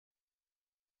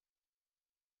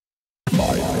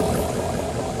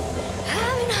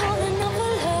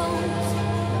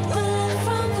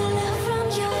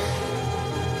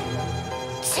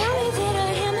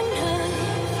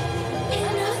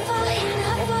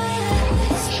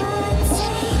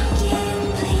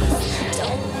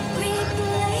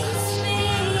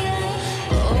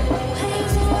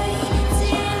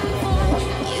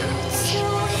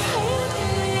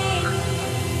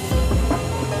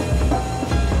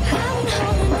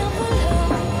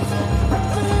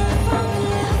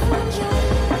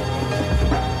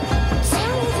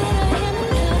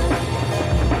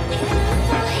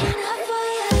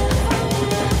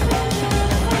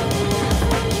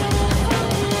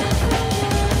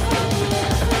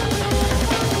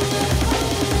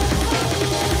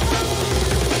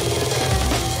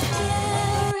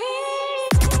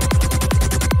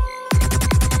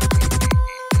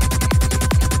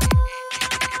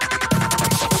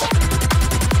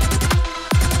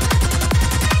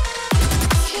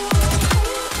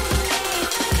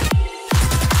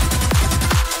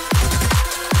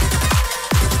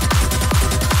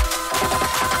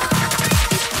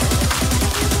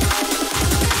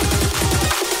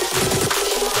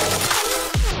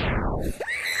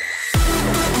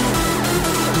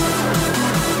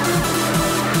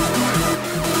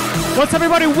What's up,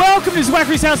 everybody? Welcome to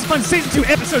Zwackery's House of Fun, Season 2,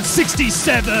 Episode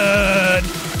 67!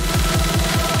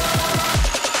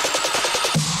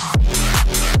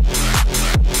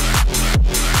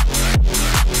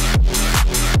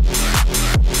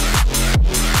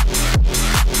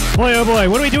 Boy, oh boy,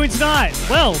 what are we doing tonight?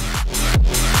 Well,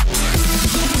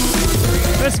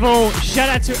 first of all, shout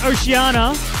out to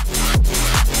Oceana,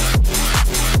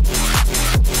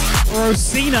 or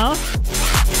Osina,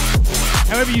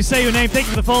 however you say your name. Thank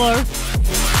you for the follow.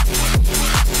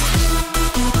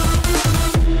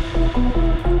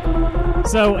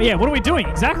 So, yeah, what are we doing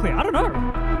exactly? I don't know.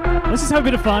 Let's just have a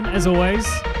bit of fun, as always,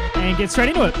 and get straight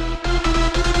into it.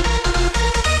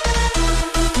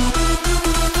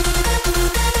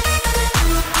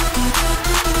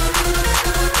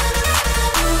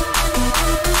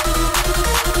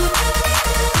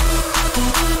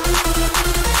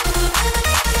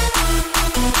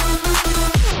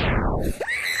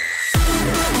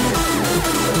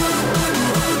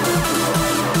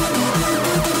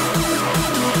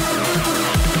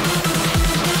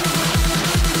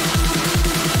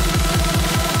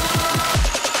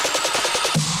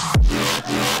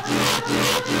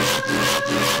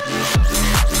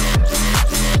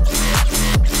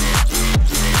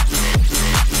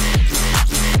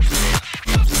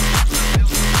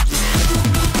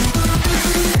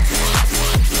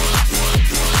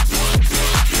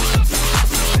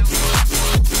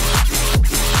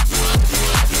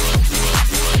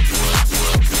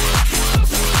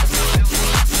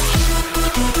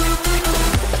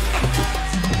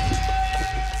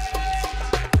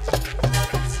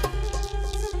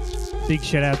 Big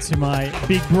shout out to my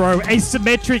big bro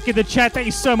Asymmetric in the chat. Thank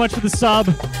you so much for the sub.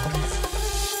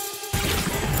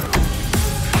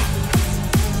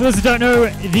 For those who don't know,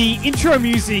 the intro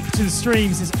music to the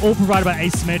streams is all provided by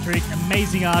Asymmetric,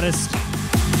 amazing artist.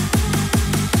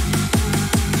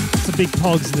 Some big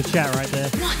pogs in the chat right there.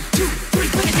 1, 2, 3,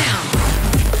 put it down.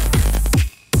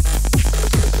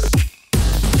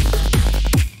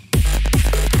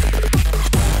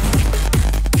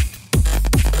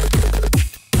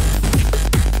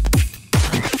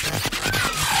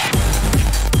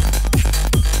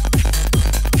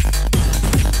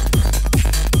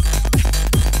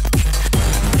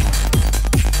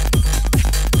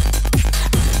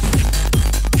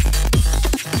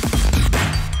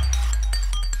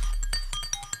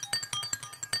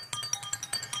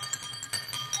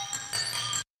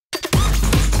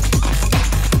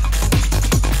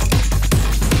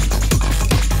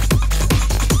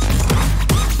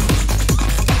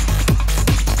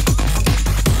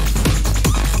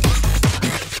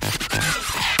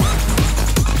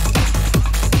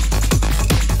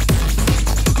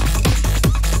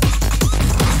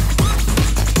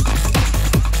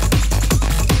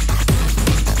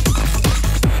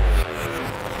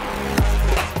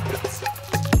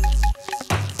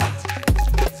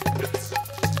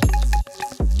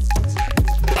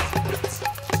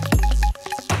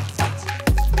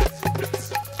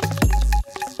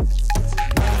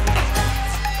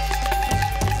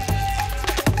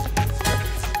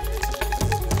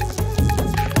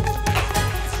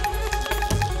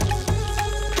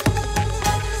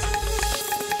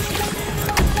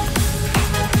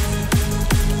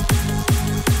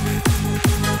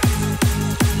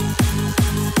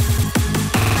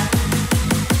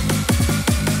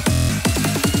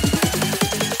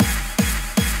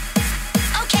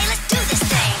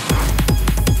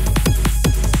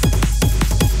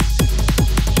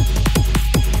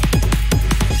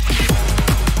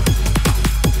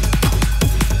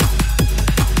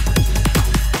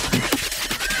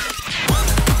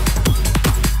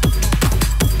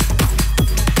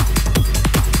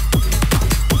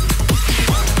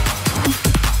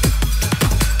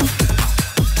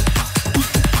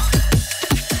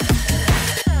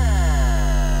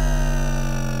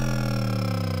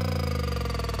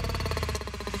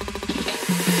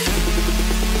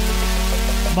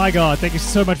 My God, thank you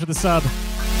so much for the sub.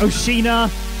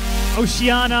 Oceana.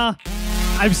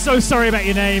 I'm so sorry about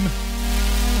your name.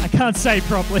 I can't say it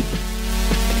properly.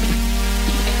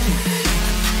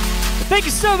 Thank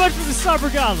you so much for the sub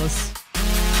regardless.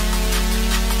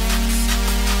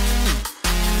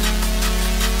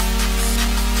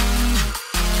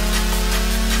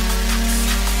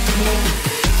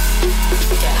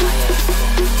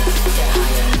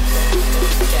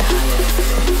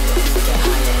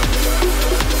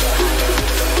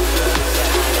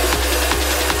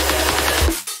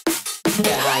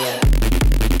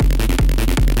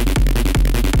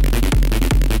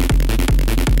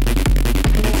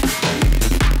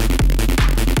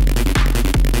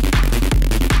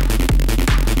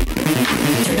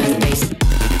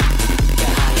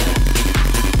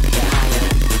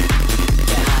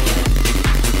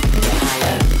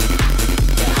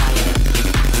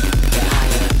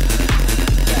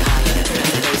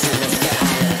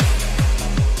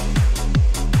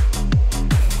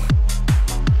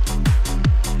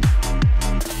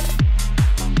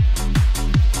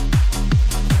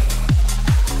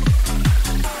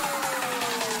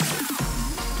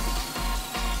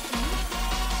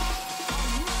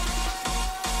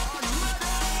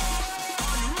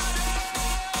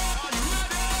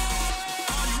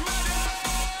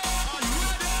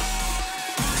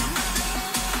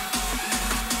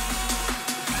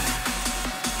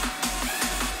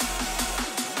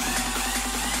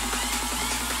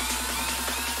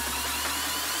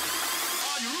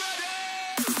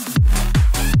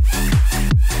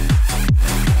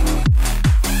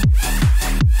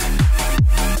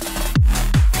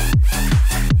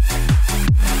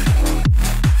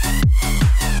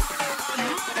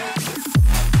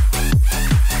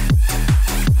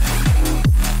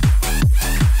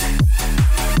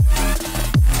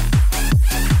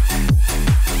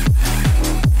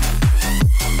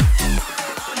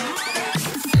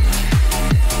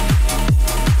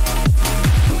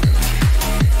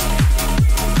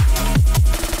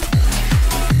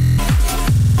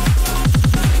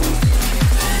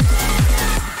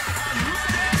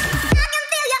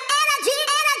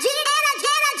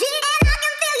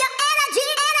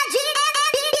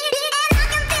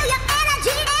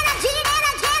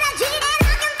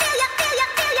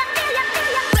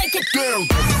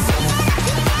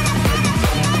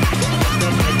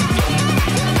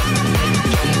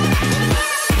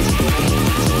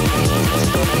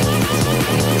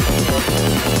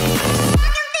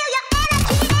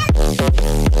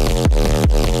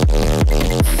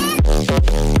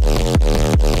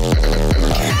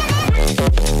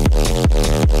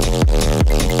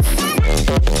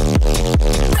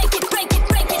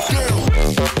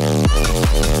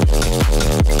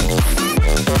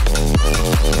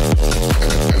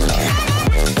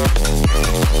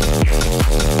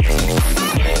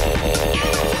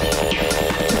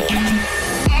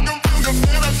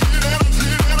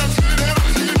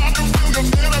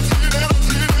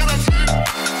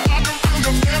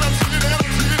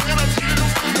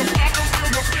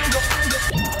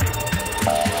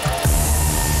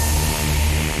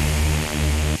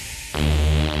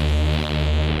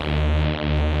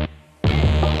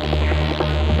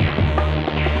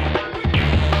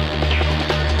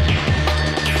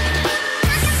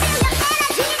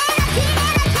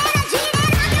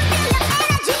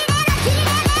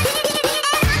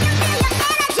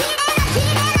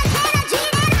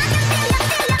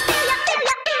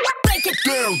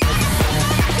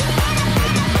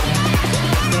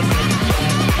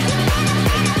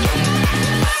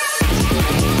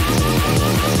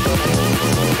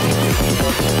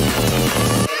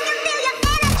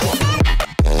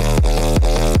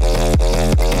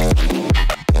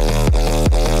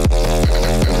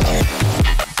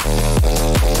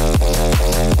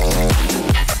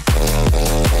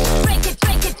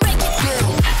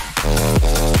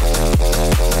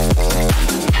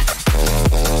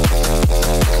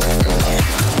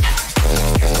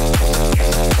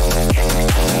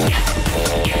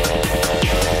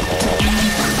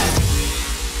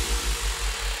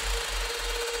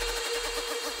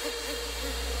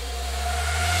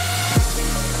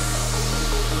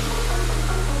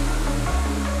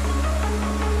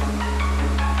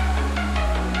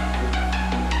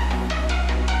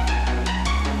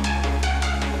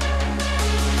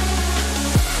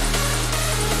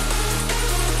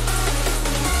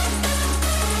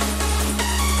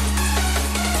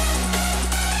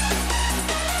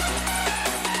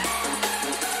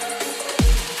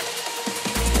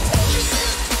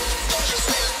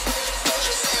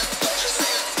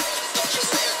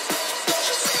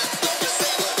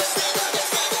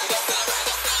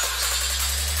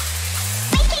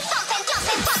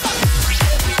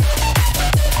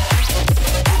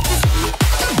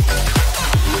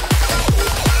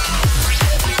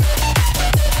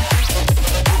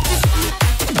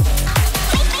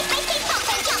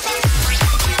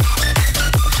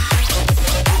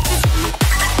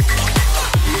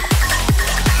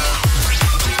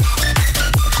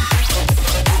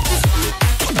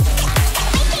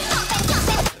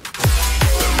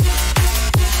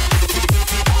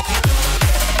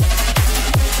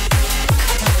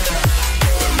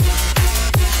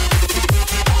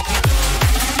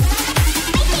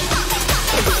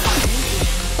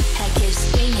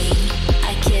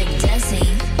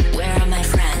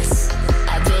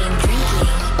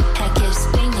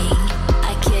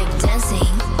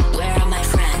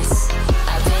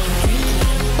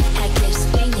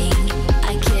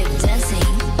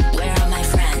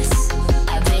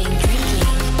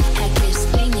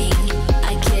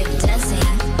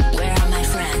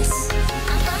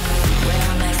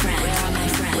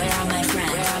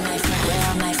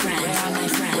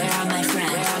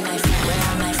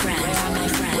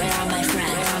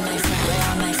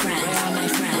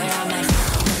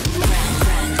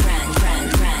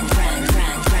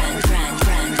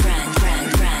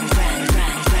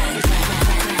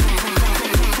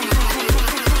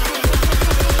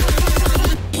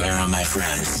 my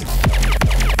friends?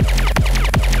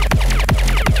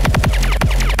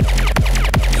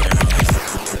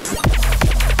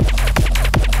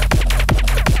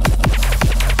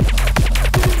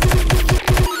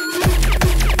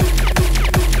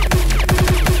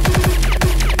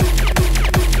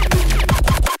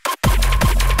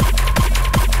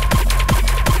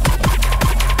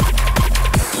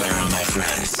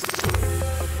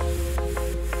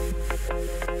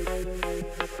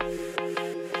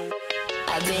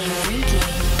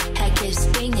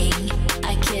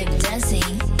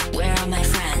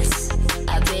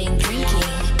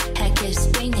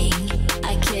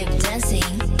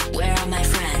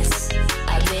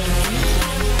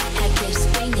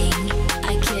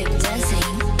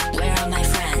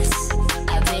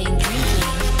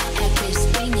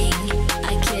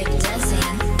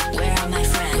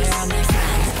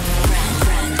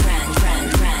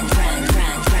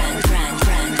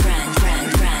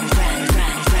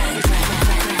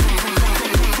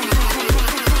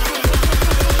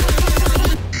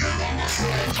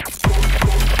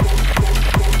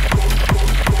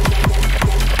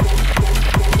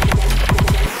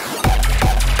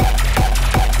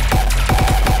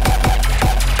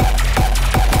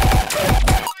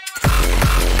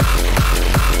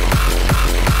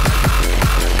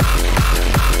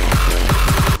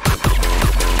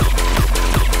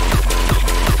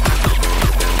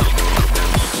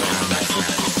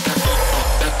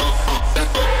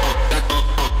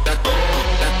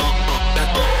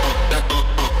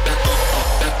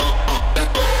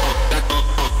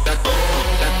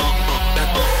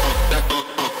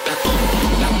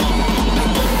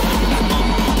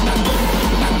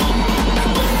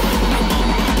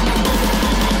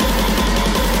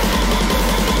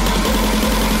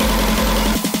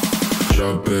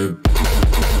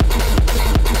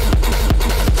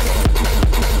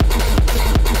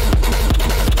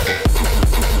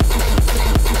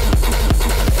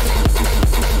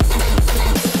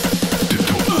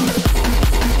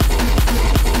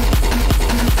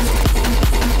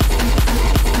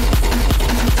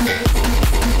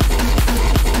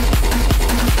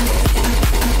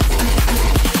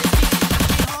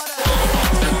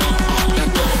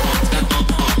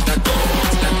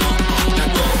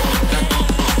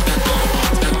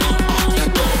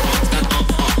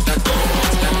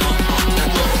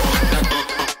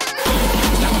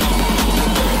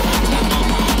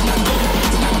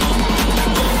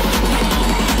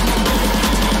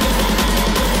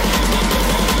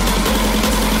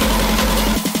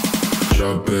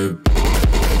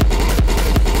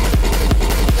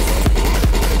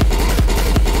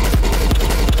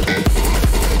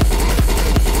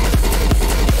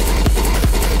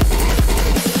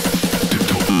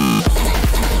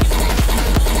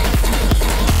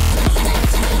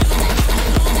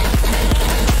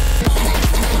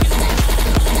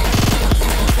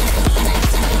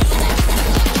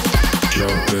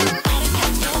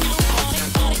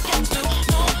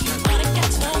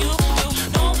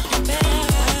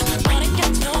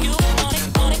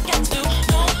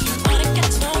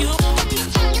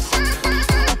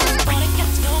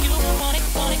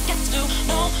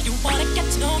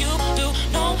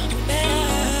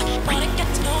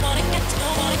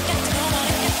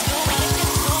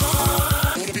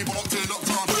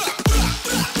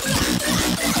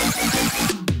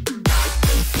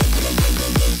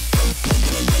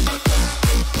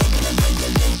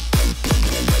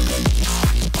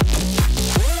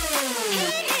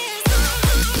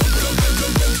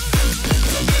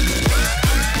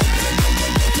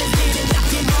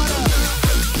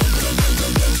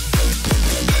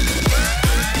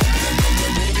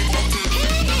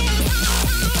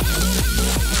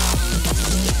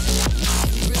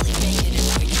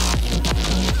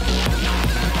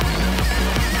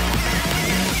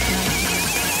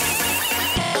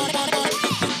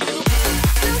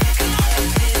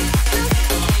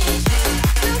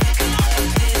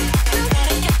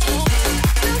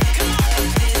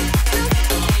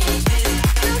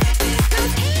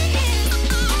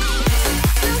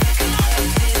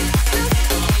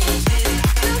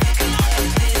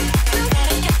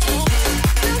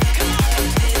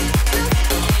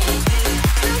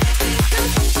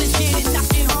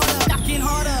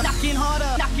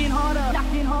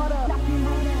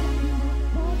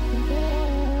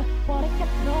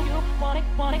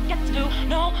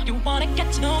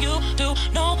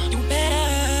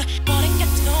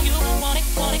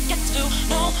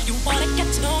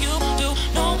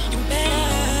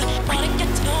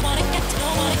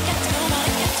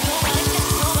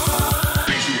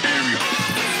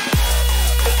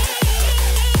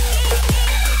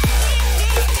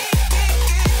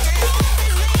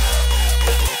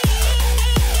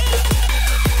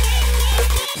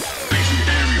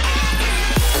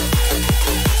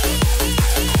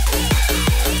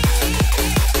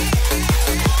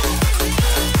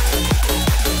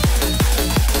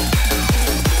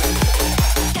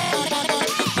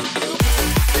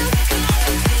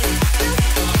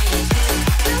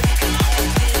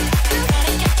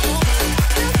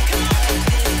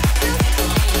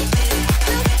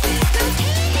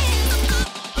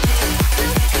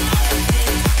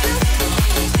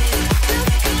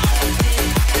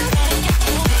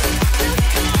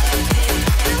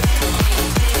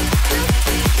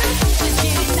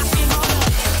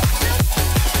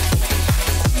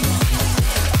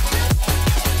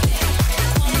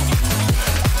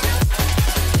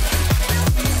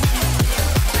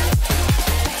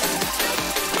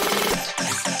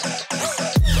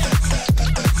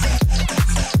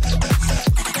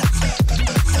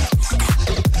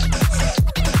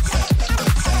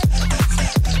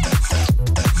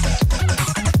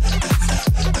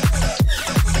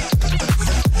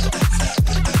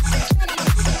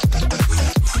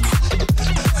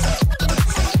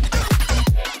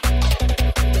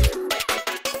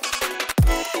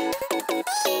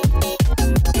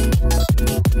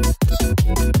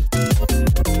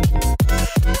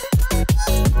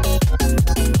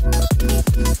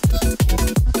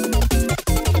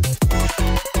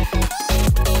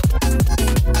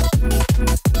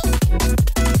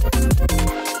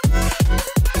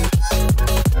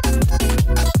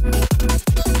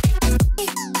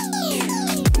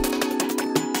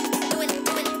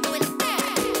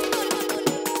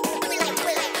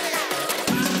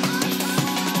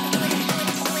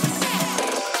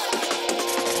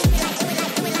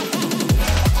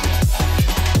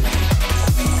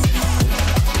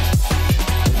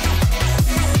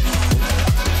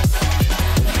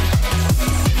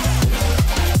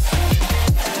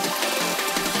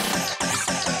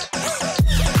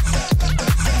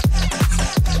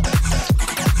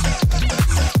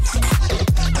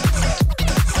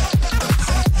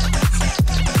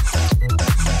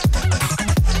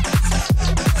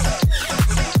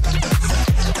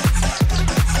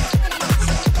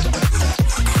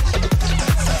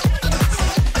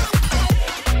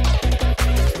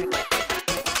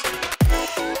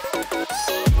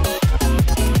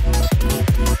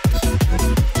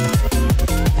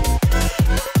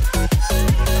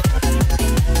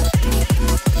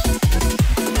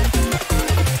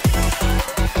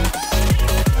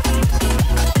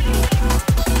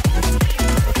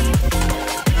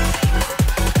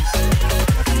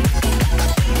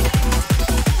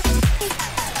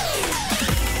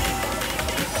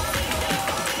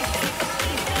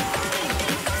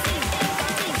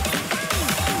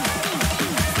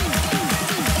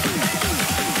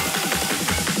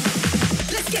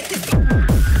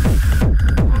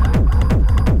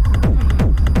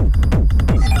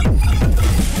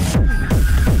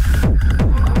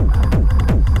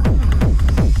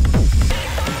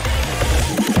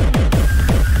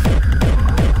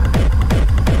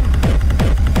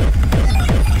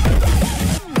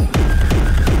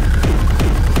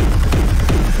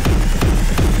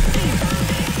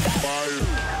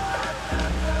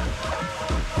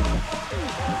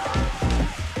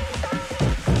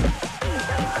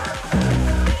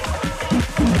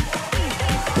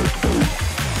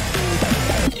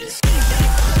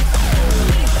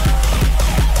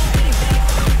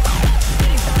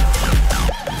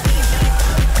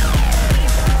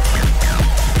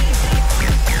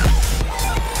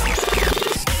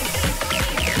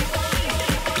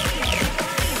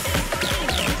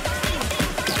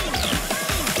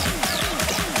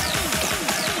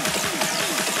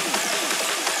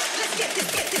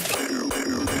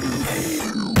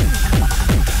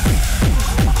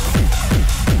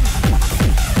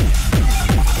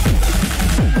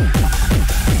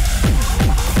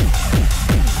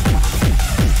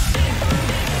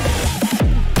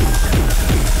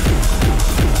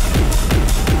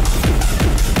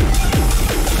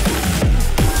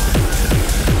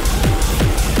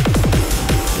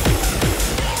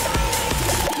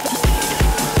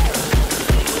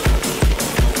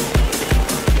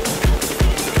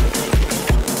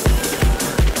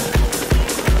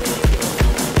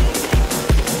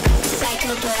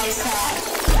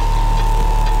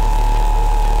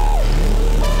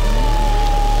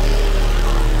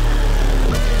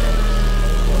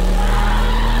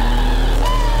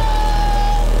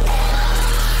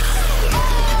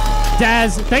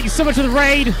 Daz, thank you so much for the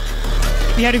raid. You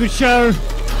had a good show.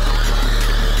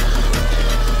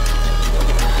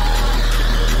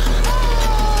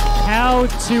 How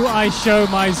do I show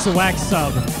my Zwackery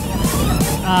sub?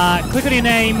 Click on your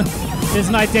name. There's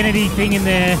an identity thing in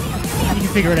there. You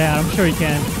can figure it out. I'm sure you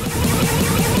can.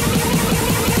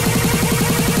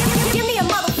 Give me a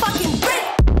motherfucking brick.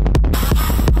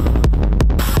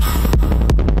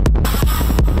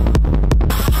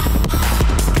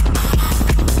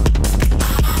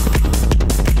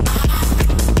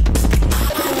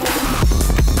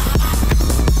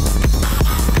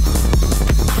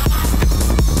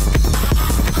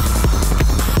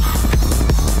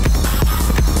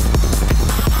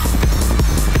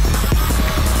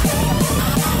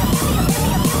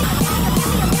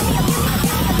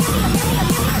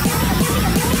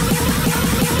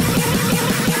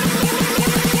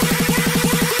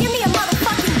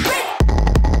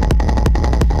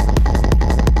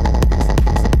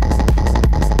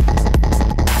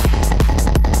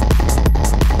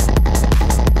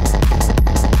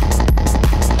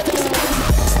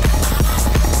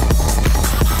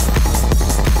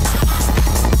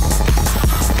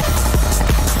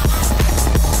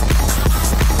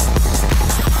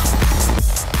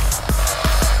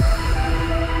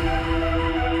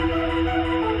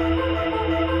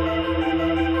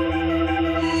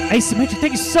 Asymmetric,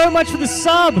 thank you so much for the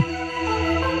sub.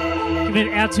 Giving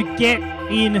it out to Get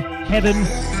in Heaven.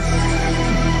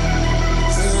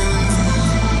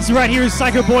 So right here is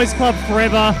Psycho Boys Club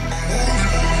forever.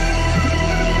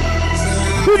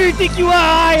 Who do you think you are?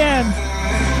 I am.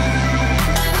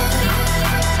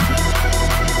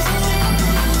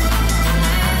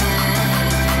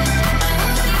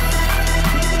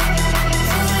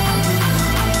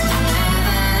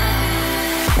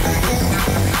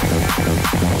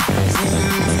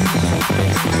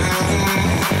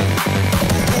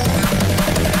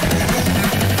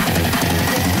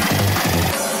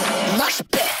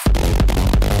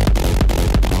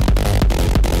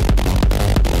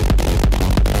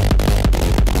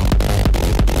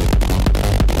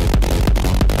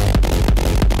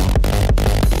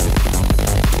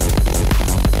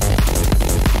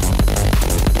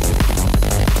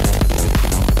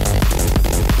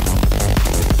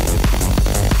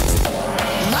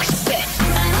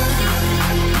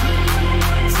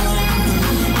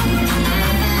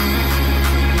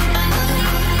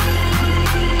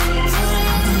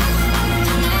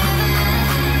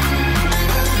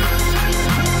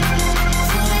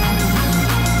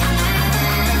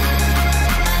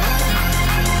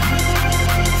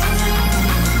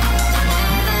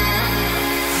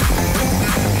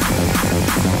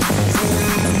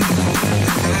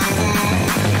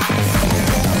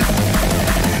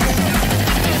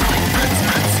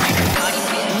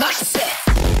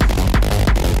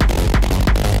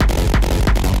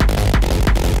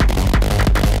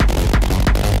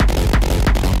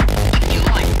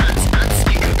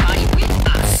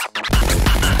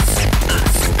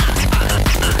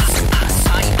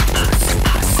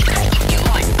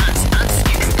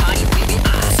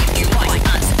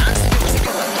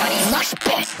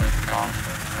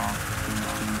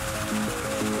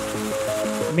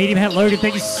 Medium Hat Logan,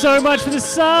 thank you so much for the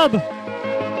sub.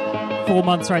 4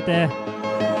 months right there.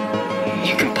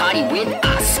 You can party with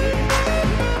us.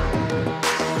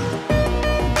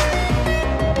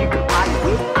 You can party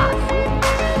with us.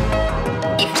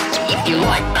 If you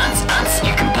like us,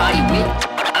 you can party with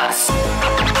us. If you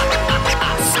like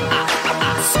us, you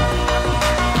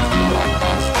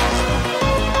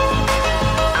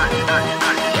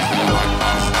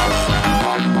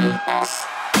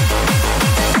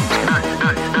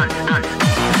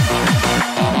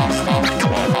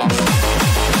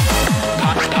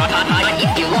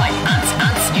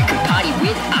can party with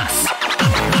us.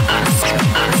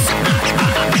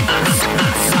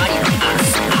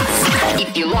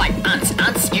 If you like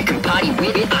us, you can party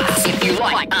with us. If you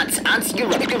like us,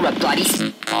 you're a bloody.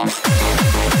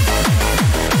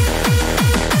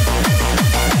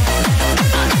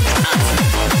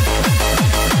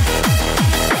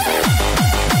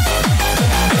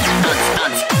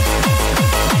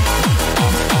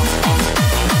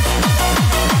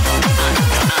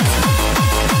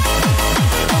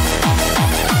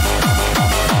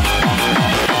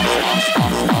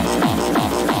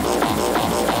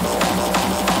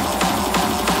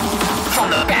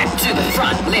 To the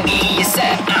front, let me hear you say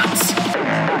ants.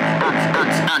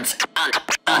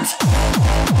 Ants.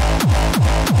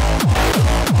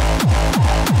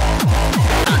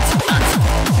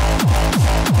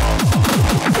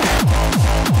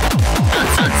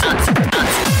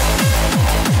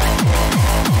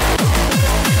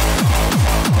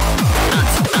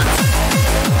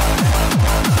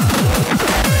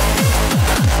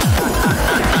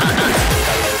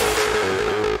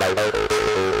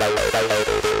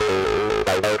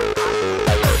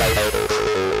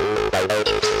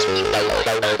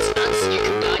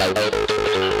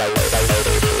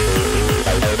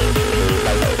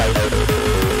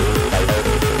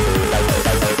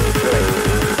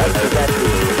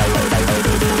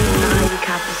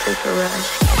 super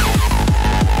rush.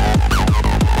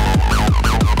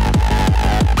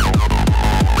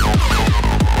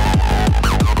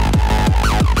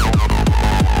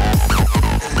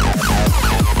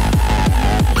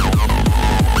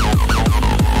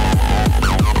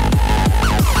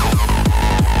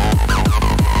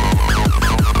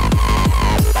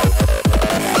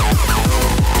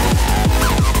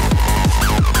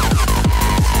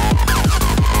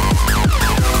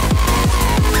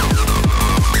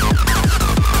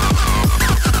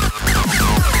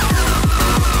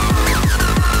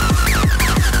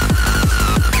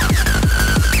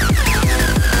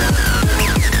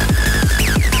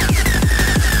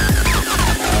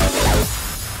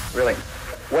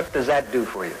 What does that do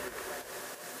for you?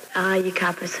 You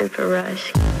cop a super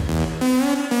rush.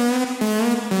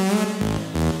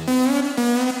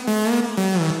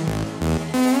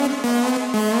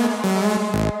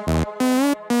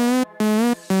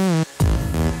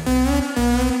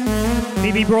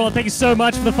 BB Brawl, thank you so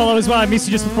much for the follow as well. I missed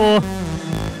you just before.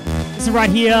 This is right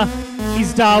here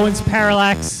is Darwin's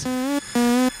Parallax.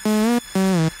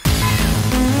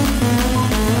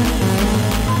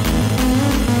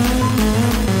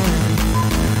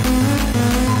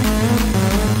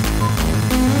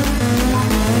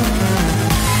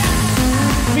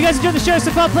 Enjoy the show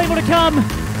so far, plenty more to come.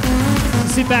 So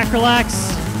sit back,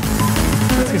 relax.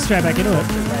 Let's get straight back into it.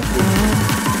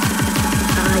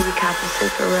 You cop a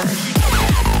super rush.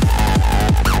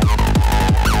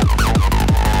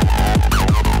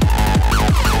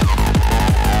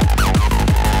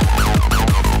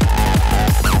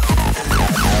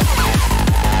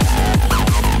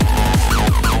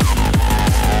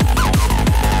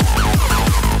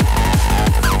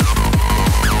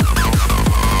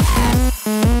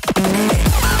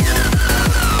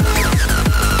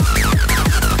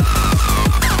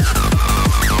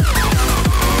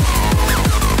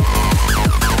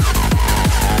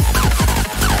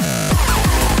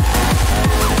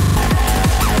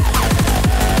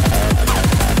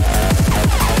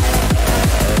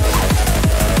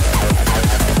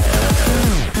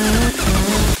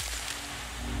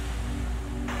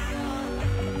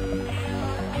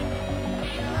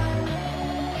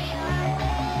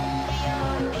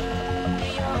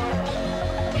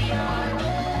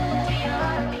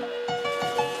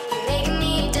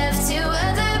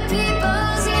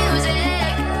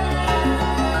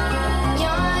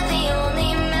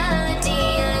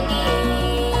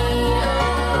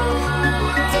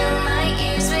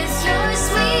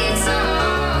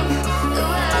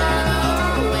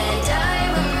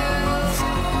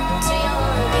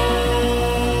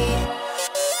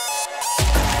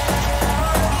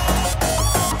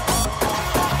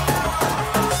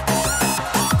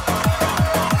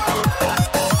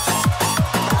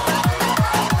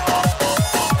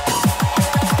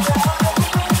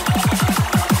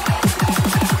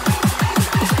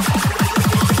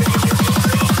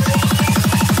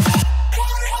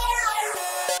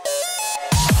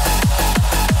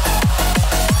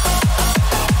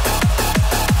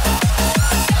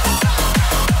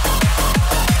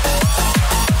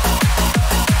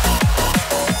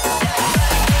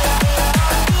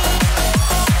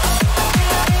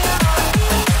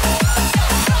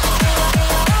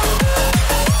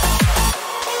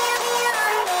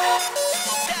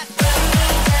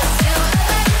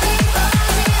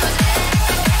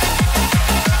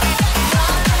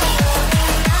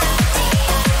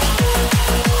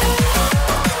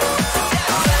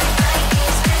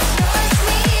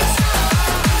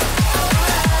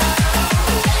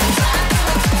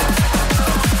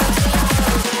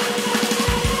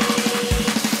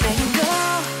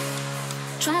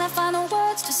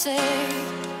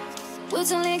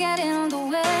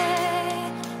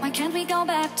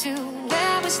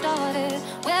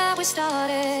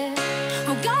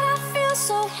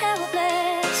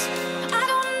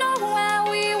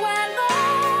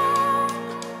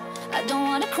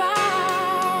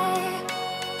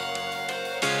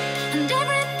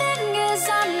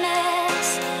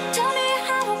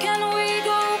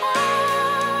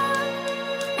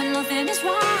 Love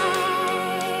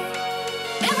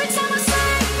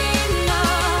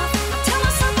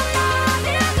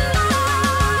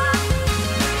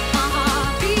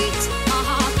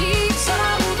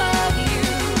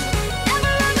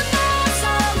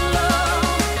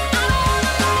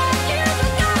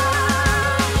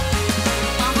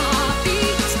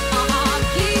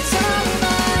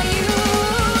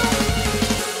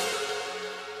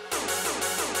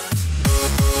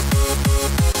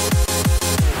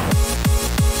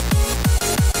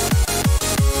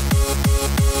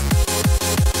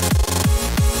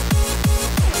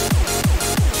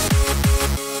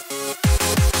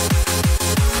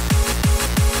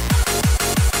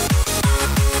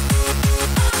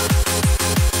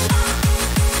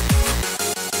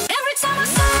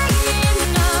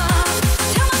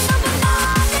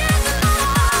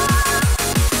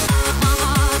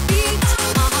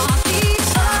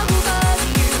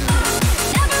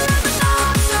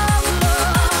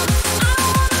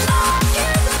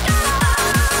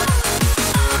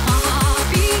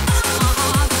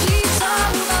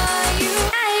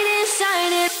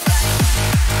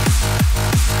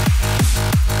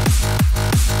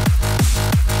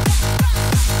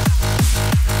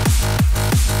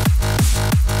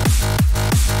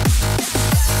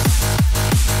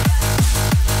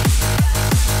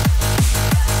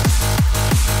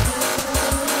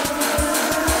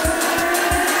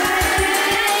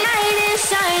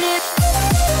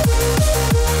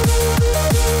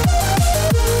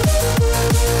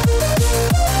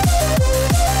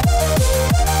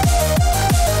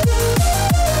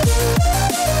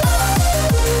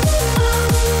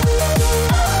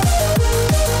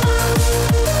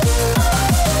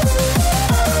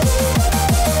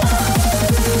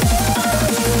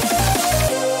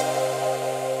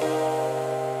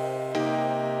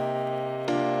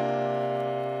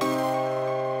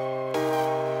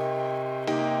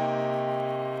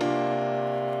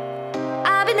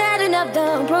weighing up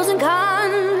the pros and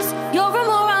cons. You're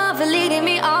more of a leading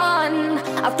me on.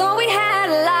 I thought we had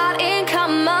a lot in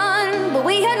common, but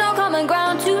we had no common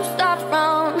ground to start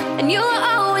from. And you were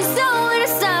always so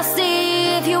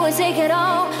indecisive. You would take it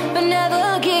all, but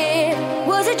never give.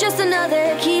 Was it just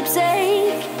another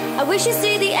keepsake? I wish you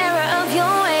see the error of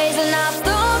your ways. And I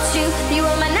thought you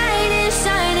were my knight in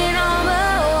shining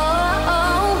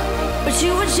armor, but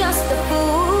you were just a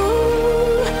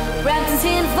fool, wrapped in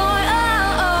tinfoil.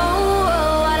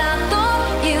 And I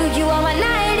thought you were my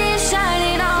knight in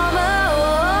shining armor,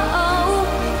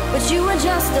 but you were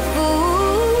just a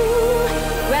fool,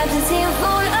 wrapped in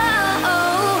tinfoil.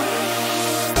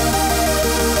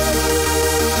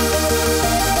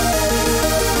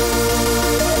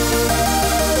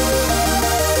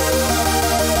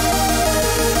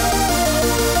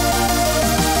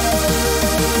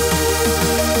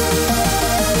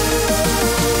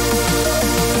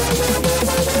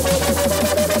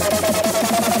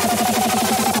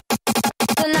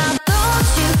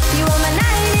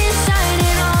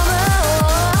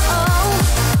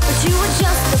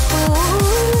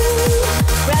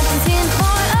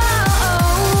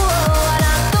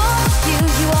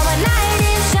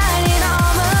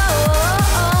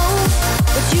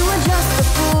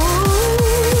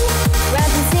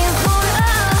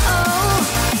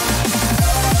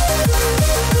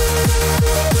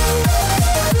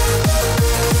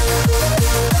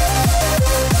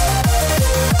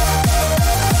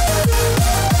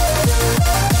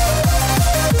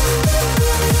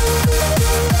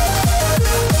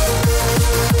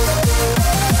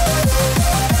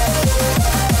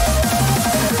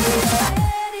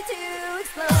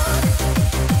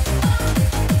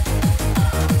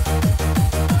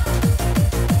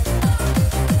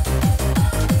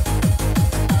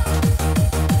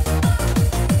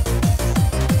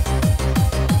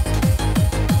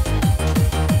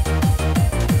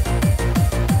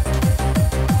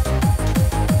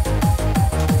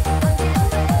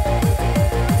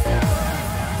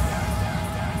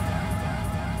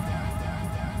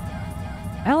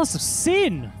 Alice of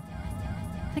Sin!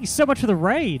 Thank you so much for the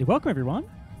raid. Welcome, everyone.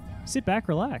 Sit back,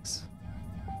 relax.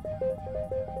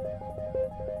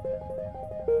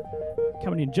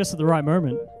 Coming in just at the right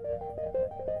moment.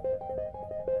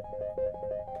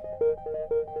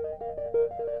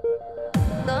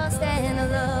 Lost and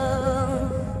alone,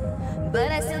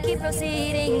 but I still keep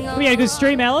proceeding on. We had a good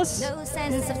stream, Alice. No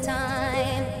sense of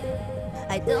time.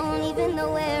 I don't even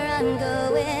know where I'm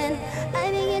going. I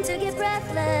begin to get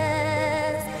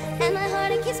breathless, and my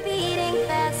heart it keeps beating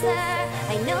faster.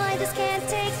 I know I just can't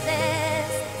take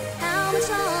this. How much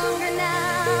longer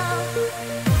now?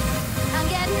 I'm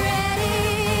getting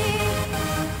ready.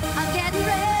 I'm getting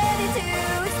ready to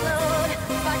explode.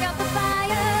 Spark up the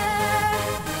fire.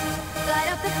 Light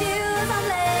up the fuse. I'm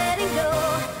letting go.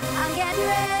 I'm getting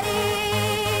ready.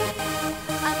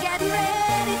 I'm getting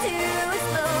ready to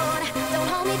explode. Don't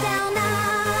hold me down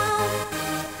now.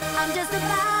 I'm just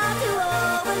about to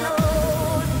overload.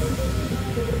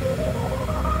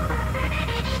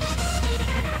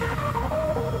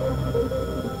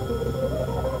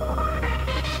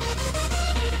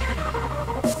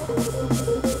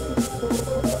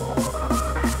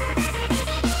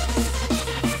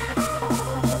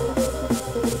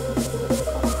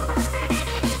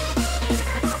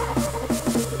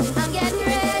 I'm getting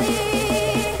ready.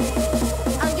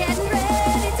 I'm getting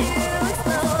ready to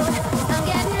explode. I'm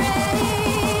getting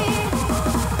ready.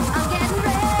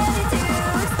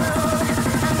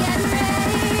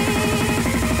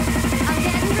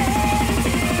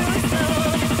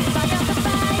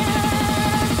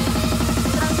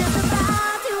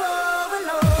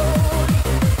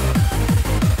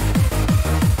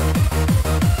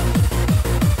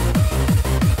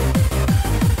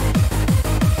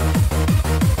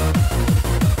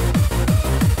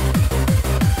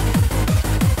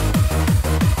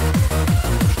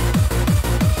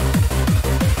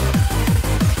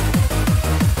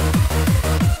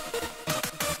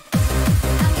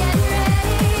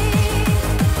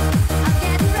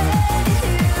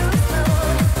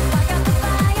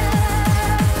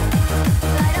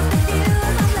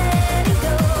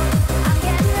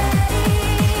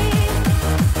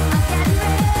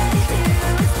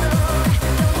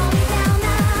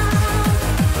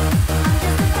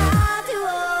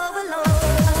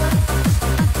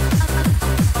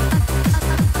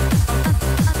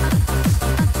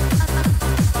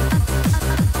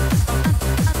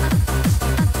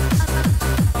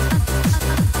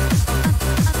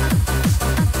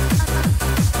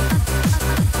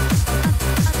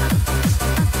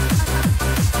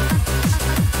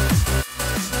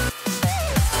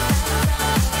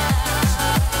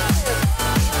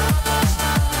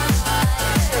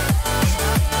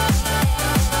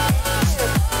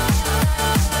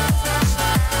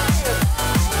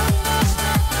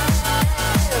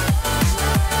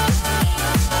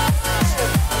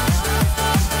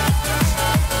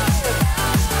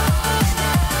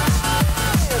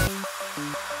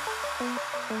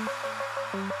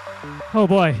 Oh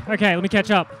boy. Okay, let me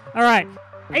catch up. All right.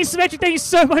 Asymmetric, thank you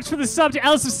so much for the sub to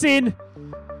Alice of Sin.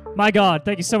 My God,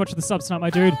 thank you so much for the sub tonight, my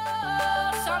dude.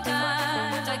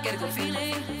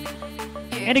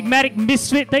 Enigmatic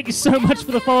Misfit, thank you so much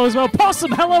for the follow as well.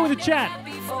 Possum, hello in the chat.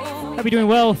 Hope you're doing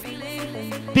well.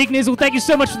 Big Nizzle, thank you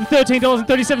so much for the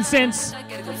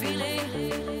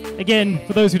 $13.37. Again,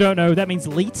 for those who don't know, that means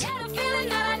leet.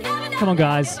 Come on,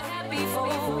 guys.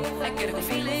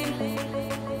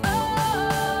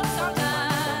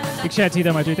 Big shout out to you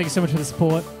though, my dude. Thank you so much for the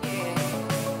support.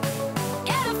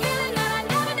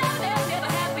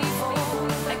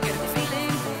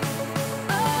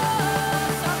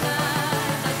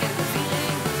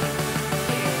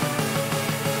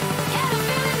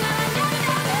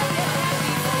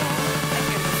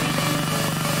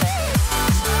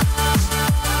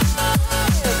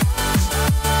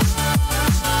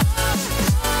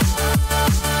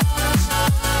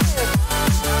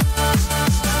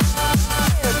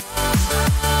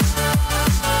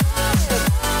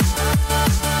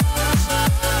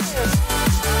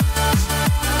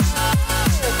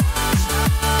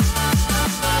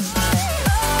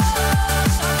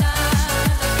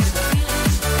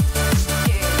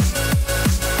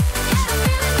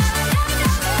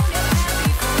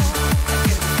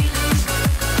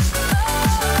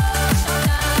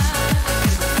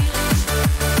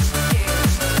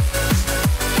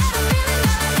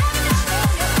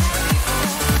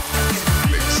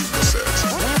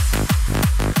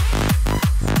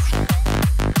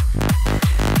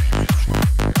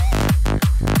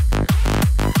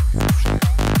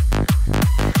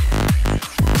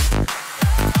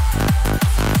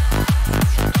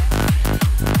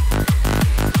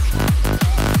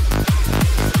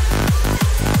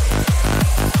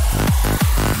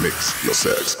 Your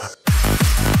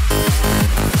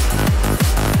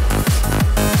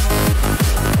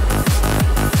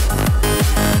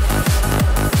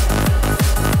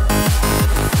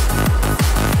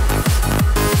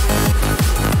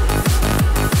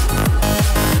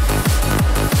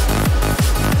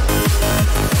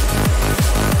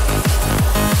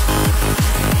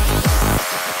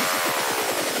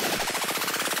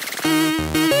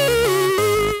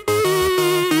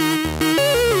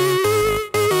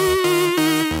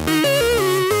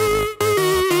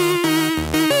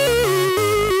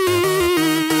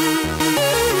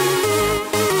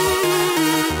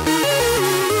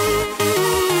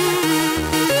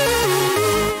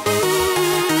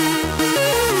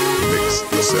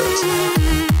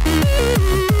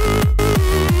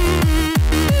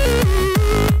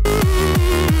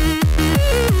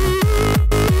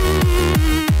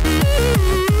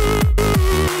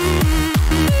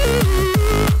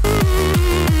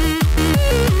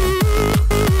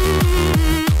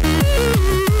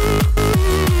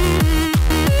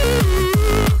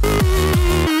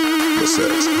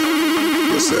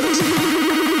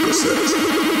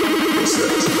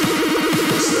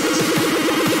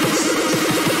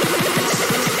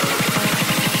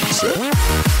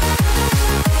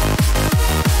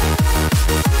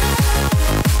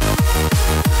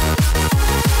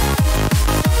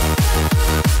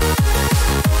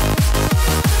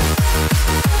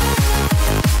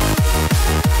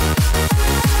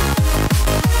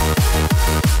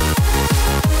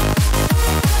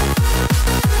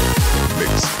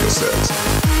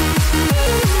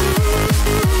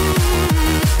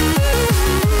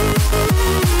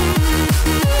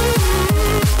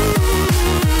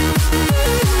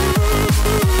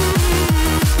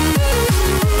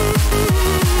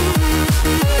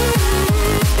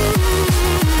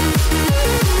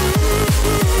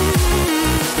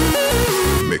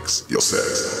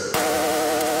sex.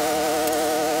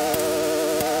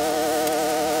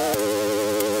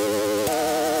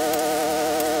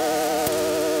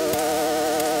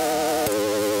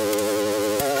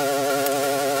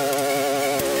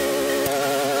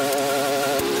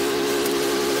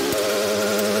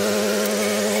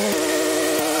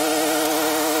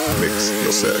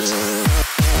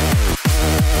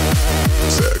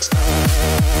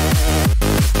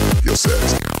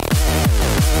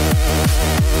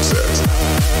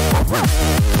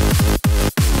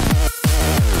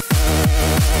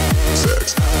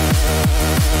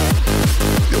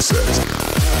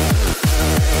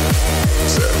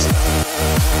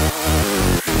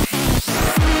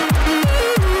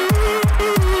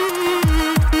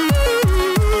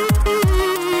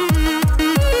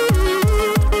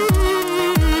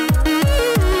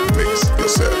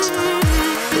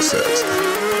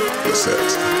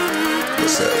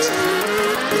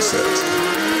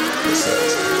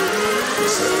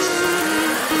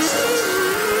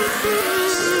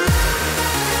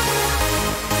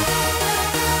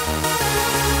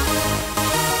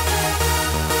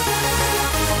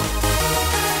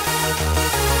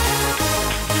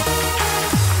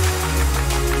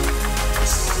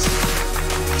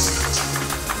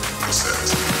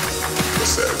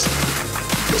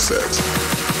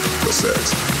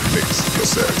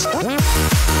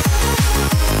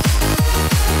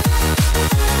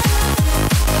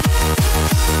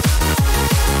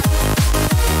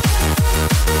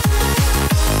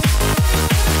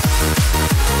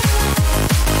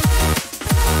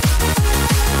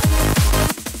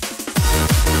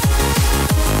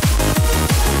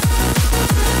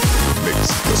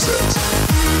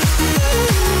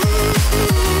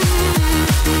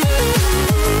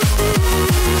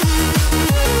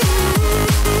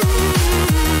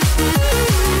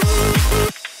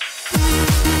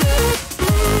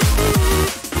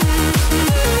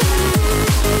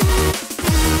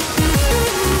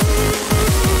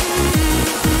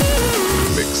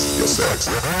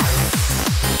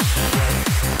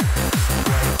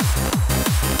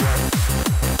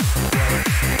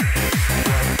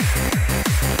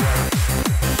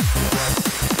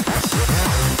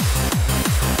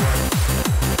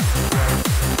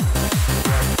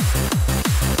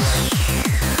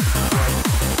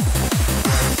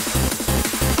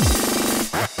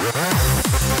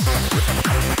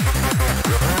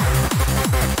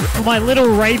 For my little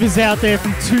ravers out there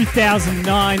from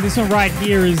 2009, this one right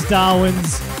here is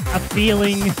Darwin's A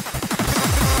Feeling.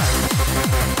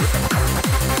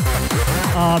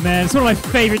 Oh man, it's one of my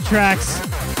favorite tracks.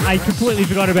 I completely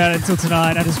forgot about it until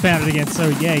tonight. I just found it again, so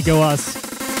yeah, go us.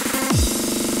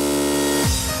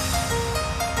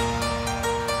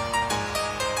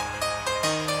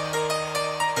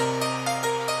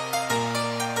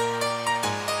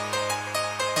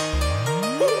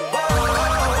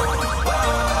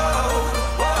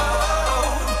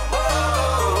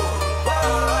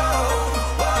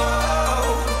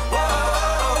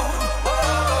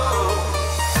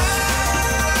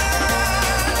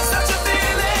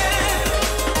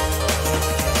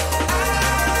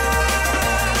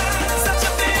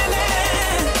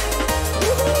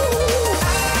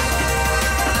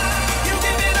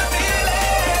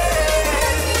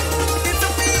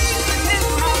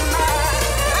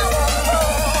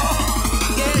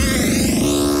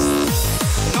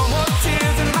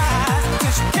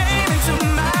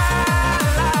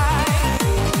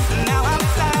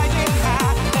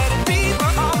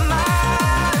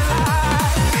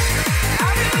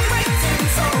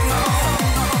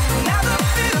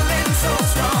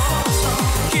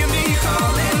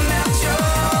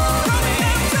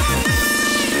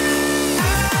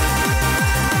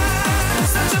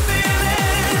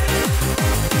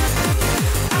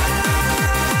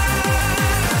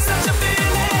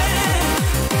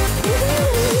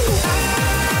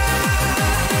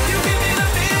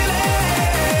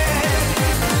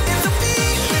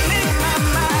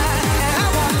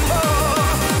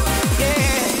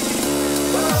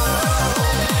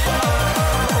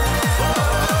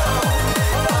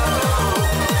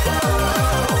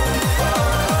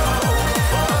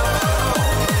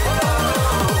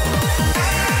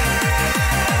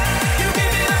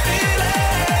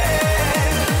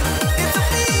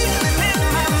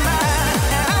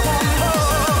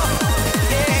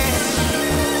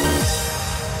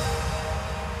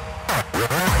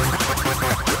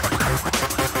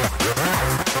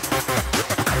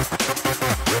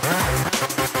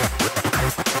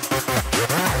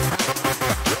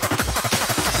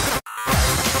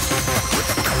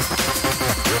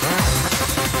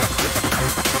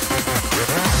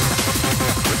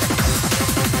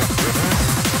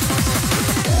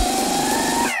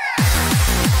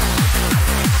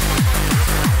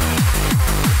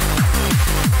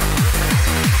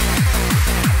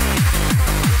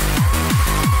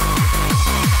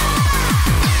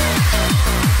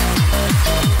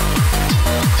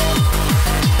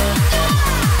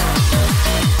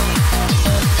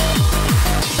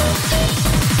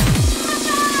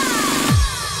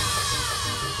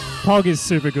 Pog is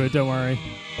super good, don't worry.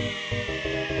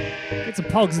 Get some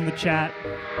pogs in the chat.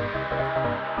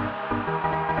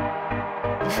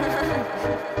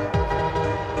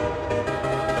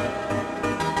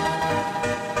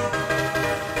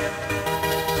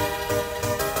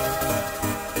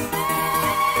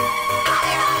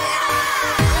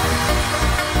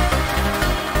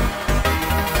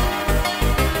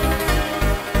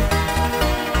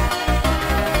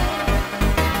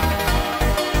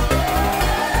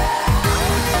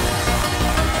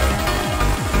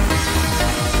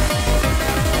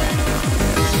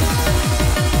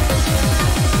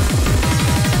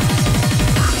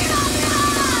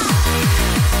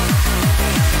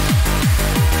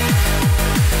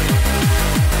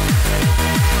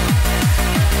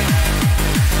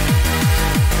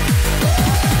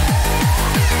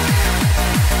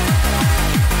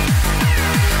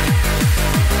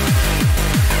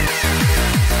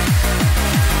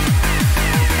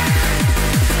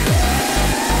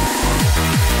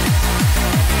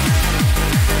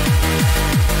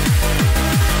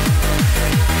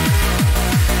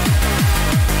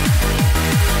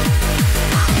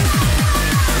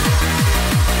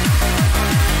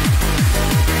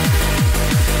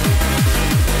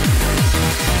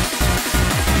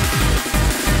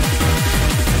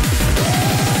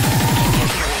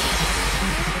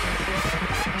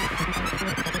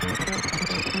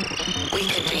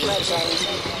 legend.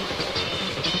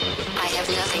 I have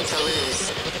nothing to lose.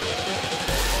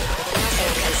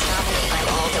 Nothing can stop me. I'm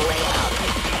all the way up.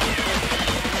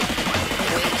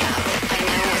 Wake up. I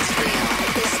know what's real.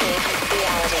 Escape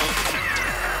reality.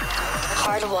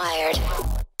 Hardwired.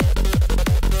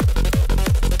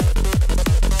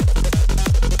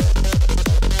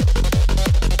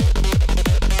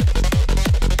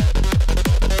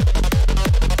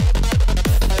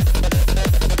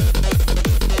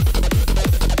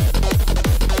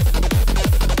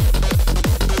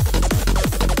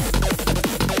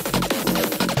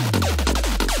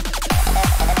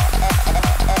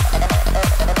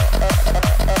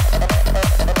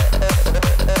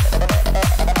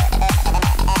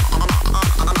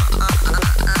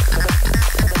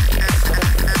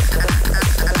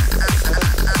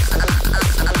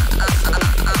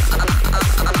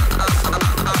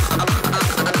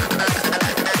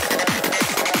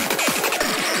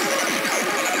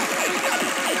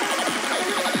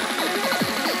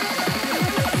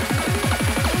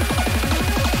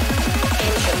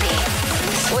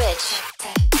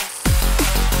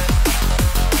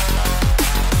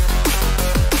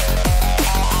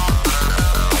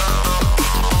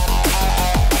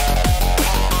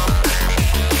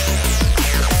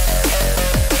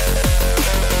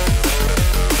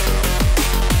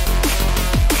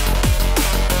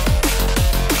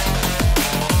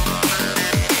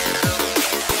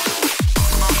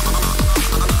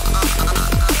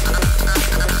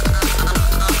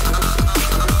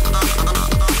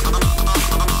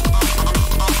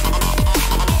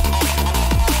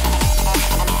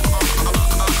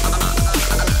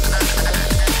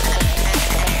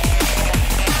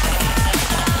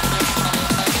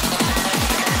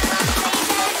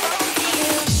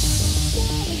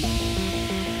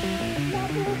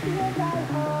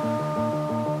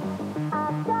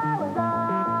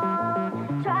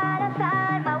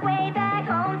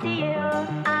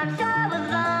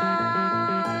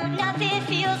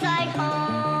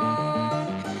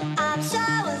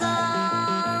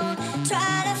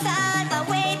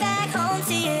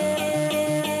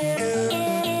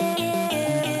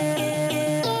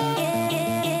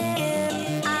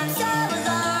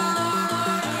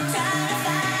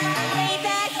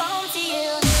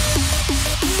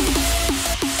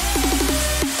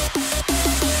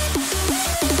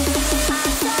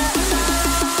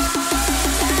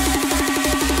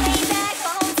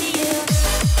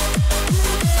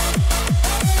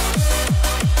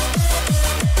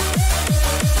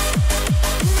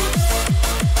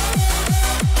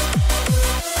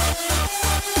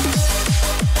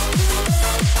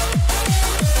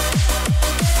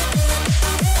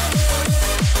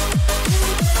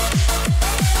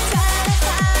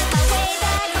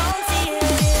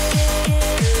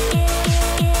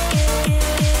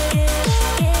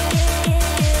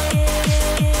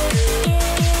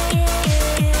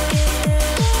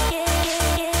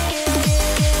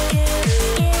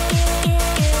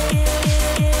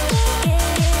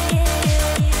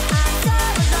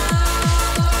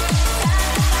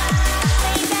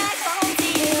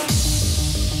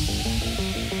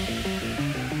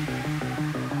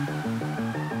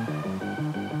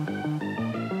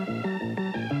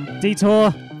 Detour,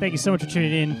 thank you so much for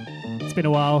tuning in. It's been a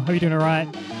while. Hope you're doing all right.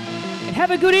 And have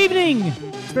a good evening.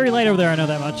 It's very late over there, I know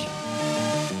that much.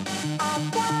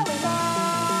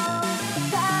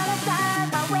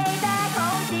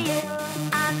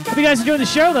 Hope you guys enjoying the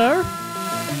show, though.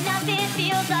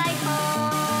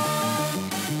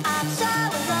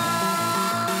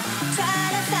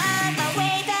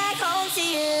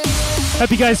 Hope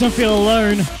you guys don't feel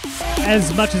alone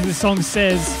as much as this song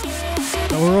says.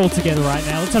 But we're all together right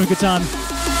now. Let's have a good time.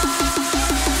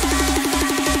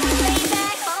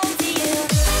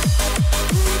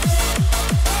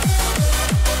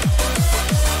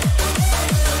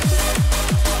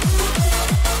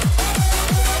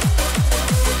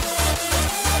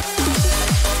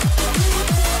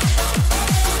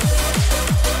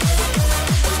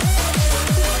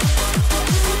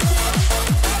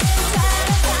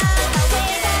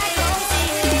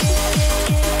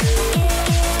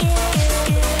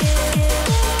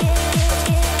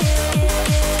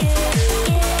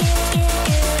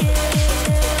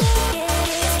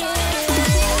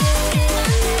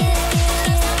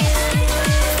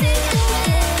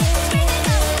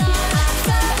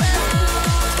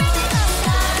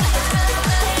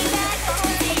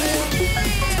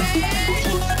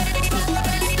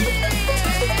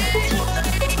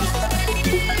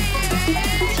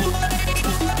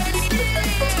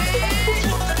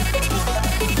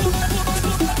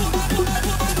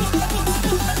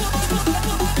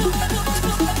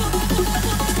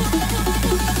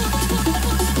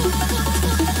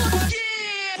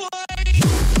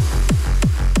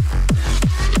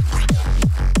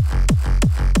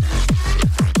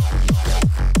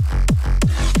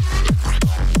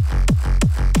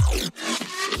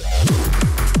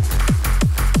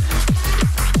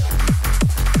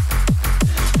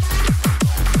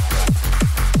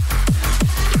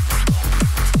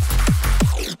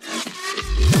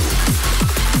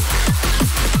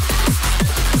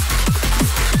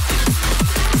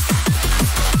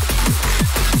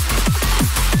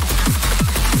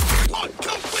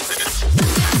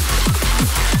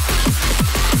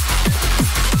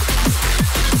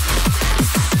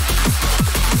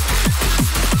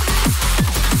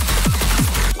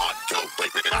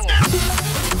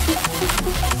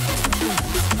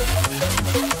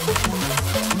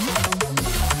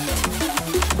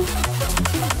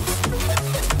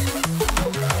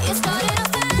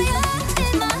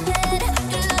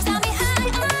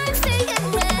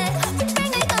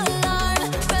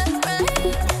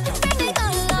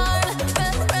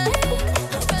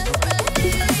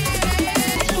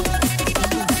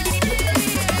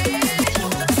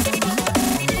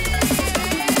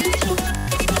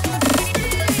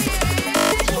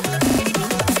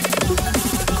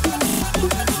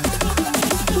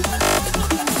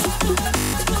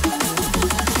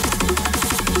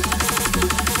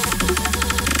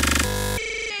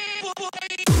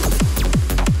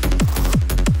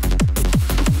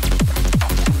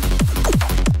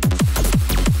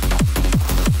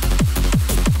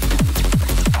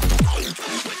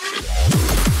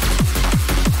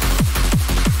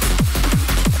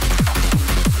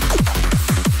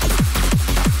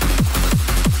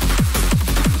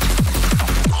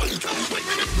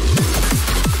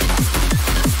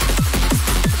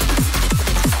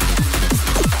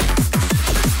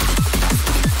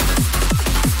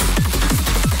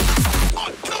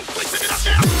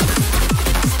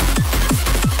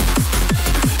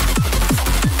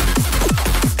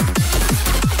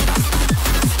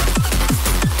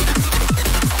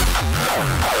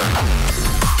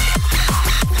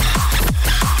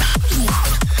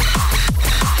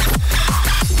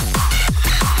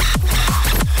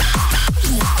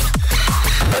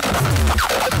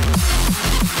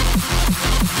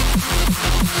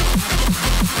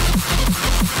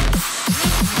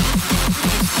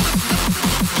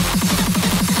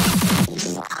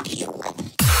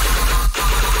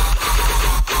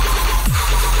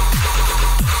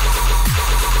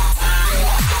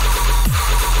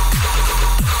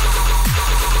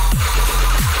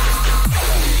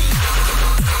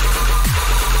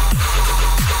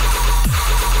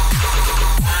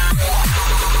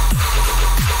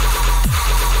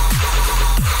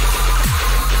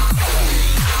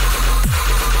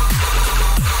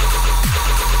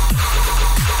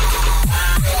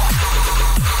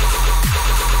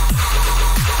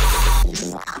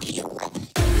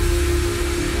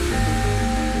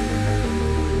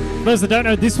 For those that don't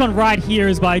know, this one right here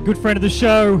is by a good friend of the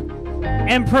show,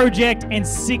 Project and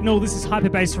Signal. This is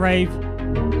Hyperbass Rave.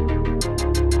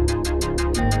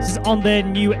 This is on their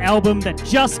new album that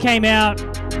just came out,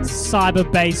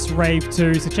 Cyberbass Rave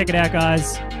 2. So check it out,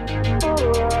 guys.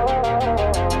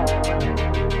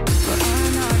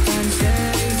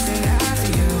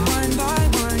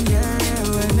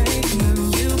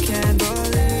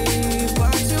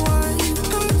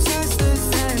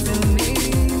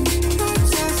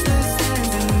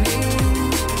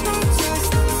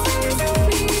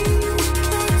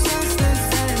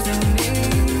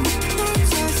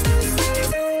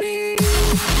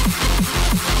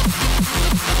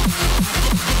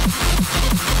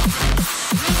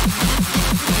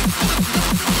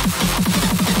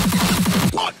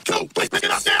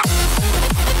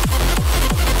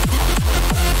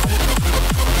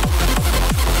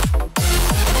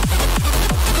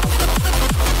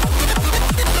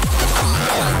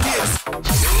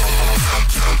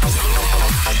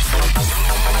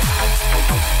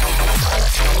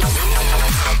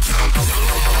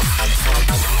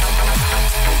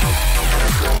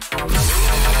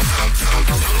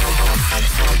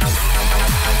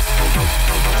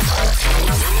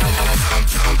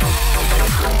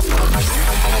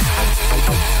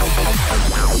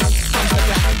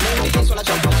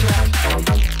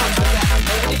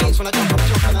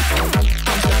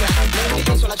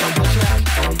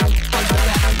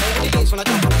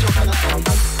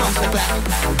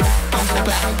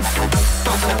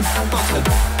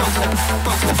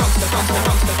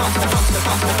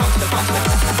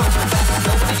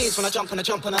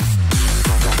 Jump on it.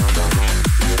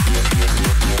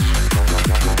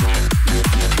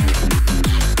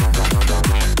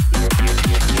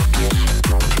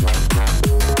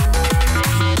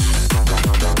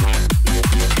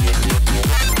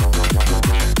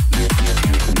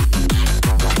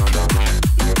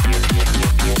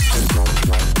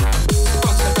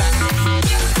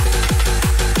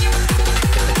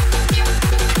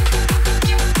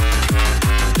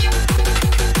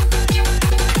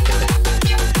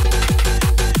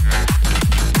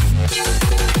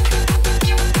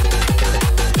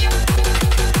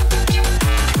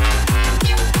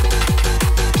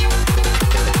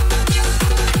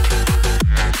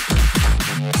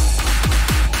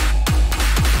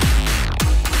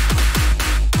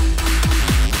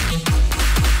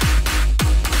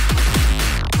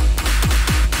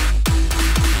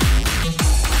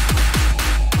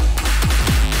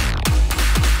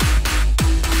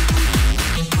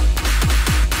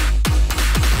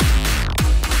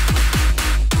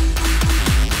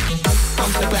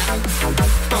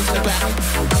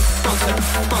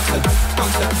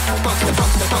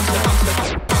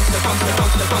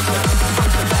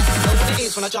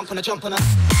 Jump on it.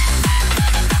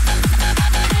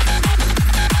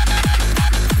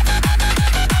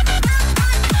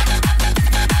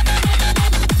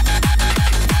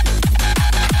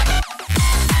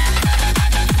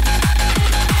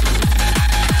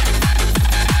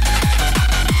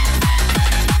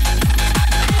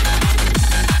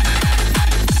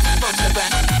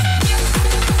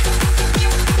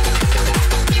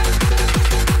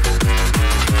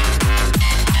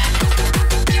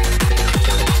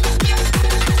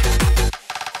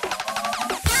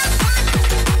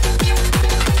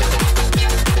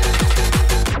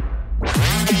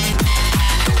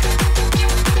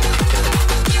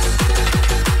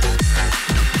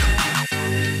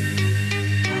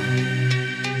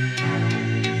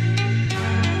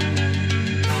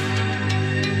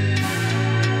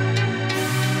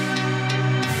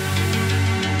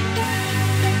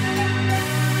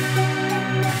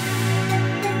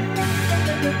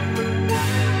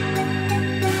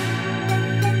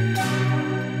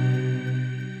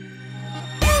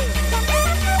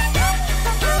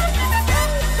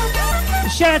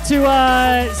 Shout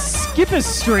out to Skipper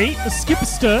Street, the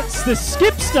Skipster.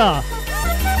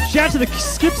 Shout out to the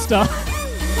Skipster.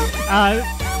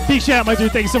 Big shout out, my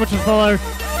dude. Thank you so much for the follow.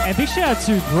 And big shout out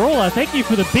to Brawler. Thank you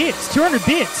for the bits. 200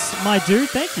 bits, my dude.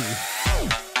 Thank you.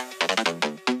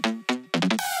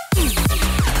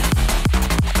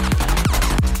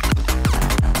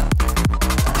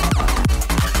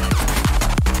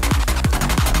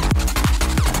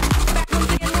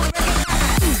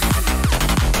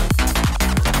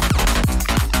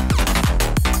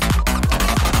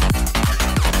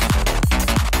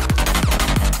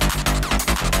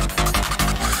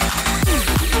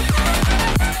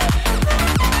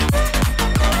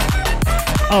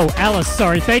 Oh, Alice,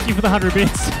 sorry. Thank you for the 100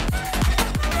 bits.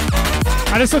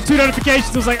 I just saw 2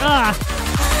 notifications. I was like, ah.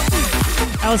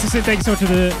 Alice said thank you so much for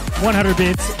the 100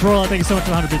 bits. Brawler, thank you so much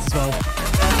for the 100 bits as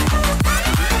well.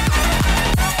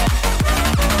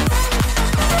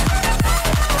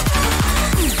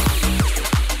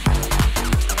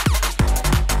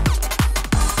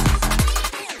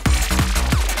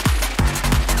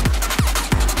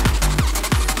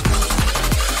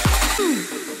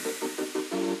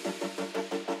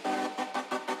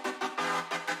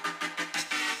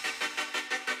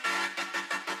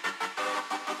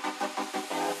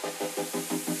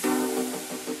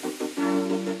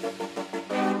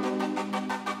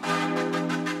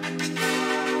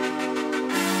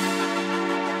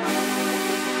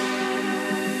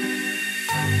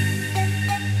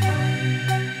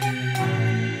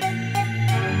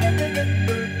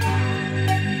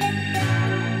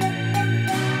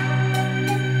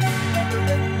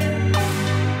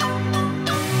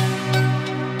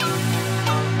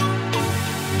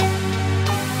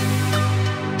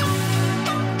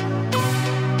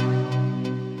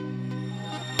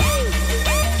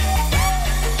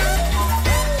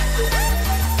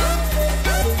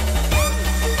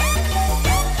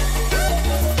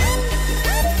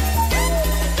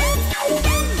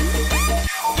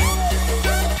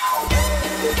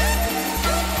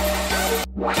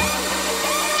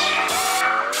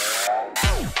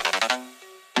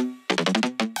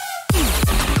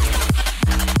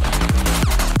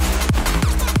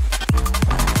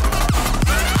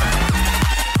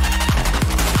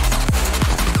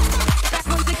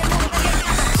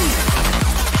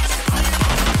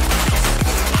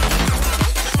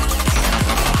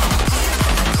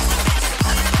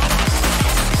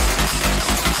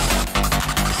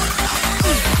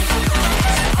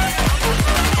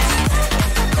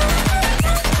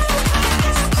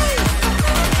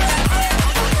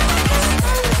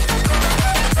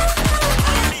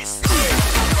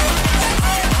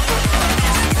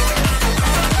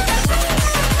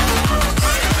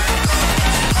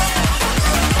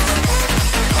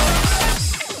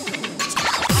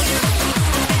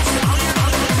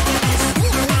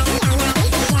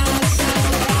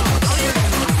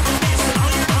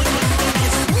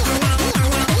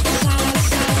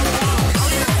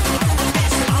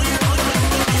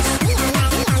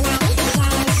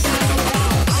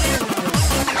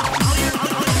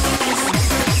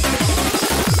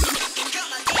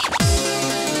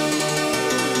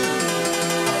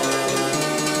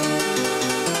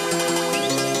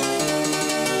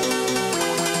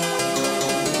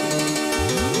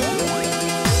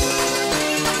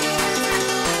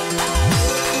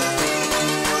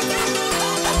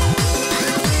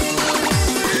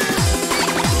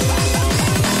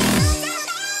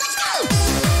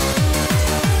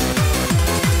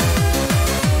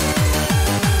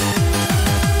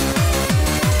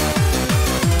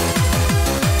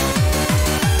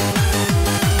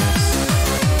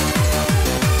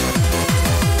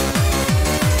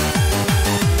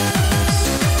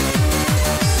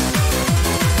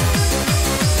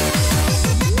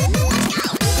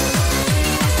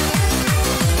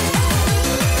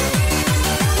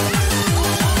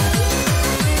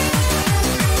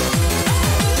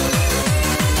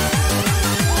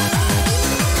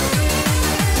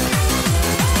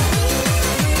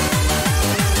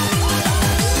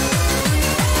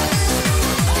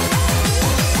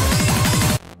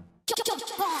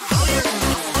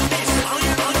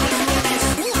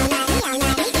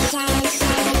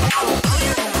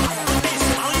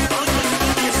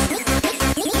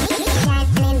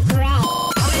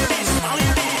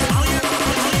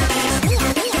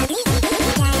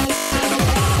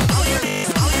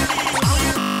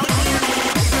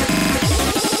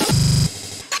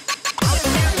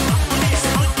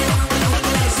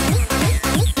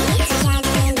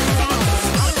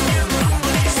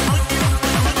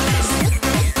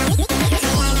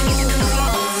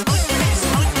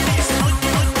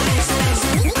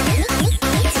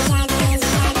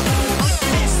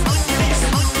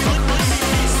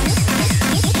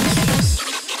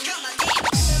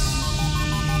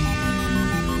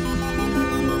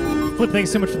 Foot,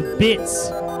 thanks so much for the bits.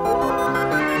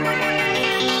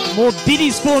 More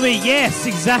biddies for me. Yes,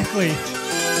 exactly.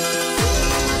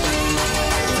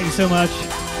 Thank you so much.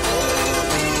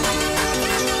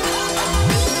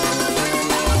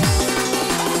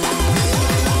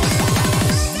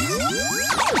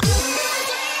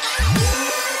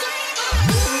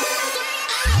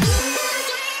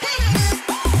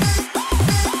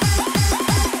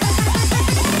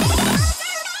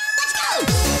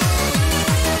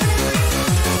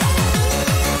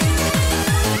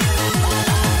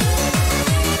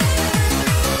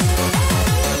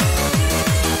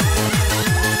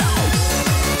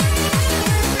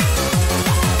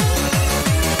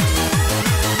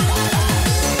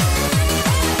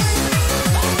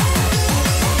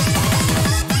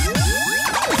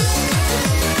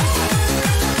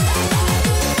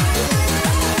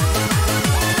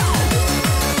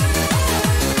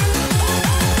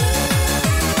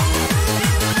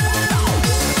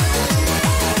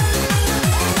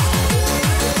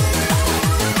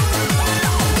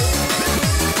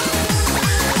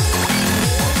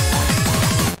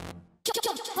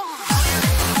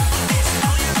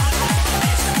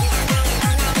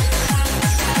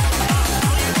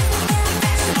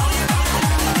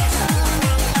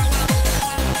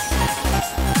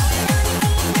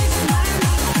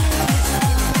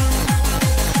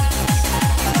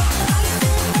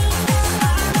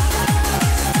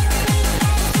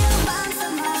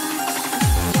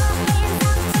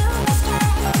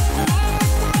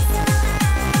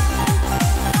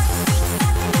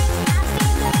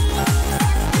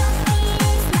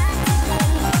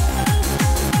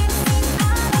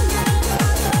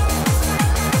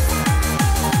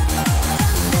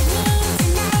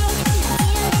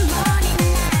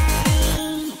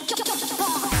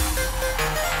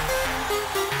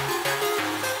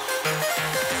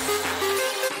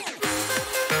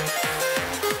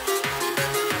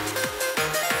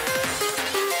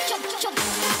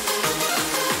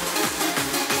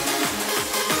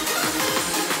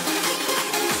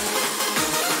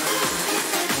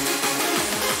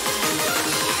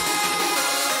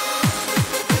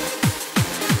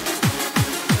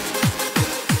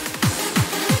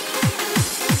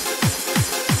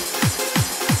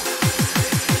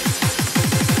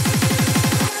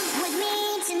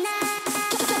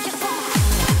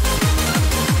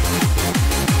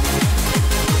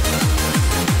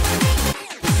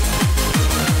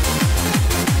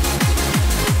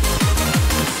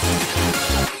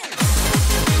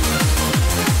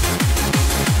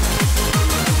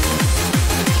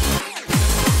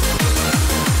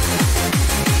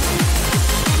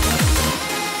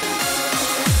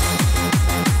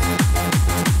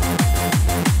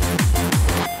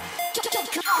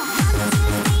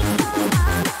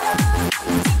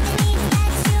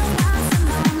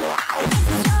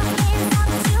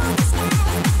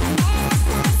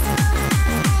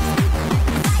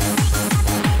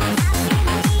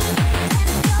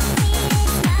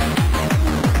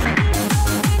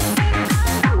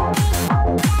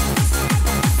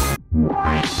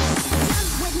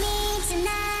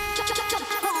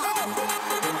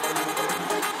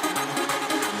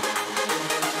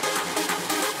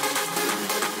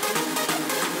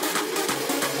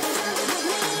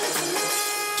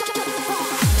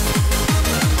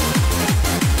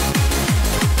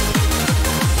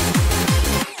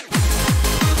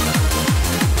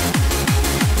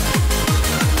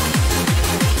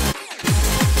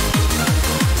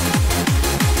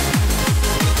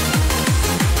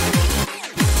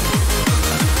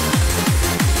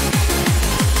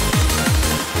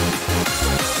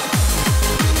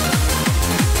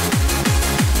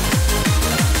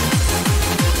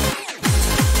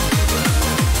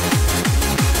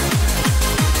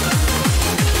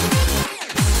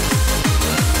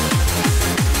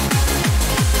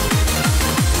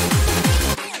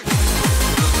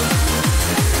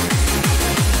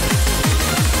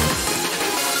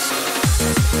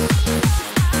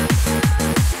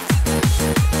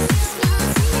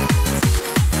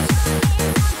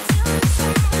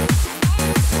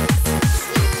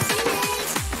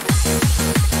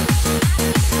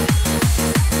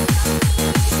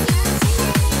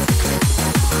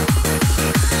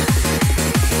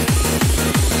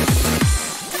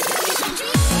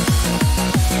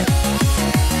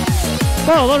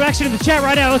 Oh, a lot of action in the chat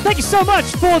right now. Thank you so much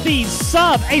for the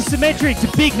sub, Asymmetric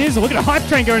to Big Nizzle. Look at a hype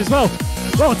train going as well.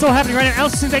 Well, it's all happening right now.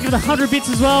 Alison, thank you for the 100 bits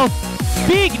as well.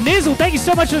 Big Nizzle, thank you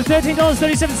so much for the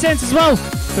 $13.37 as well.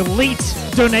 The elite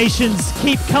donations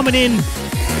keep coming in.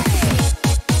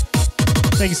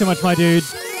 Thank you so much, my dude.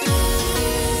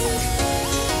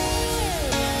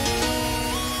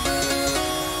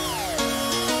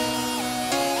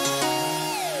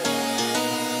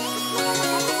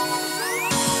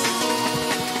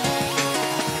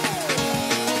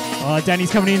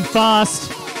 Danny's coming in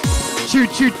fast. Choo,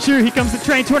 choo, choo. Here comes the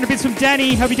train. 200 bits from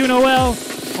Danny. Hope you're doing all well.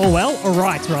 All well? All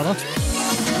right, rather.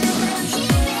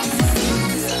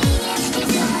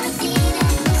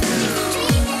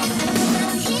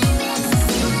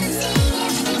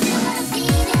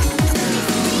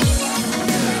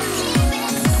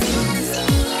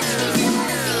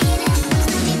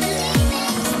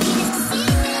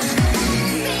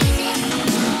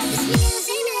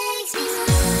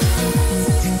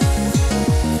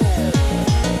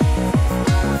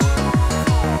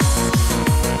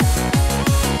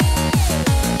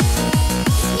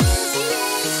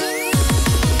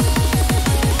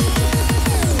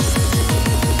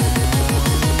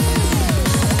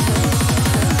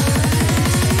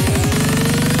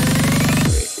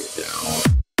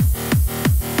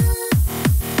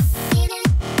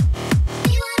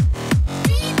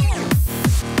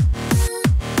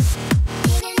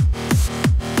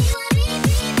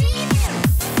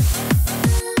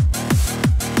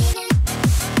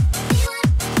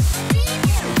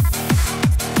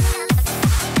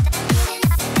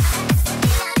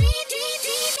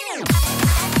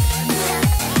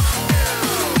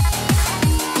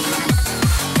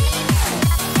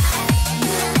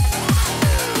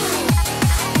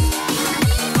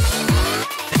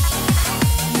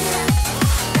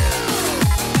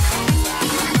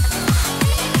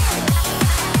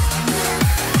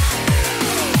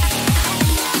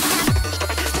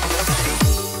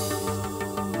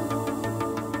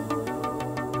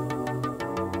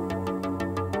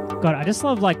 God, I just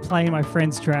love like playing my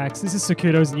friends' tracks. This is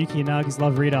Sakuto's and Yuki Inagi's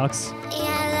Love Redux.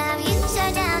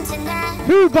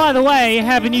 Who, by the way,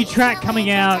 have a new track coming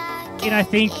out in, I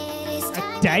think,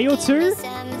 a day or two.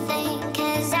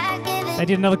 They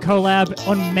did another collab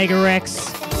on Mega Rex,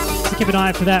 so keep an eye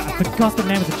out for that. I forgot the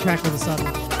name of the track all of a sudden.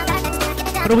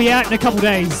 But it'll be out in a couple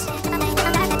days.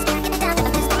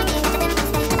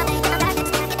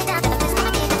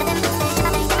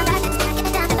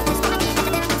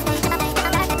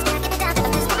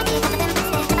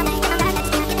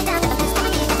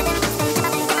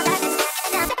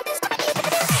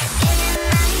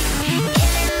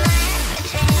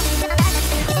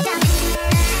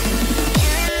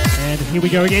 Here we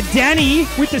go again. Danny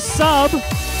with the sub.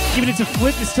 Giving it to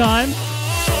Flip this time.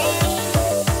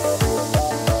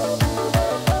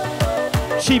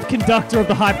 Chief conductor of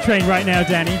the hype train right now,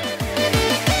 Danny.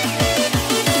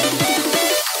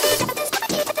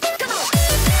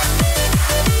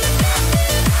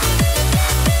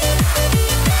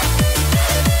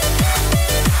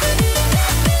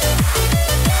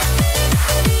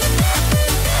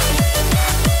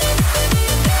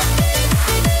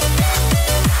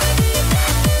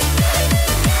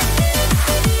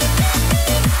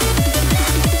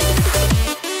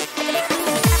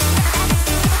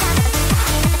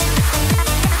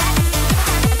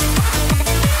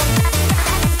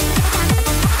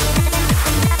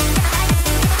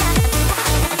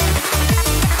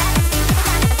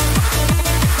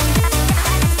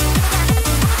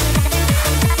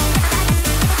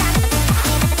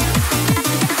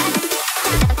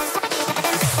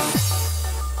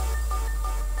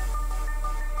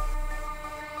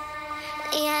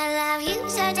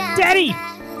 Daddy!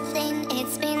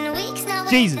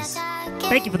 Jesus.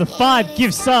 Thank you for the 5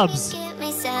 gift subs.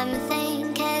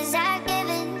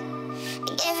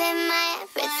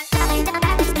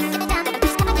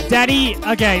 Daddy,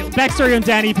 okay, backstory on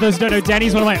Danny. For those who don't know,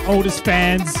 Danny's one of my oldest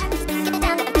fans.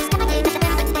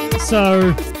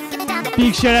 So,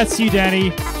 big shout outs to you, Danny.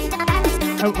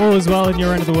 Hope all is well in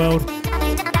your end of the world.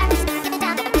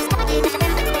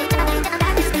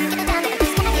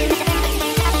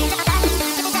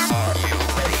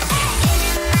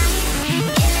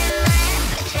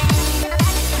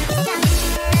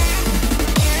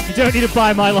 You don't need to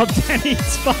buy my love, Danny.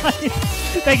 It's fine.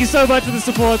 Thank you so much for the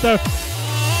support, though.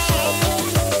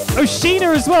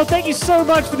 Oshina as well. Thank you so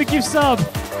much for the gift sub.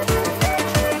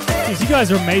 Jeez, you guys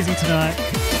are amazing tonight.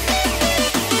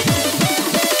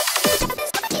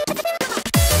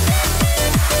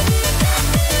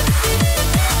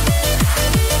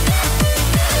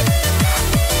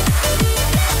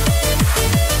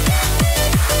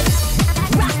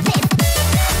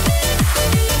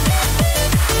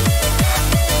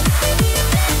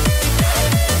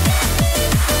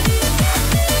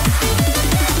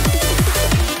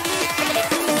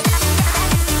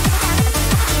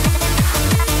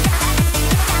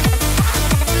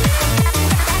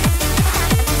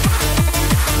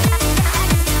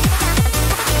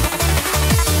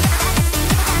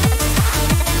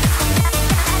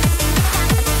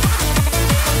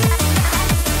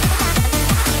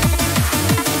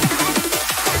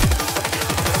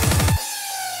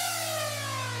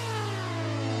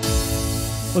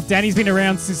 Look, Danny's been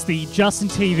around since the Justin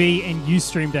TV and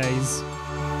Ustream days.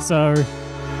 So,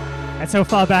 that's how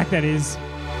far back that is.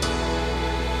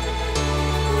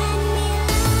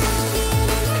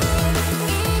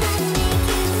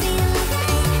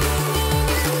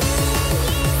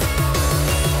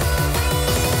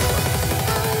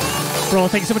 Bro,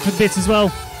 thank you so much for the bits as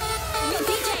well.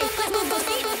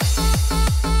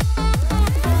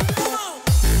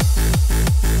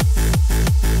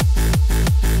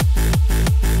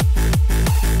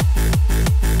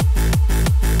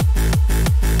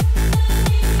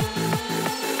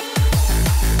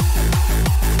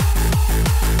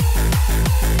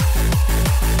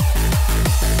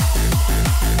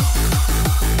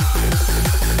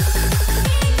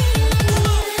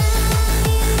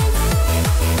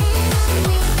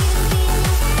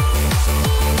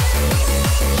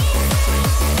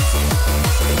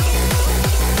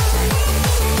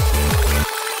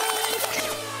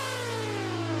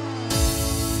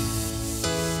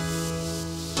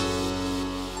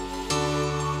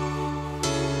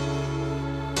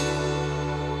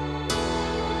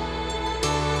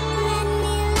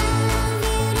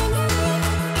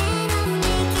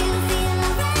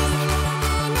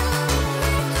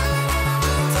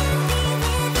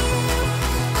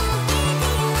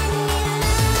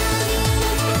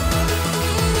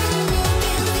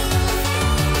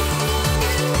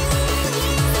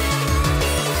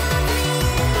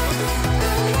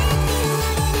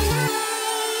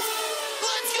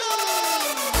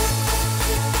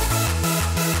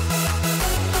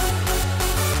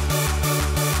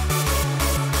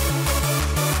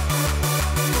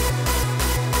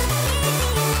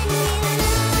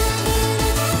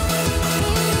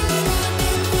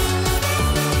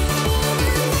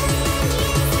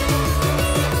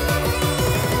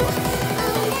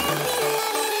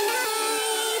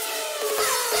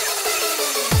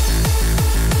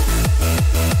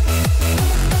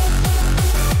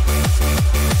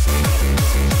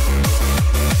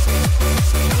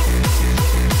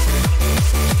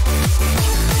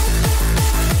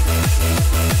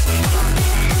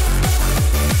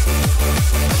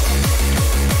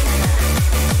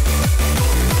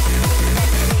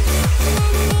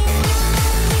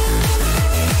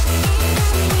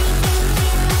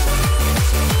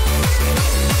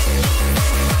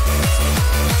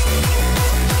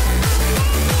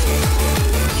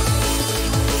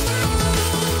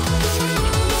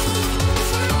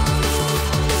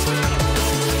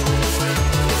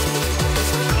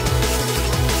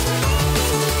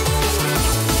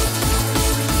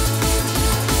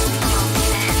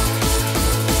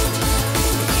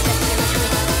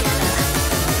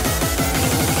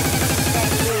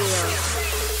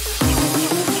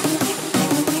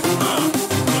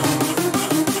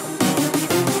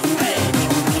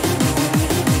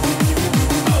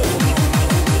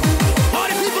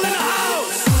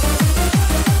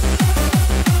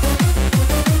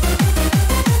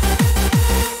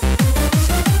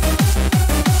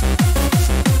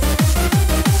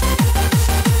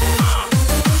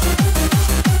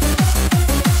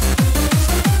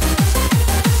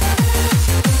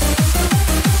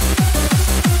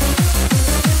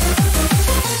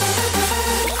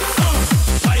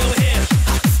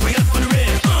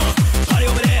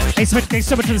 Thanks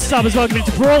so much for the sub as well. Give it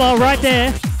to Brawler right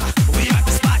there.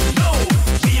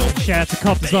 Shout out to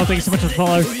Cop as well. Thank you so much for the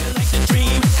follow.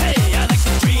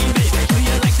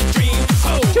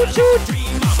 Shoot, shoot.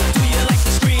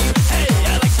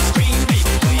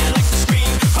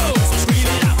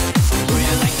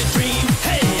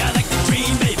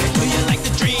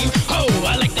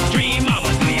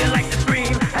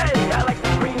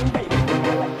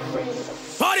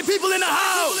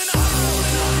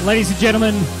 Ladies and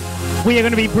gentlemen, we are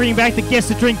going to be bringing back the Guess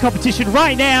the Drink competition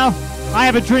right now. I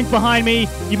have a drink behind me.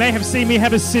 You may have seen me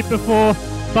have a sip before,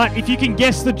 but if you can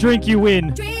guess the drink, you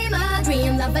win. Dreamer,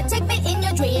 dream lover, take me in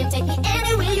your dream. Take me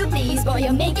anywhere you please, boy,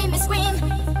 you're making me scream.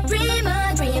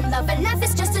 Dreamer, dream lover, life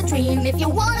is just a dream. If you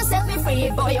want to set me free,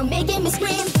 boy, you're making me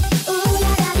scream. Ooh,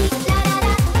 la, da, dee, la, da,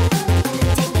 da.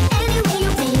 Take me anywhere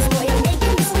you please, boy, you're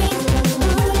making me scream.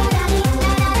 Ooh, la, da, dee, la,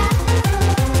 da, da.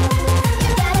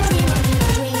 You got a dream within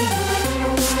a dream.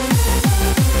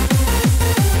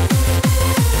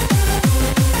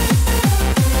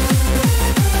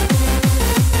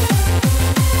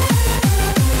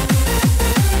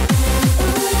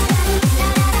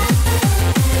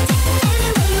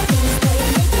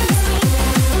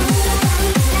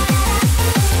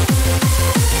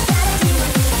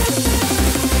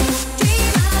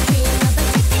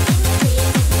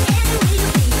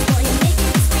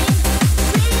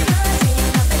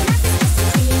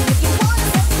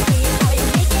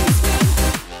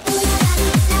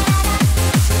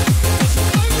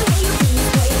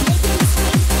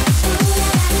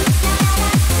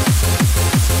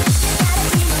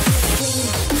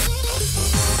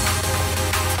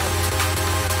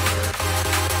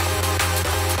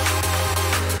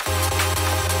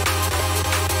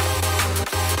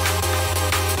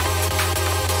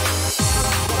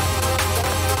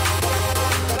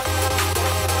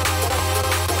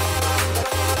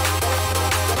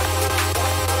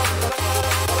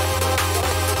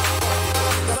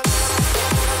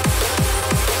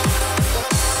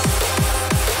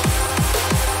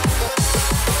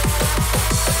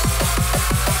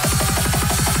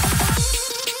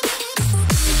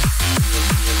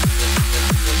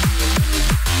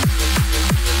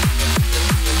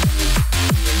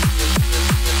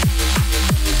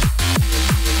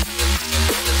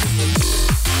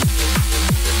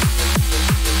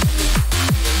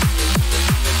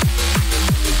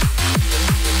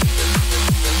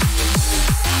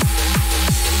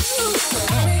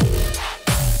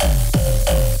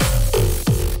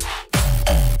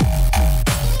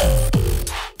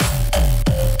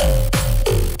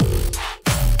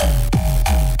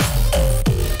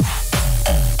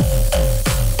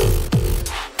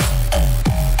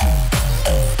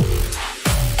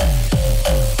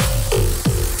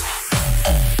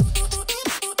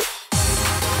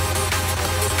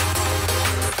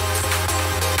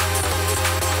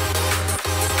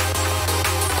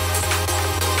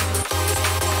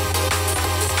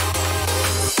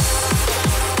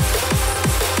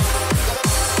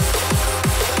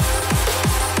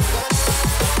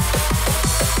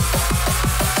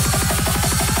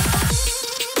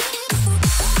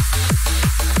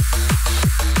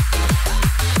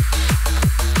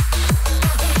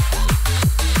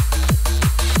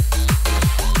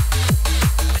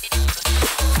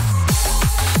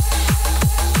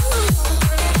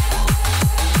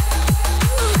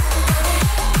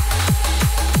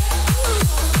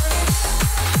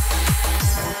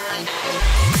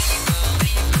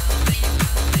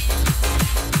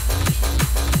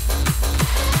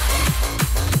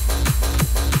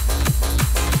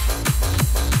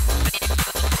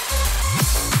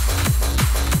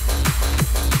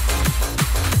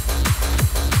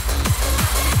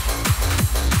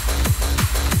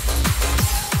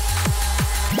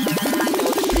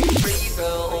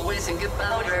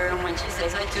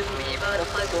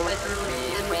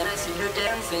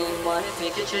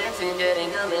 dancing,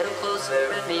 getting a little closer,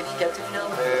 and maybe get to know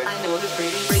her. I know this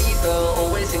pretty freaky girl,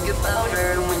 always think about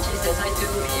her when she says hi to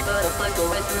me, but I'm like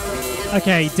going through me.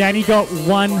 Okay, Danny got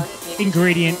one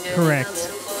ingredient correct.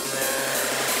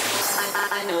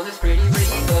 I know this pretty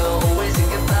freaky girl, always think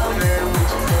about her when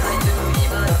she says hi to me,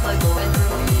 but I'm like going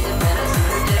through me. And when I see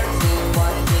her dancing, why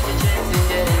don't take a chance in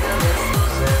getting a little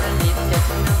closer, and maybe get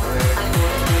to know her. I know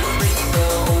this pretty freaky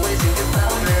girl, always think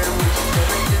about her when she says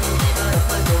hi to me, but I'm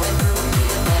like going through me.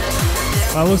 And when I see her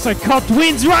dancing. Well, looks like Copped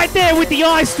wins right there with the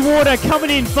iced water coming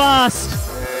in fast.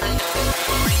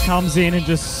 Comes in and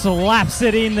just slaps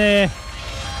it in there.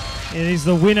 It is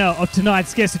the winner of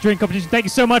tonight's Guess the Drink competition. Thank you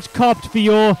so much, Copped, for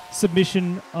your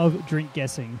submission of drink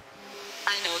guessing.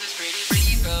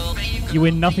 You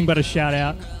win nothing but a shout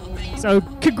out. So,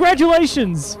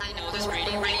 congratulations!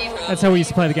 That's how we used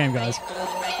to play the game, guys.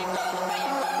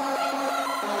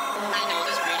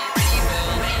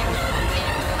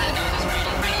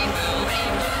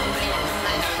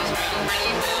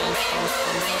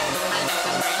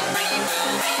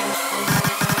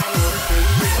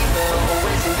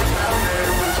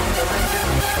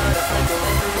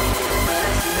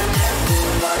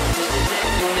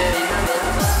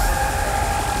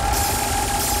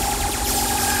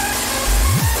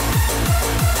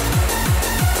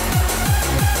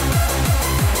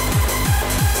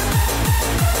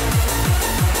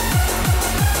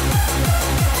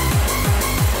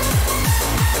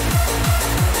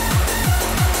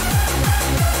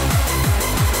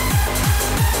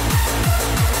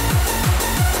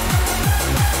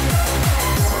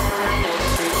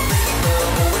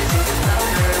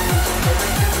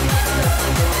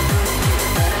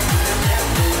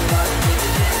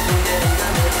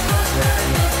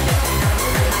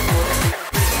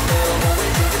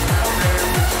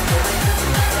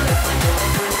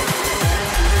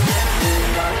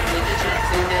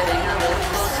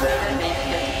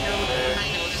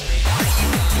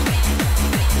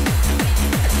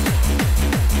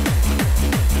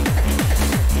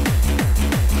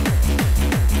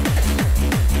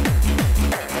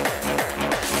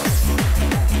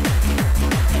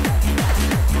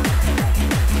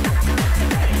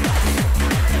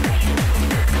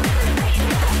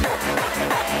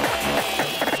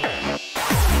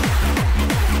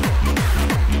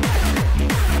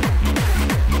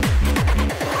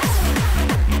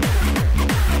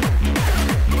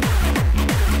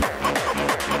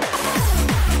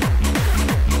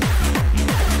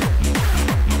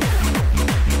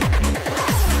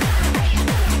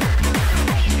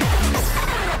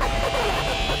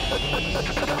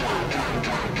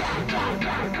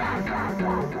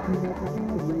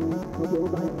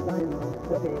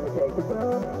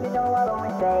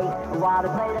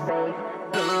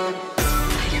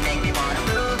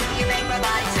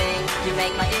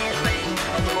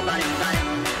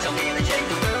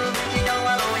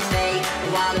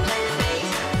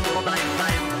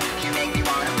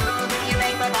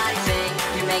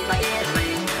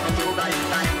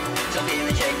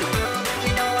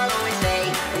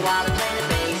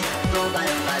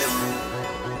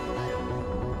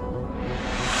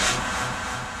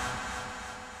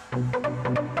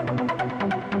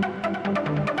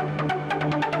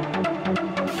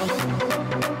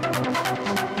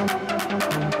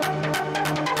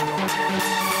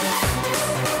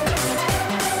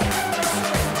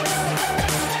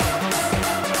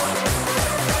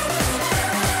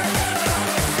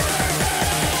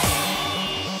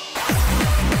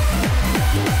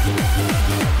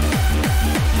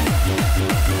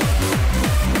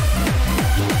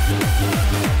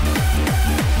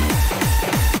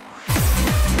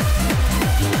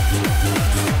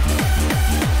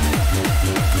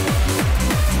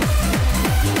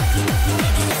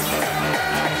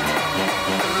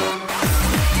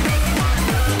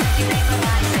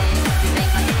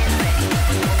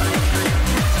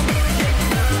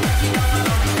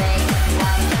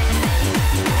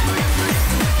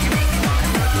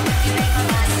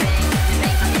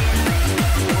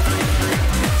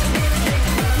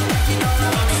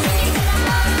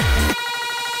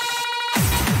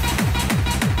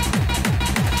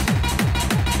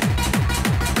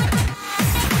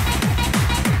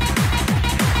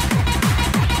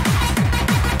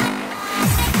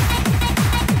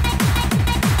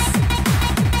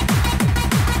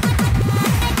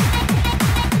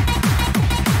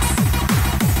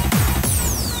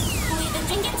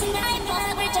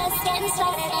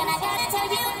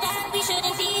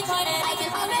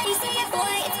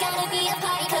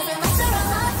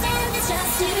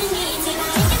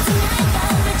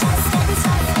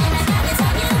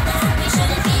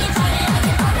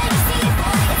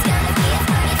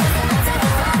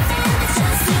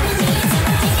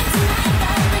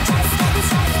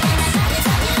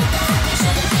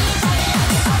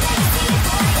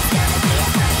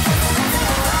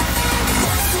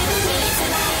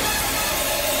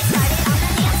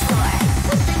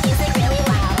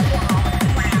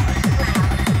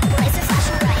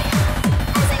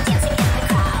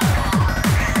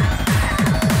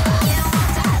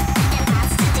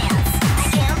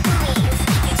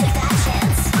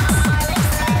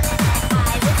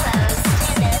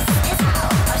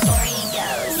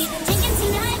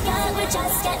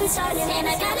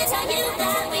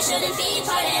 that we shouldn't be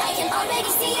parted. I can already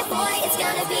see it, boy, it's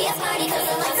gonna be a party. Cause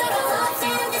the lights are all off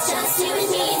and it's just you and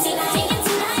me tonight. Taking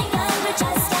tonight, but we're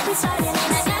just getting started.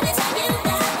 And I gotta tell you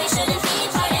that we shouldn't be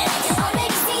parted. I can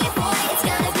already see it, boy, it's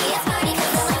gonna be a party.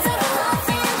 Cause the lights are all off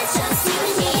and it's just you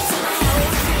and me tonight. How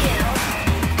is it for you?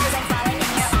 As I'm falling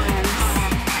in your arms.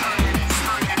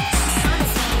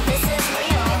 Honestly, this is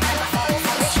real. I'm a fall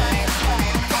for the charm.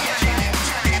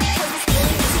 Cause this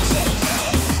feeling makes me shake.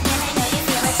 And I know you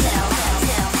feel it too.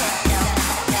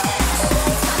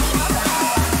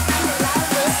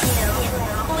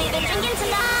 We've been drinking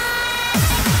tonight.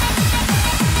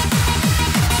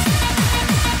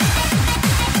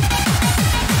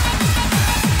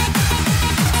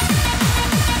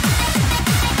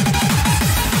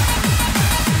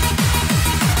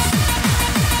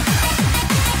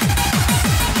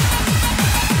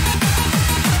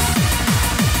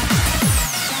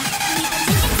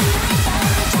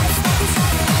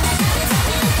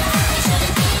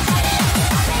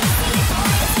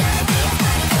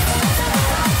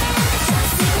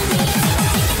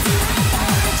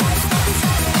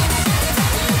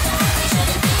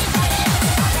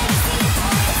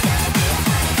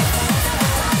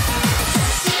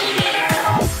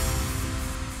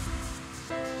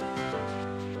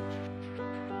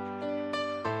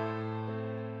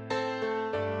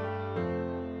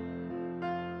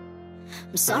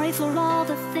 I'm sorry for all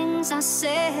the things I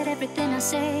said. Everything I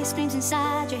say screams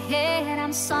inside your head.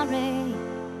 I'm sorry.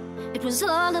 It was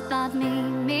all about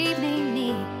me.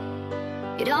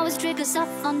 It always triggers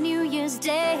off on New Year's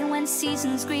Day when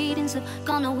season's greetings have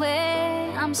gone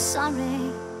away. I'm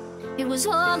sorry. It was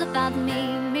all about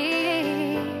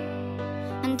me.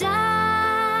 And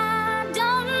I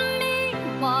don't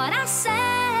mean what I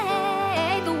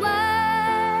say. The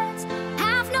words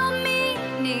have no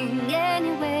meaning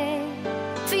anyway.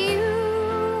 For you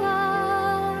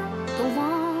are the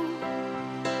one.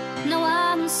 No,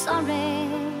 I'm sorry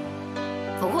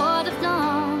for what I've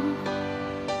done.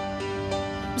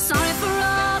 I'm sorry for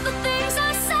all the things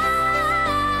I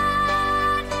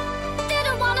said.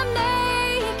 Didn't want to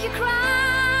make you cry.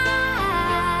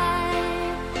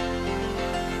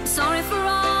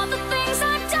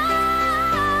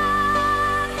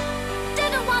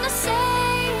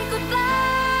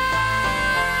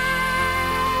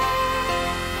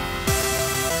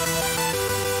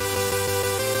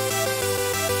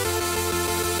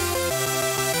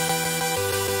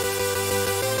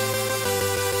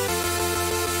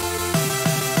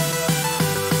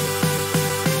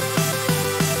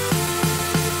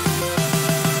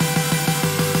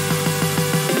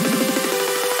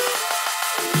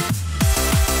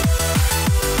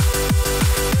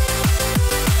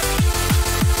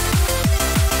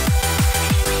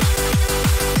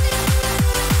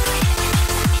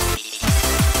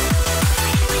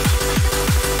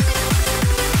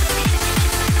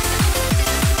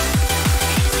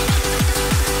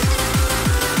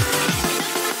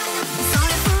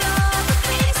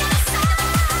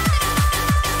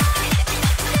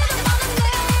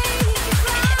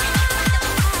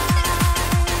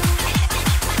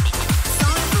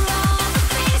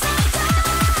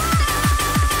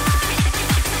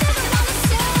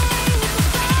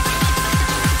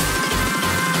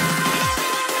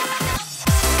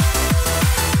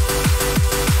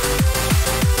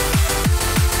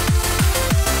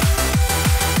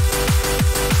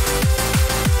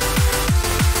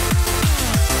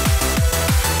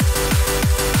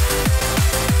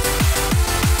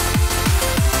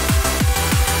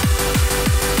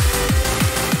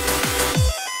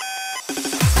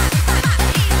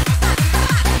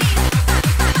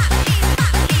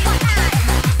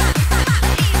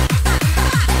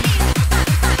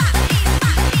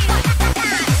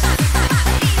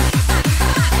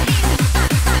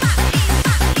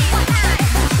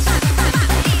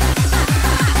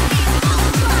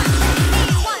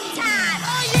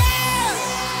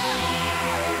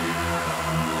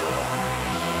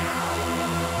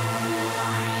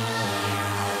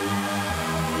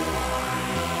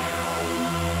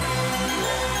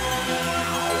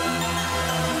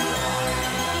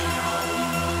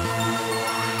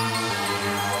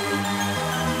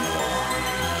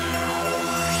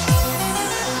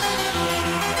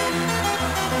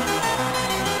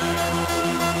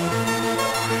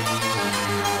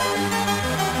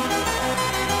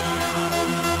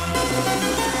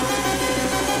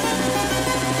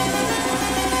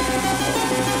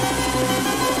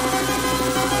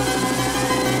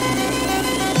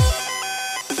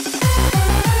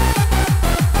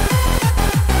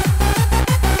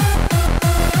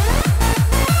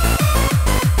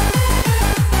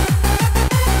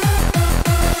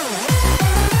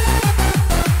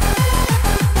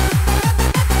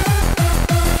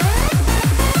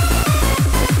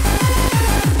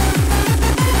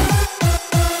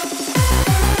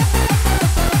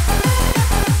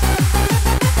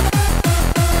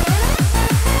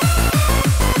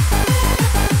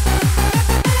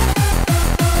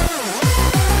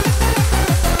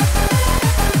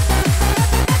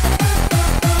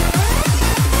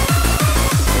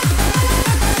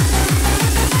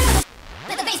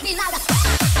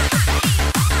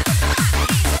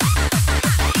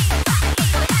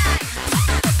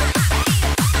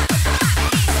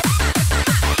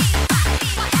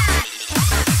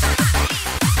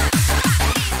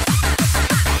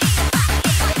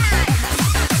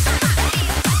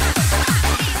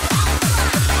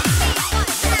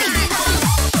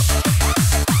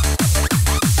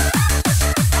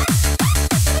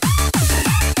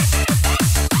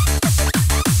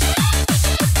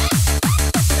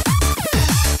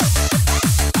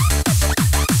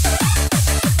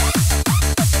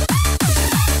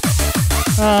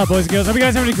 Hello, boys and girls. Hope you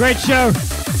guys are having a great show.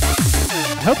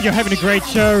 I hope you're having a great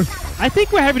show. I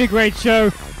think we're having a great show.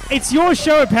 It's your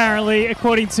show, apparently,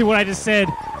 according to what I just said.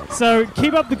 So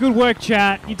keep up the good work,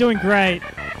 chat. You're doing great.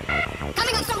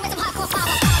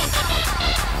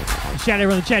 Shout out in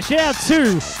the chat. Shout out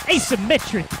to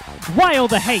Asymmetric,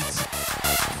 Wild the Hate,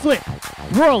 Flip,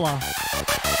 Brawler,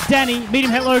 Danny,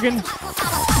 Medium Hat Logan,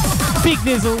 Big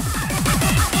Nizzle.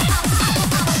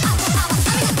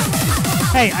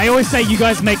 Hey, I always say you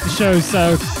guys make the show,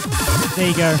 so there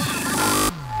you go.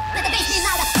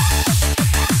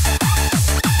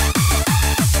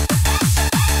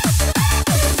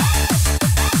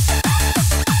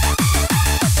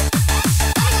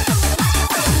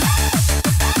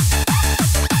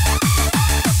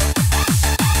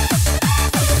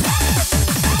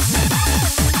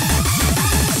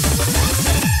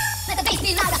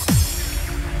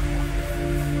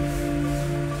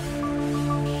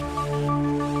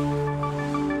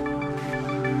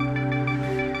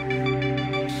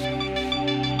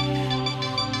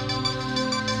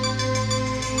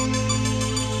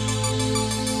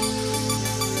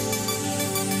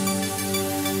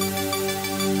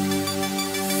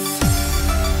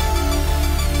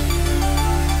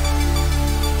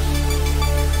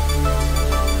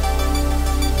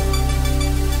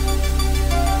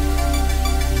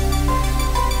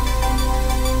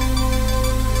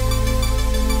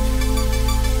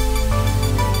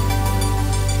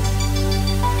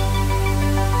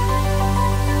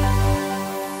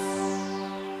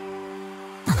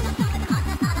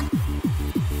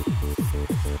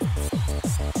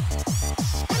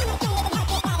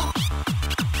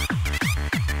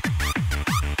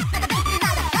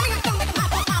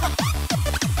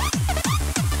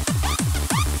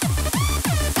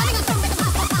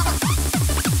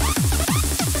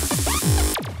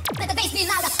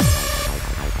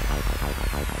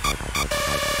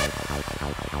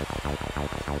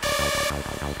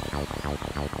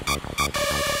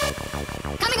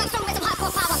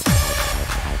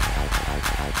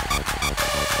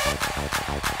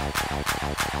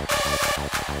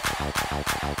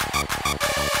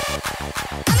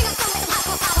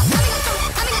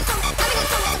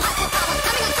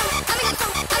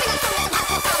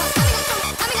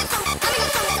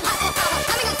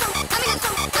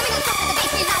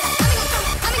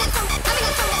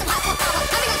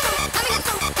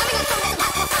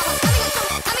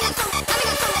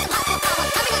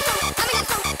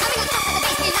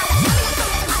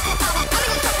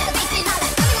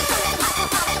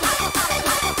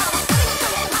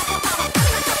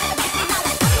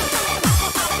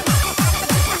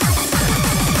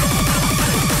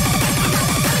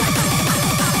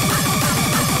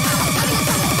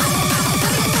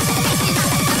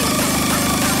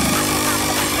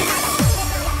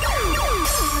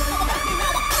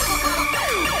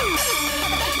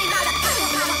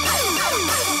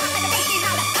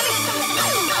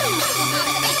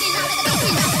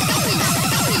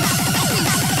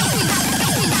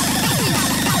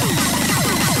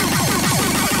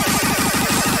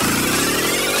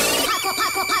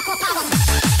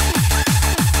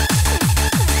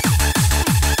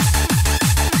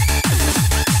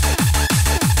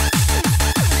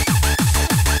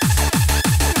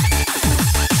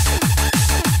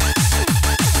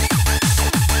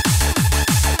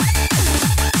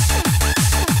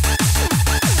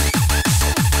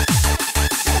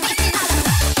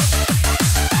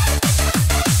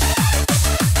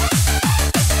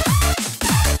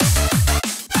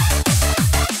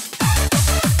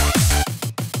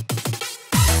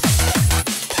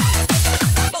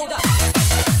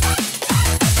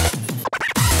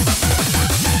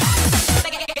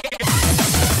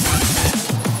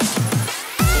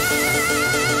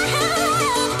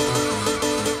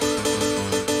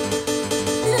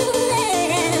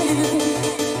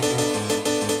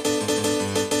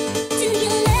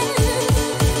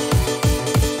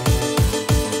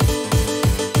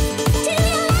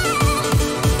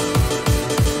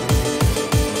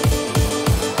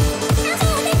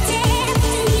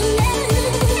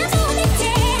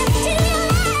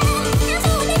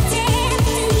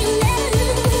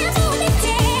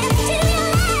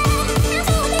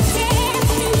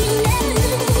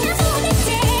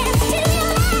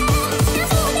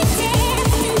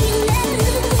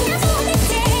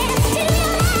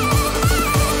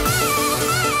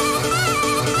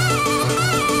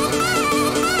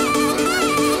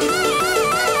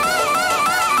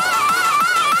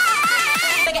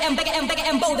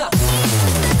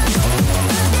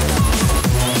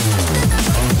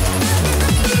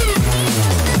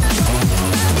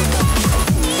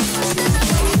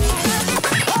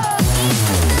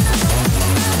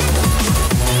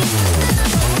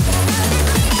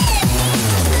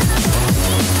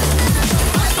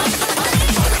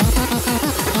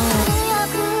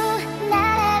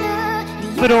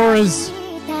 fedoras,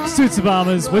 suits of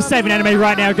armors. We're saving anime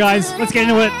right now, guys. Let's get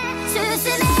into it.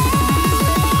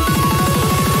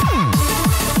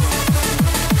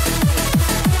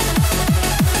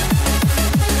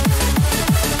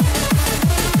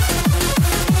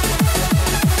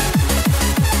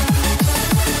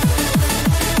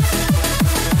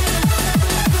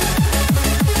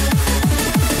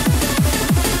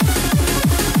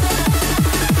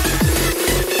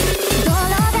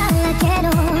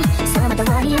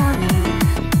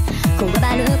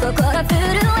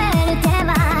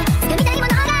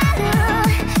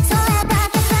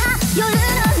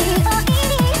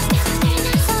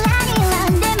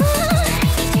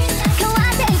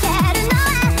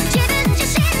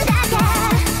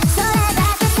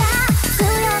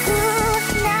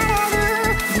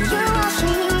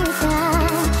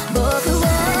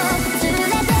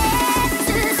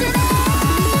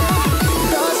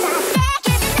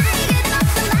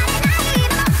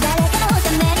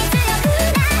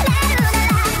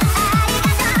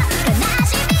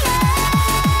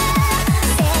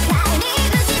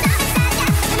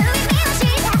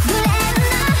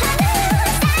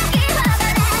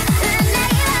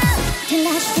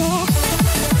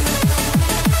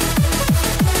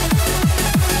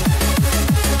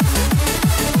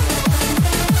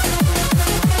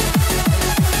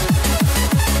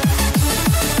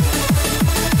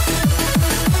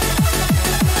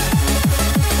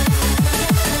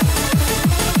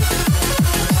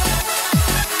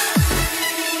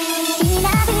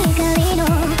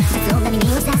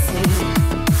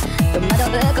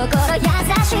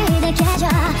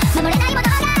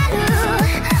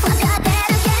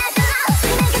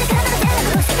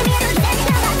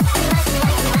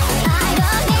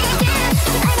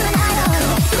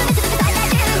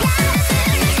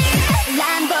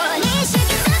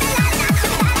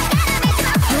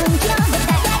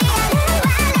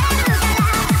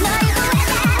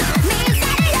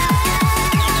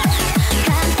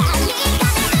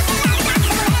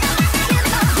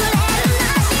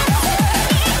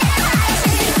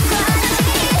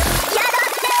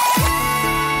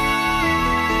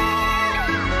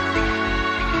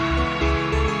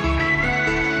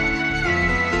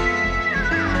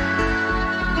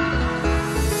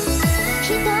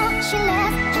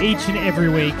 Each and every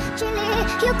week,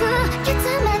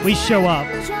 we show up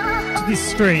to this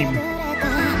stream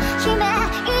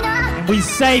and we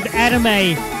save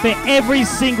anime for every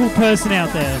single person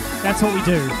out there. That's what we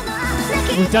do.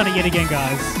 We've done it yet again,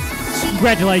 guys.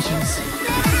 Congratulations.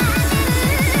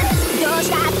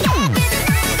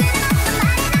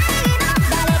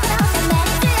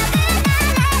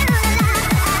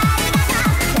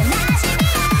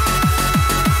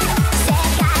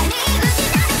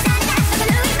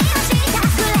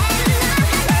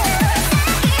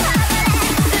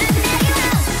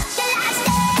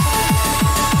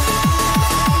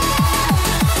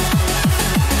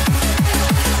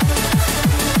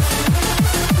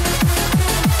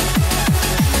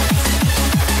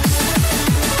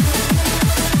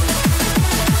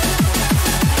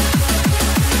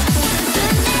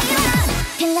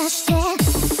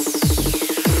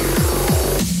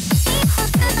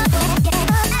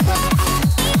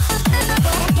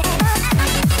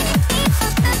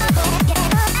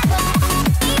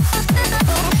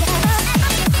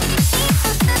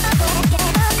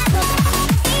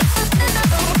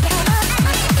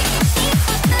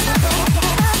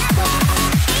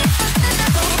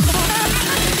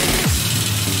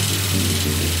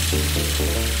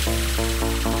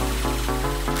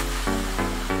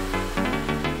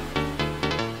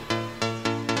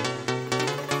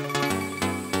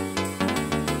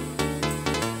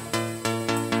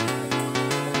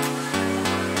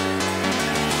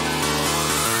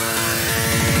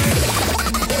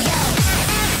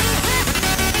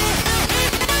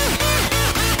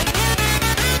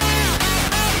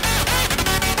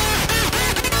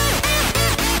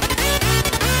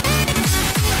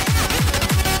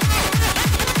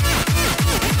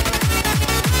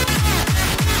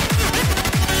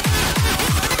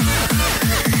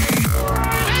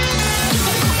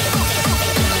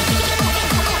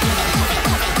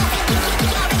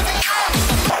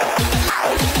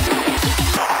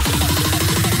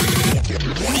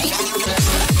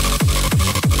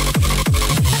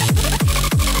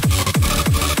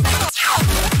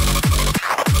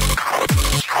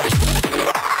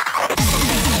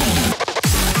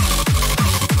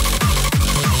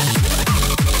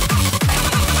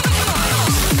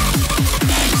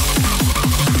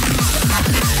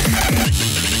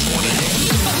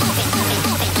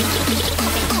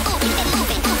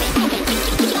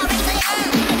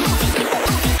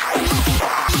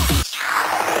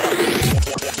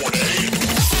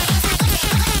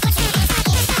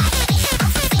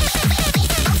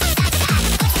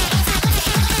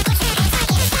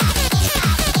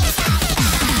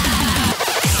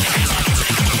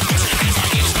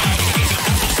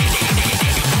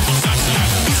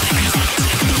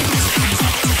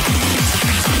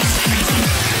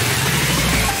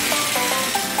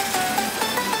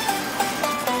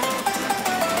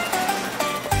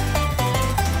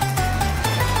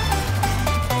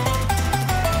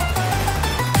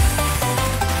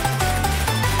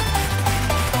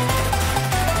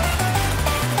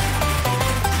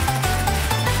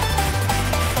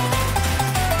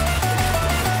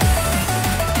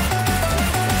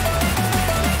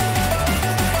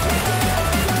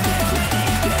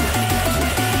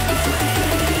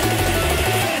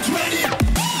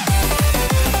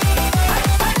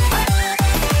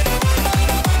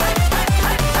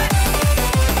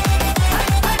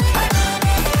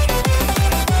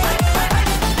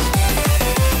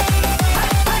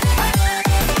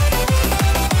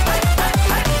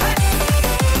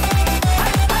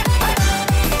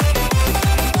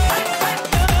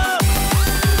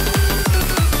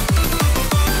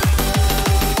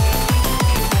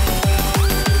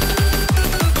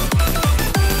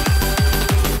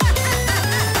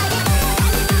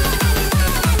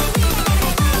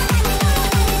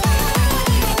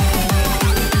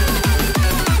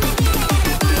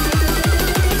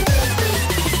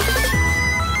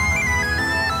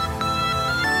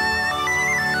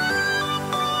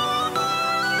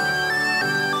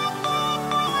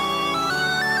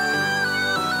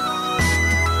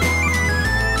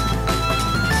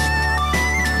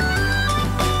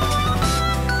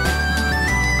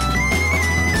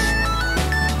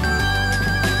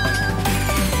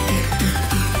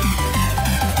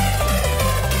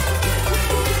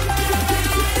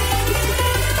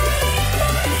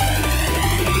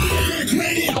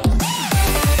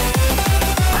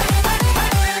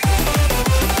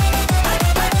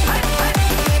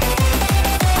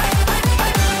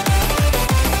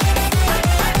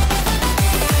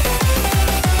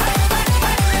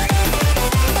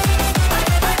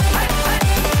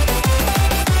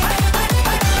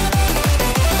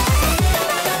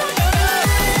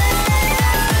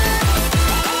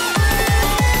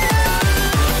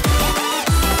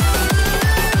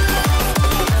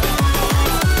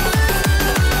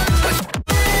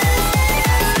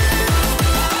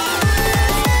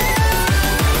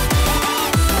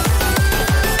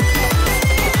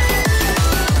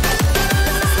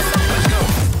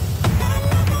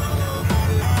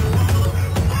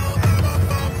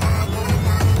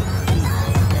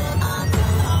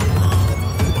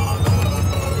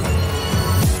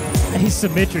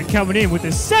 Asymmetric coming in with a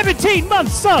 17-month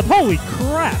sub. Holy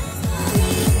crap.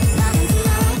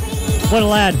 What a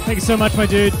lad. Thank you so much, my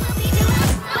dude.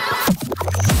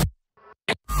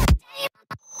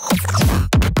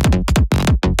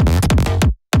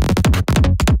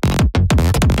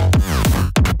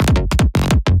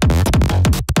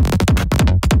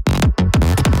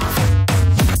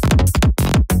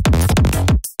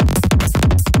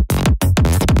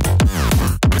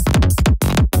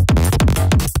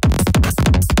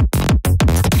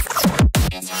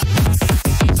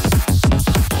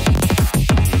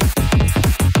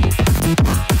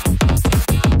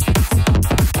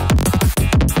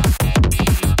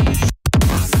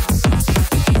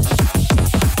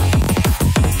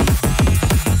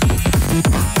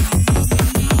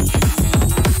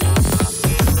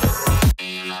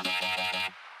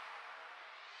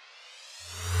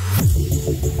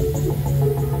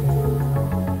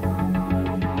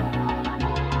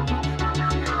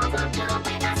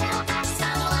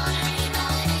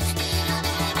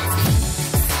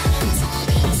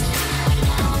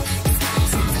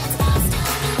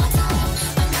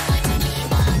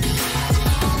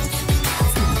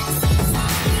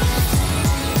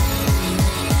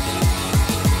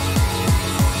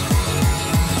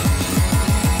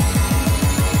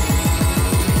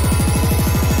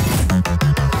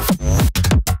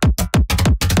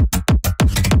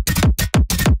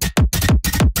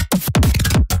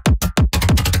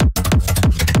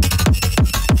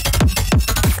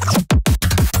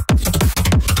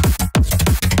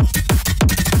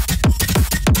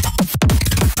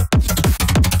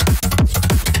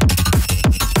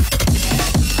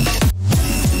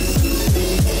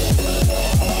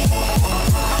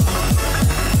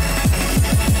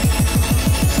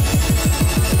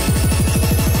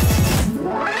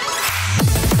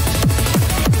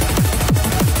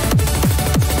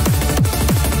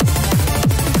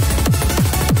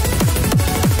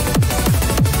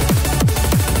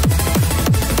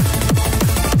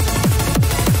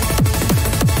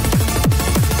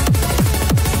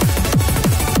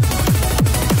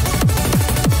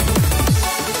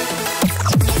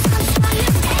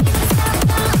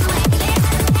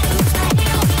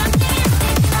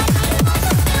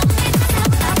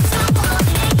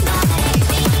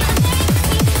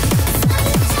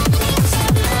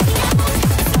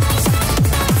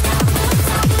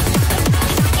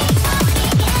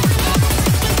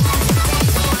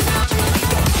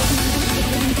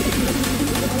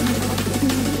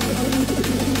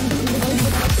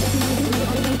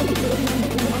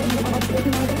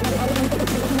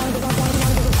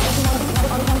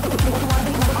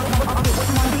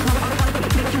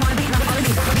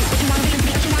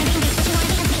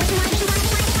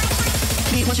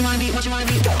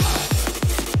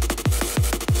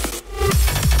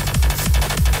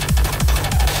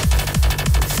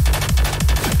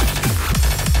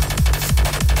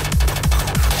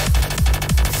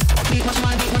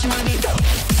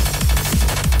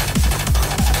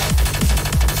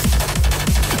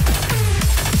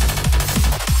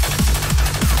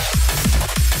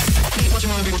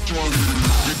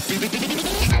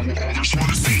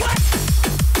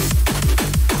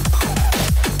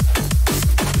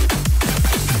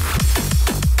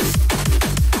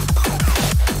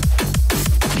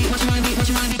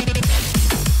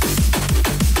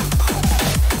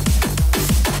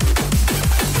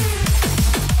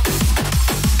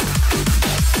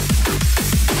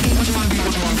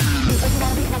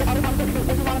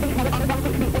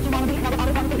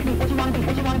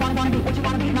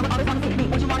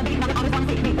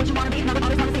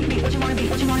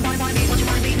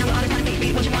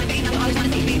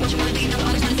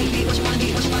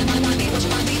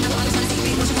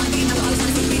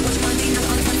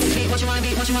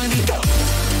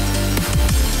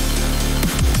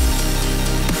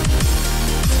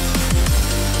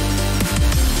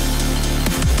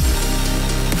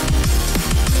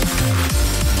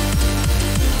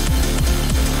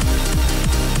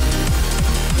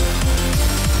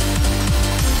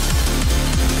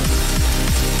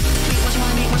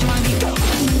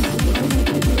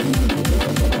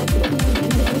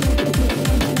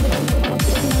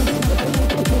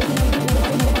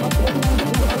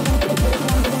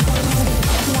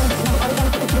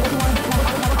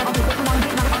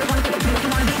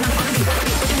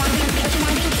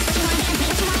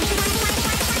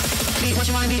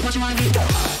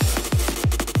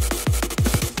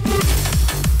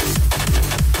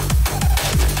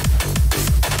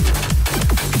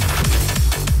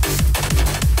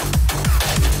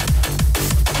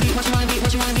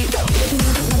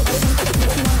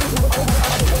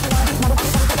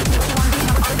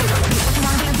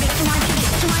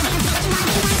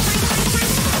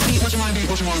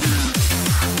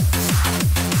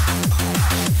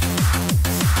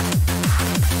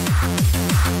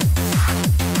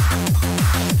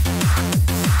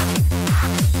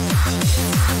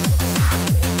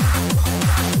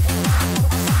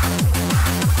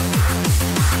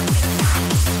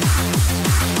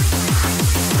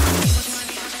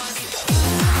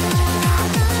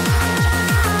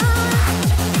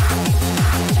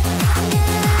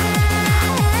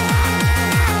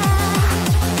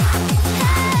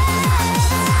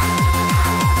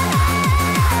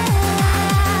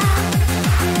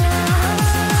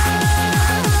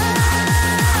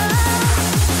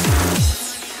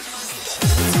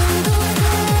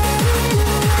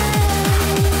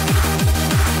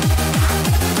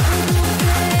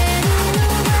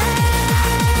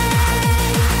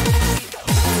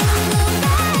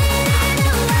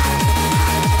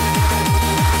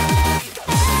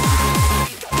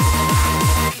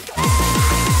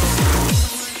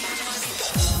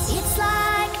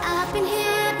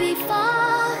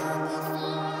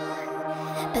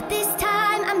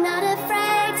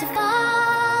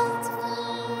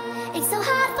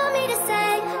 me to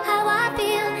say how I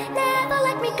feel. Never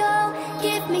let me go.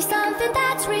 Give me something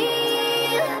that's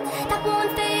real, that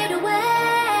won't fade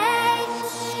away.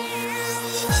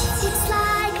 It's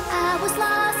like I was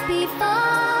lost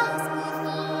before.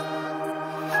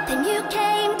 Then you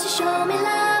came to show me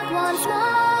love once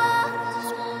more.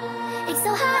 It's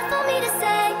so hard for me to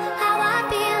say how I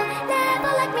feel.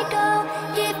 Never let me go.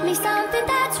 Give me something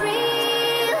that's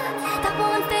real, that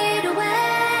won't fade away.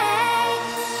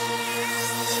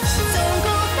 Don't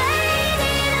go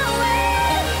fading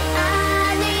away.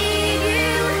 I need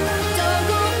you. Don't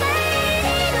go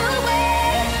fading away.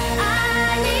 I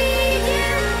need you.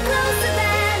 Closer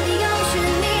than the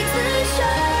ocean needs the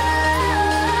shore.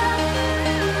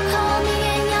 Hold me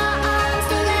in your arms,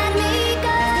 don't let me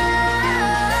go.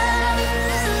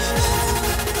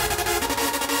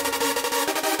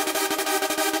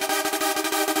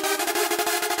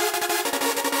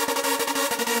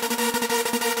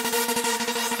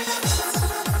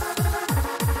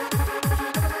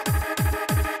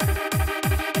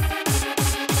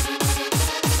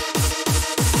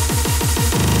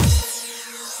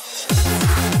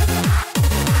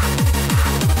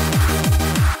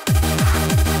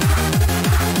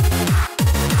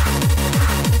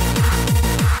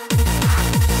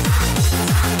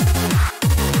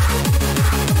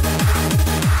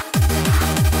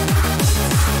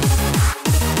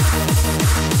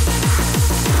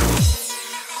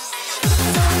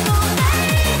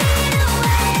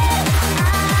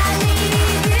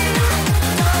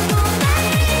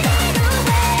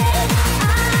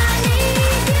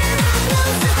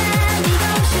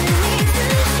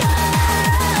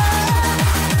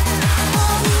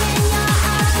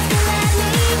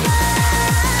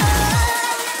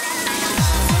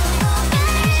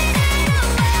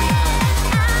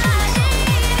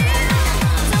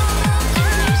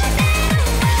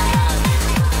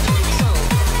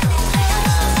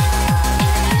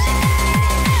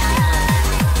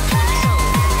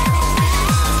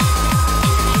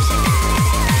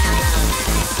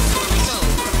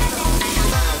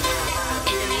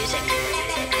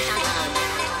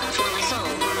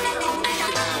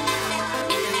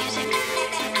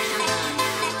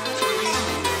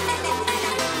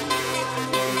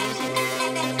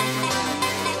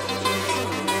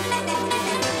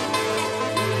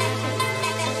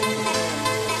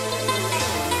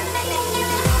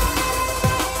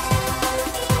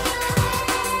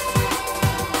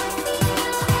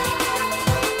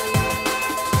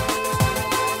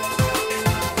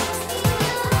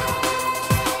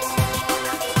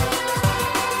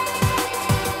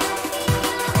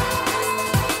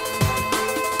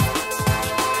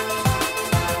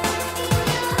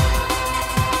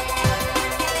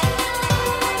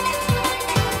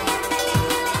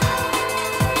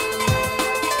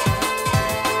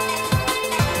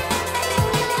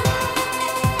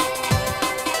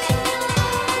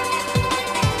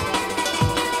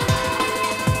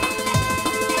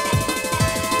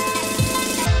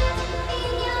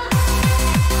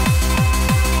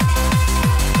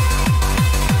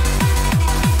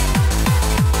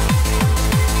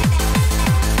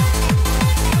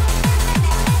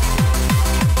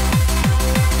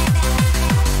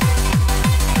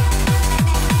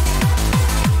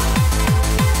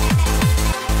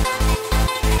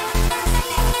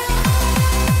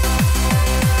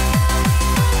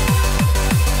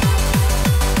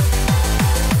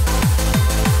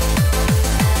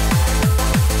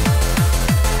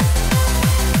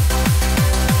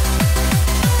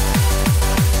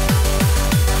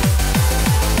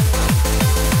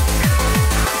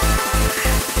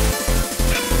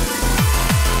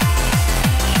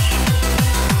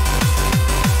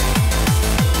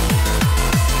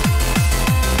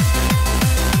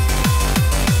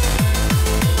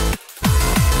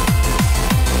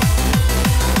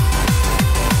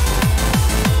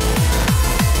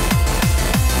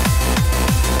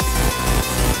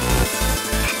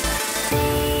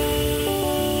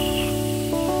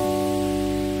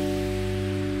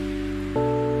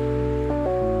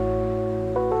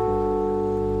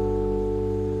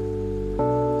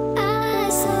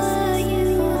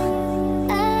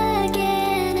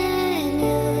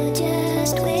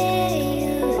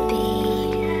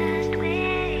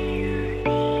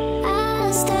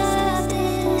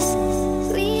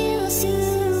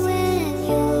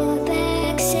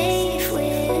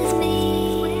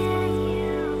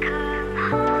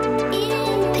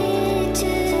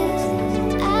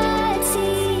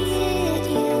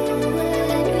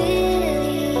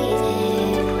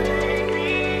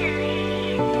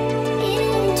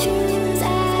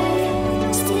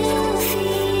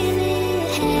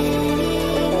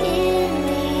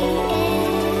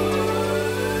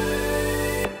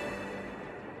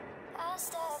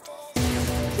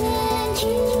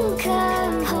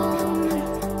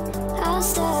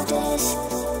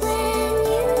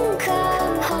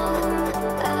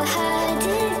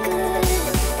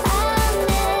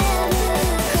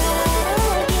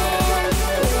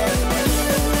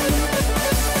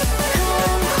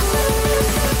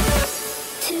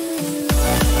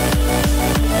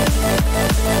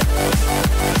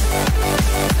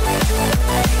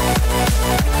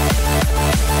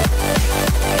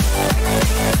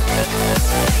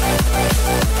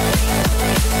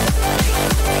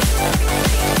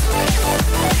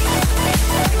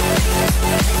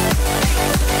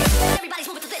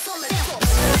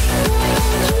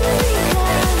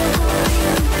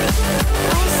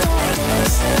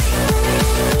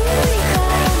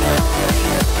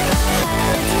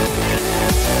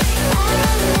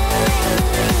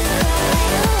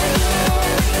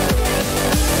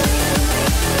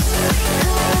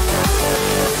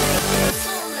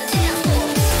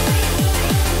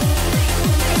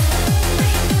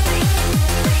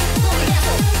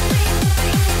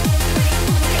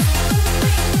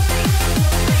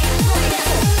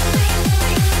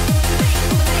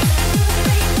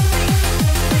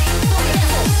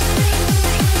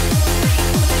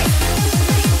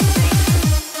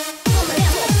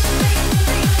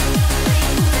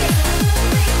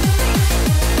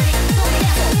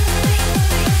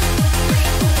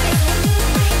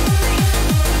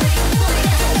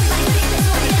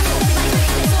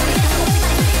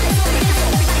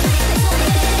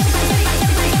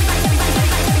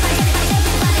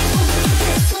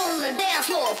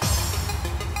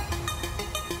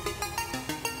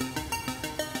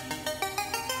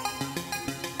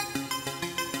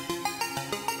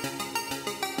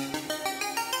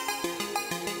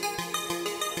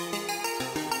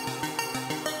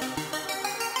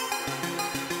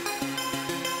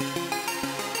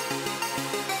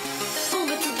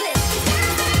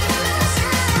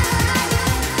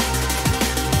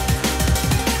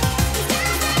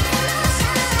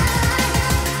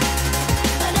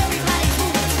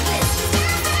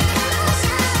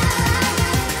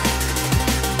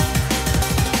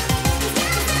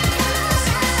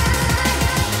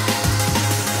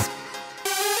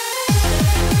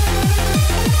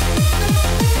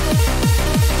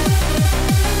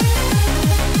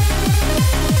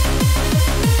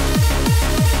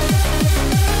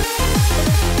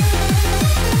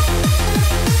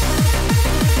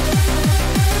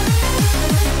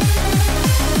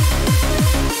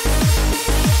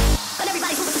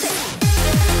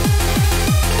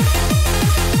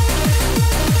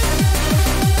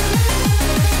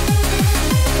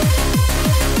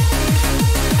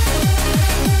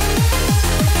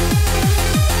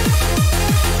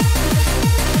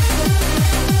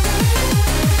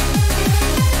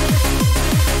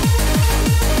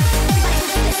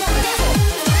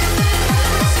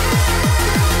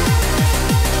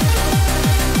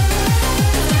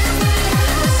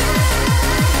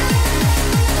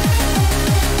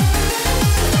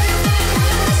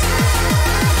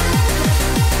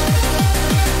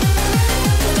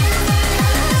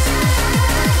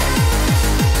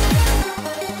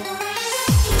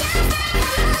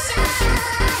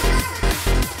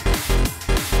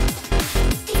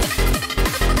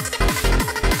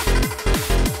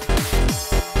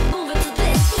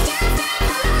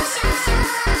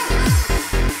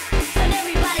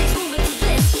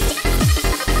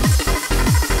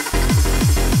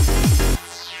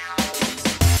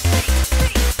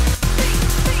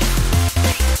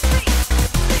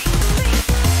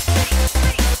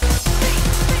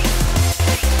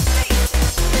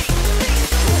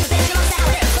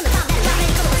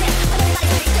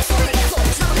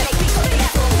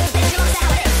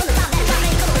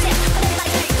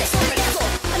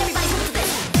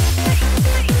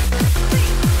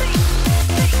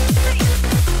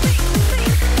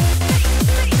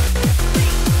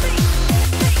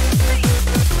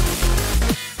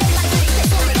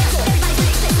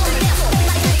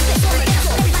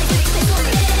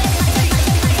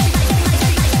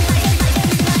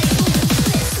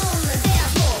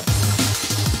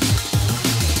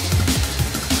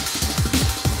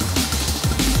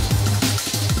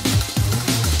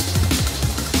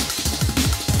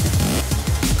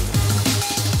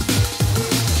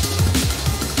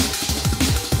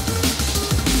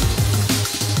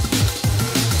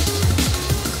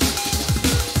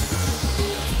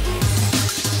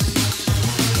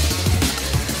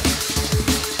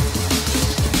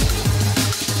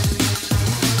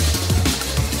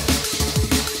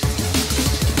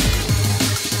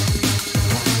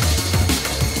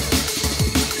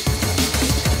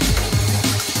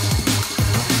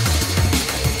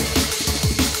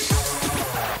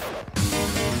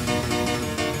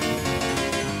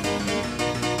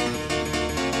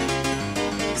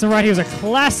 So right here is a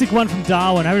classic one from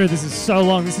Darwin. I haven't heard this in so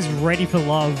long. This is Ready for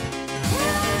Love.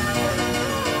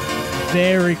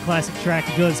 Very classic track.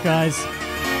 Enjoy this, guys.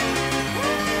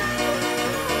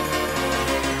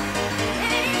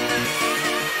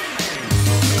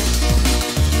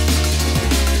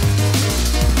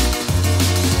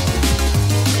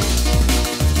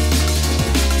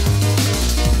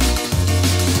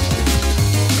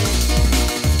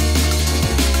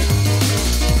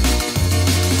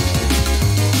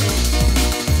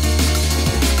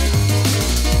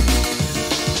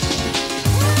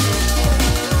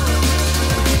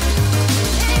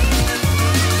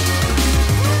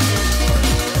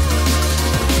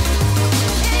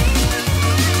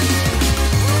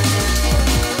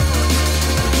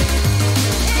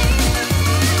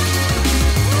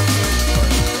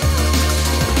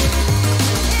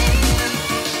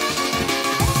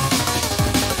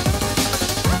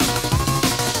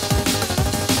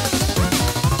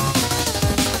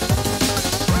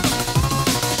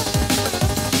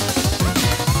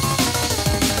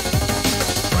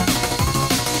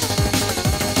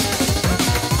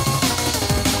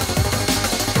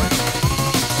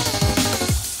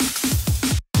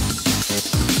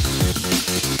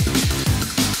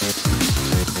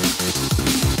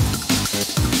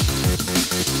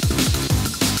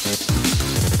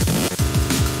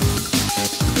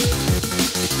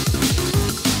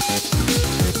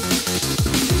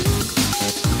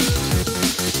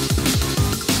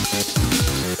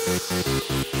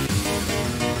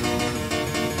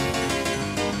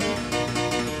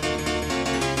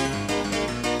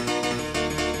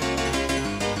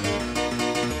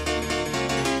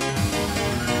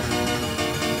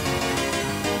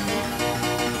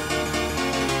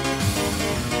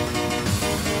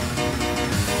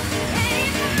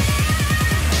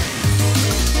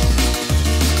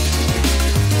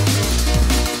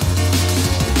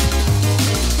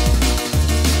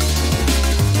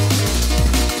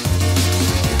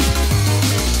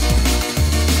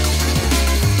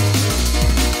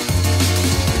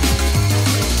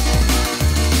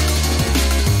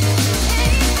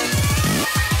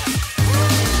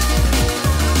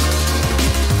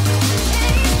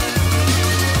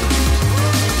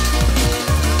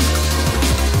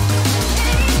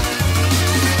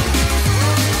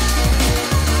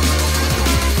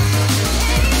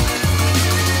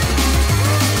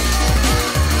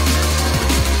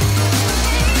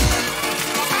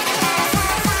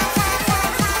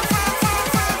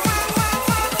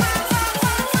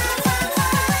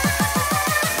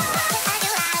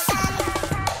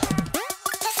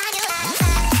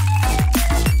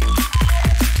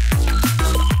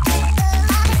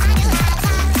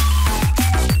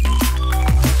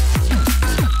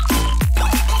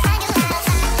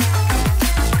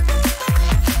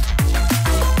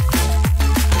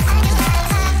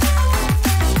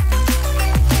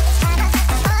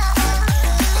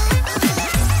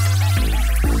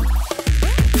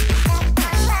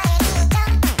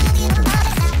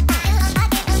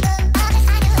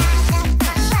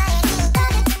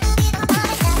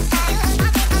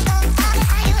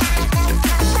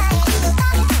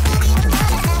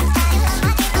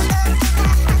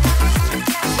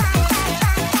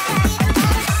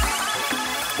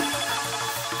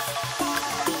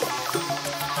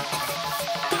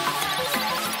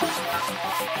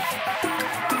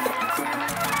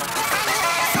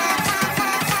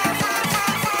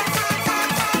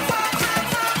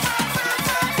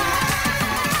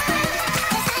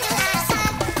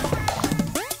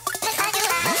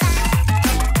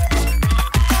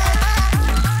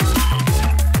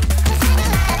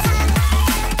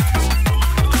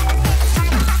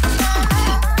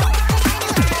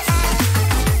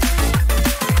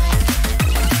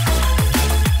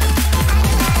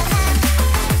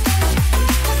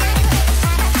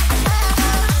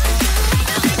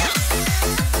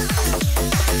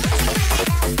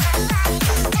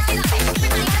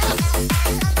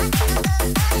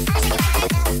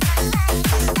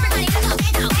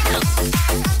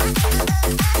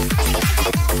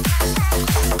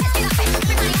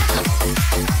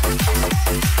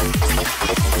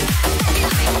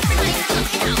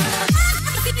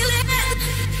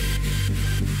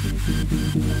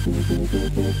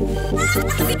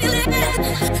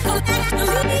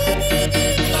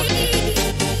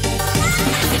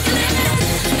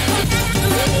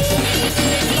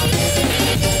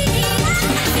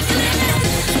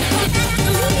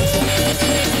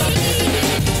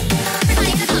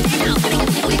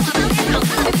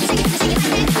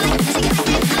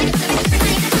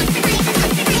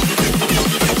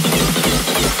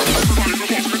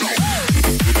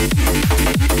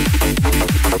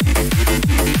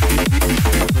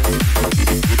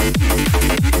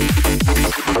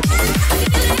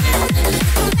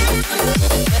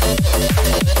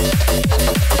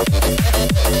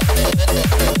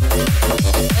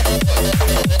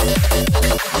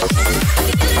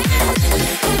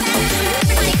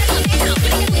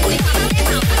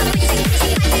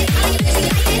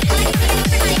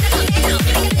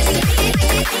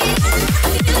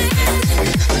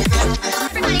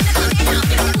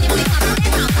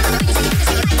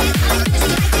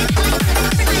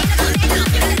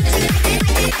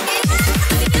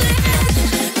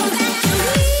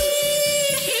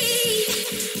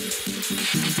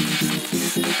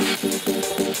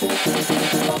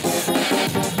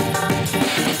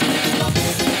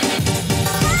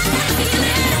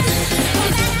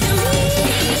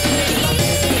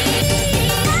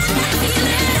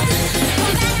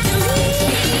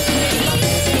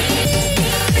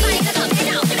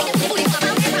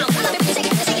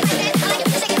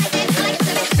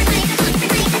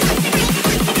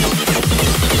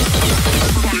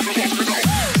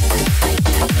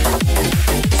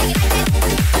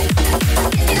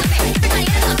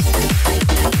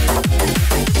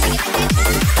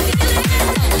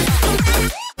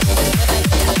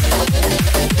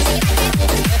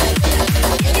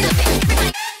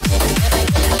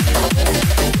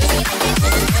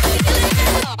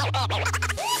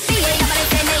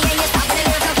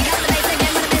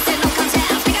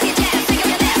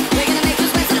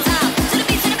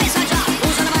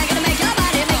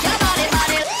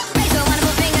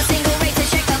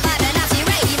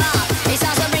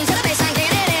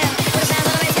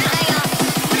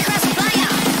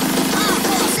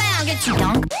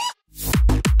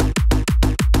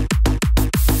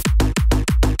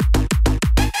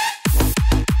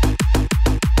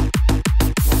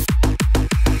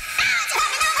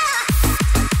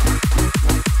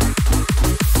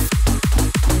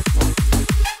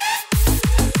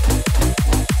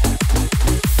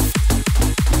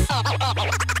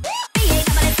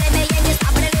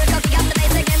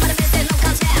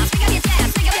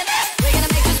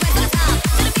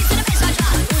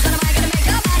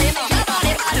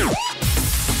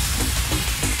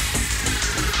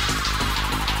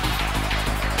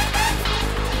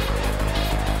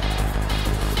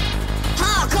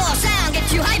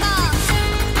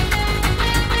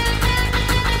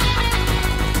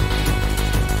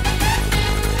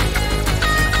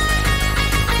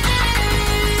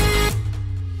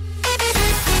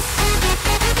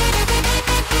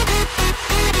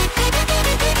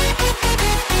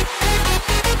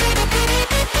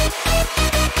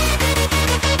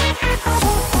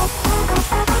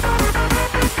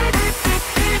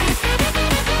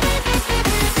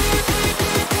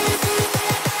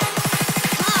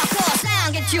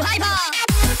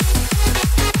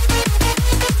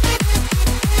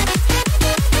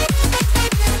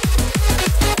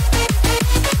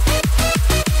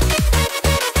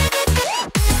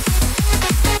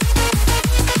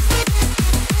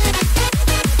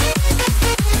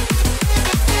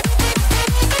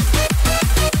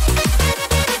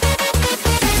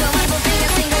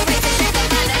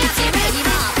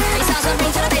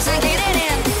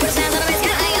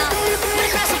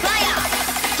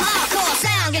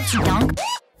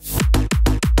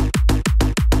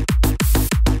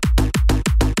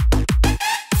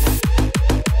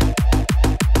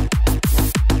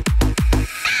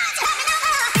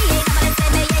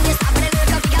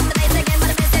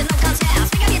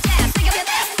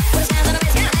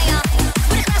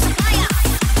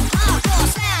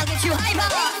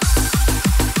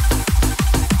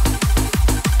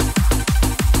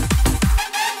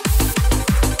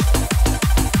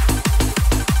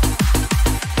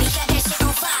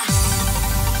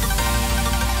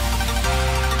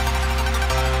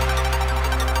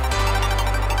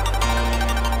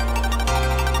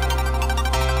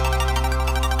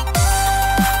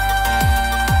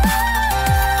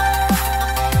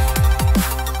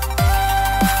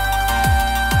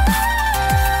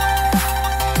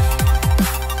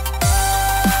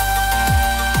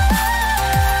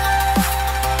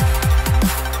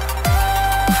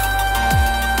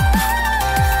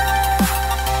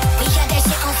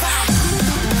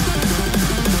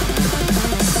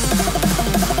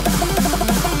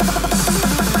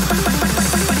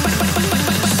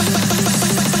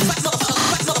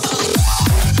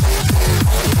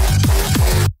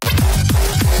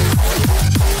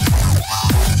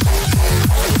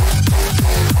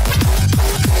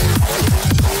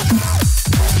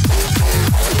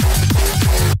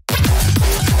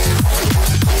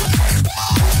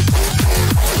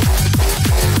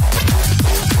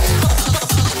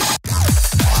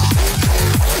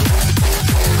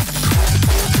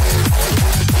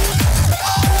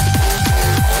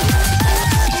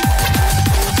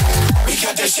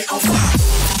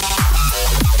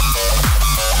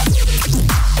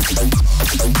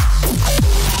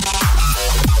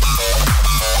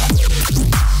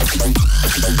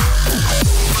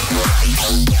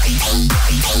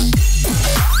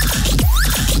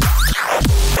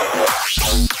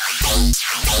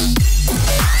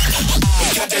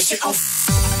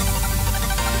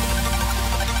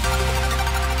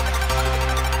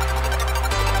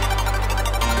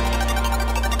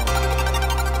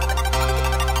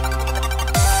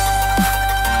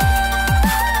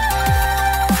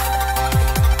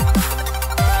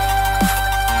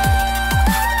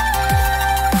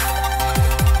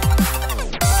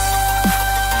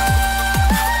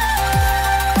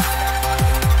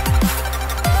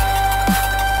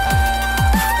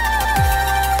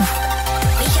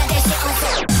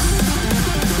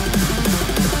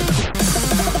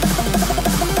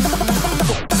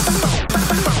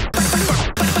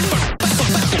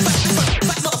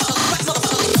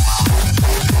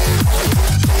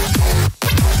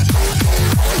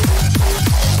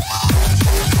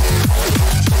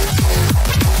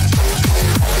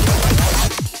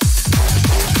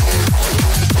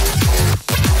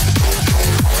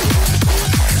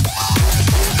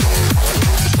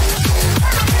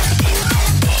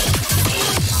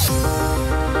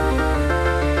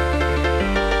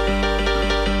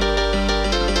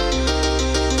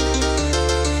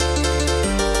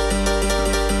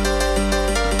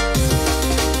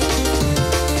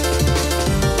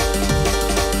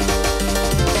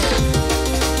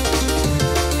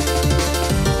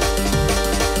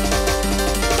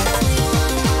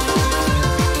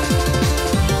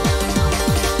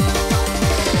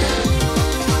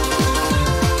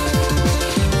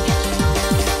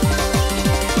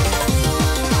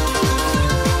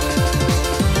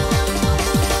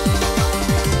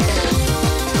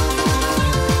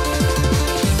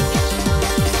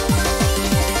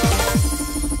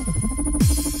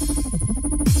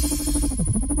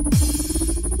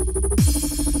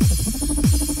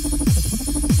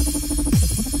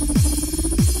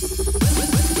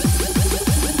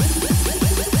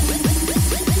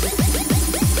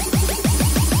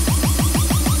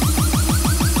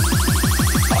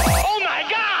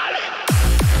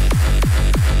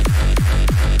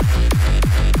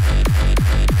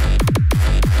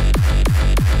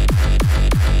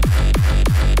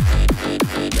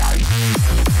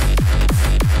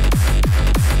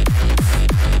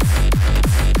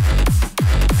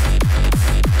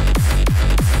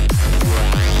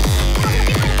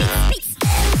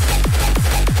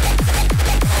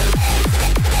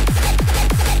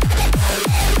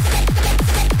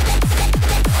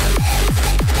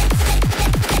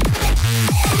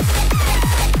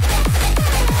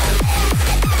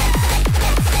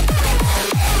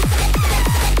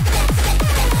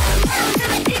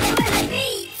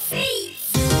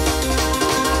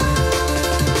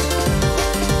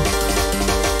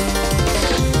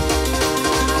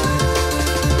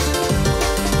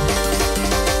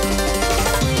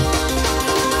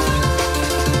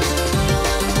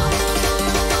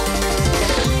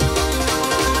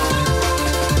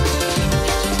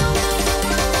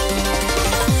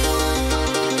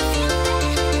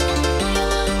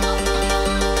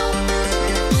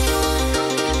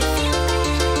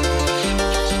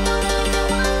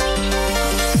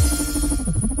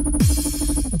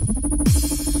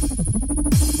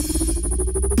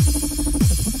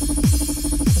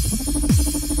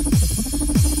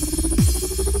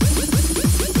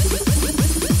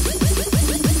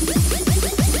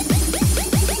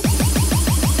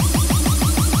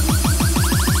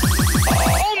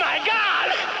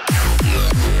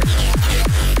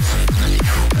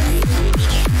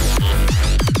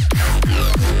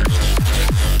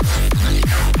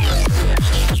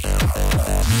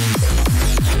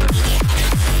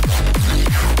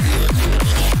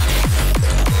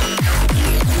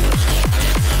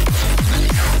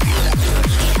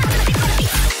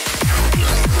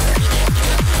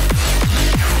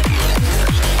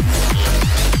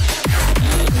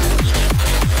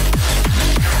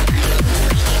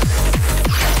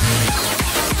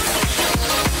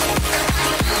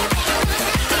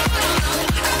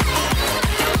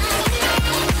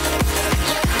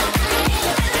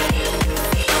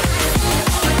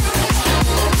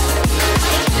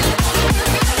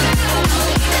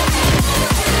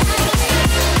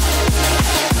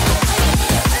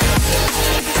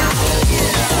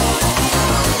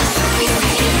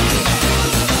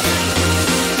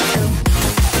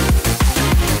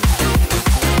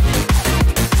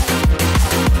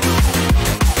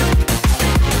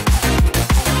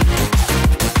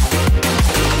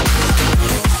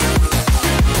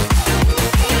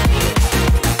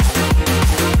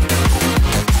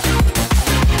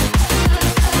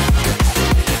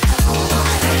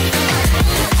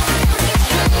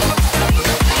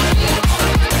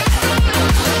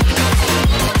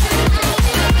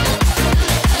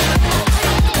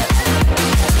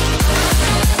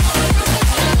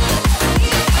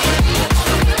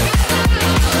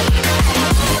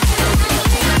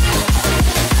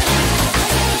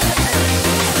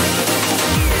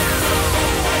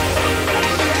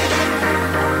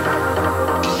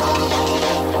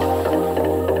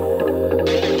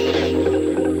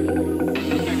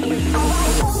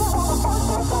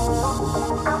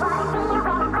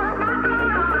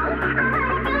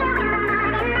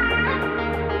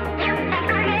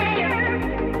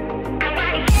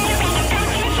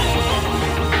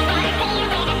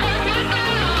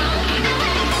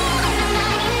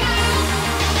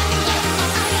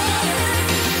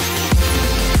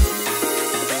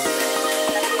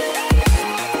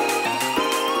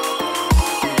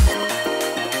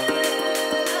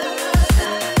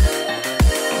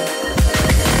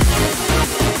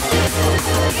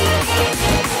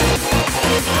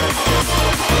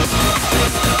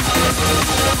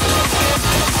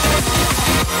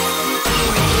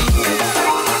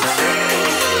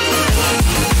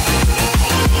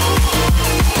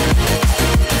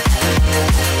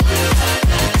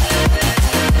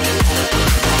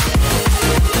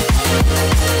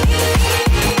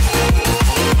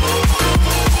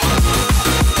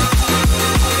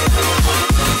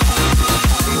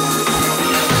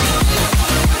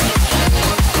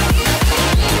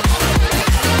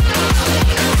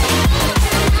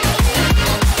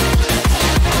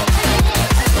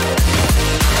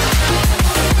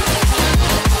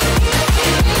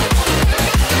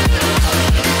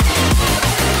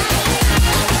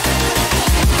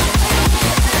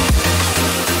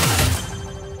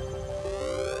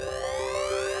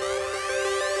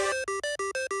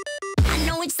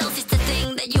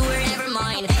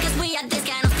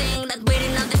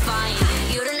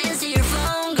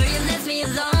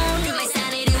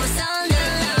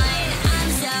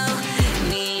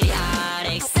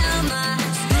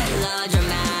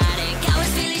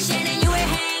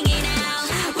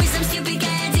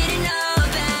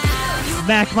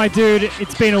 Mac, my dude,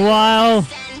 it's been a while.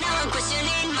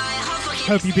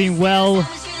 Hope you've been well.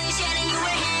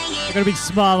 I got a big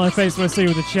smile on my face when I see you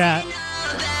in the chat.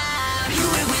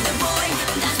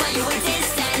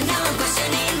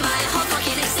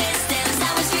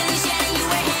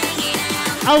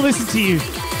 I'll listen to you.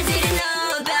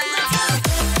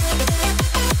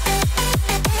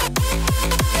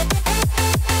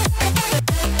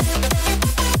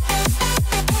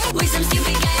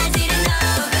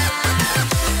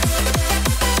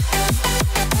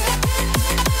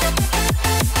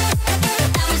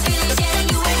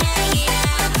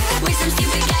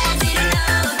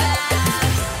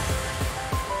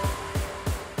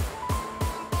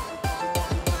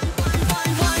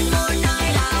 One more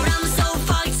night out, I'm so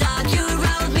fucked up. You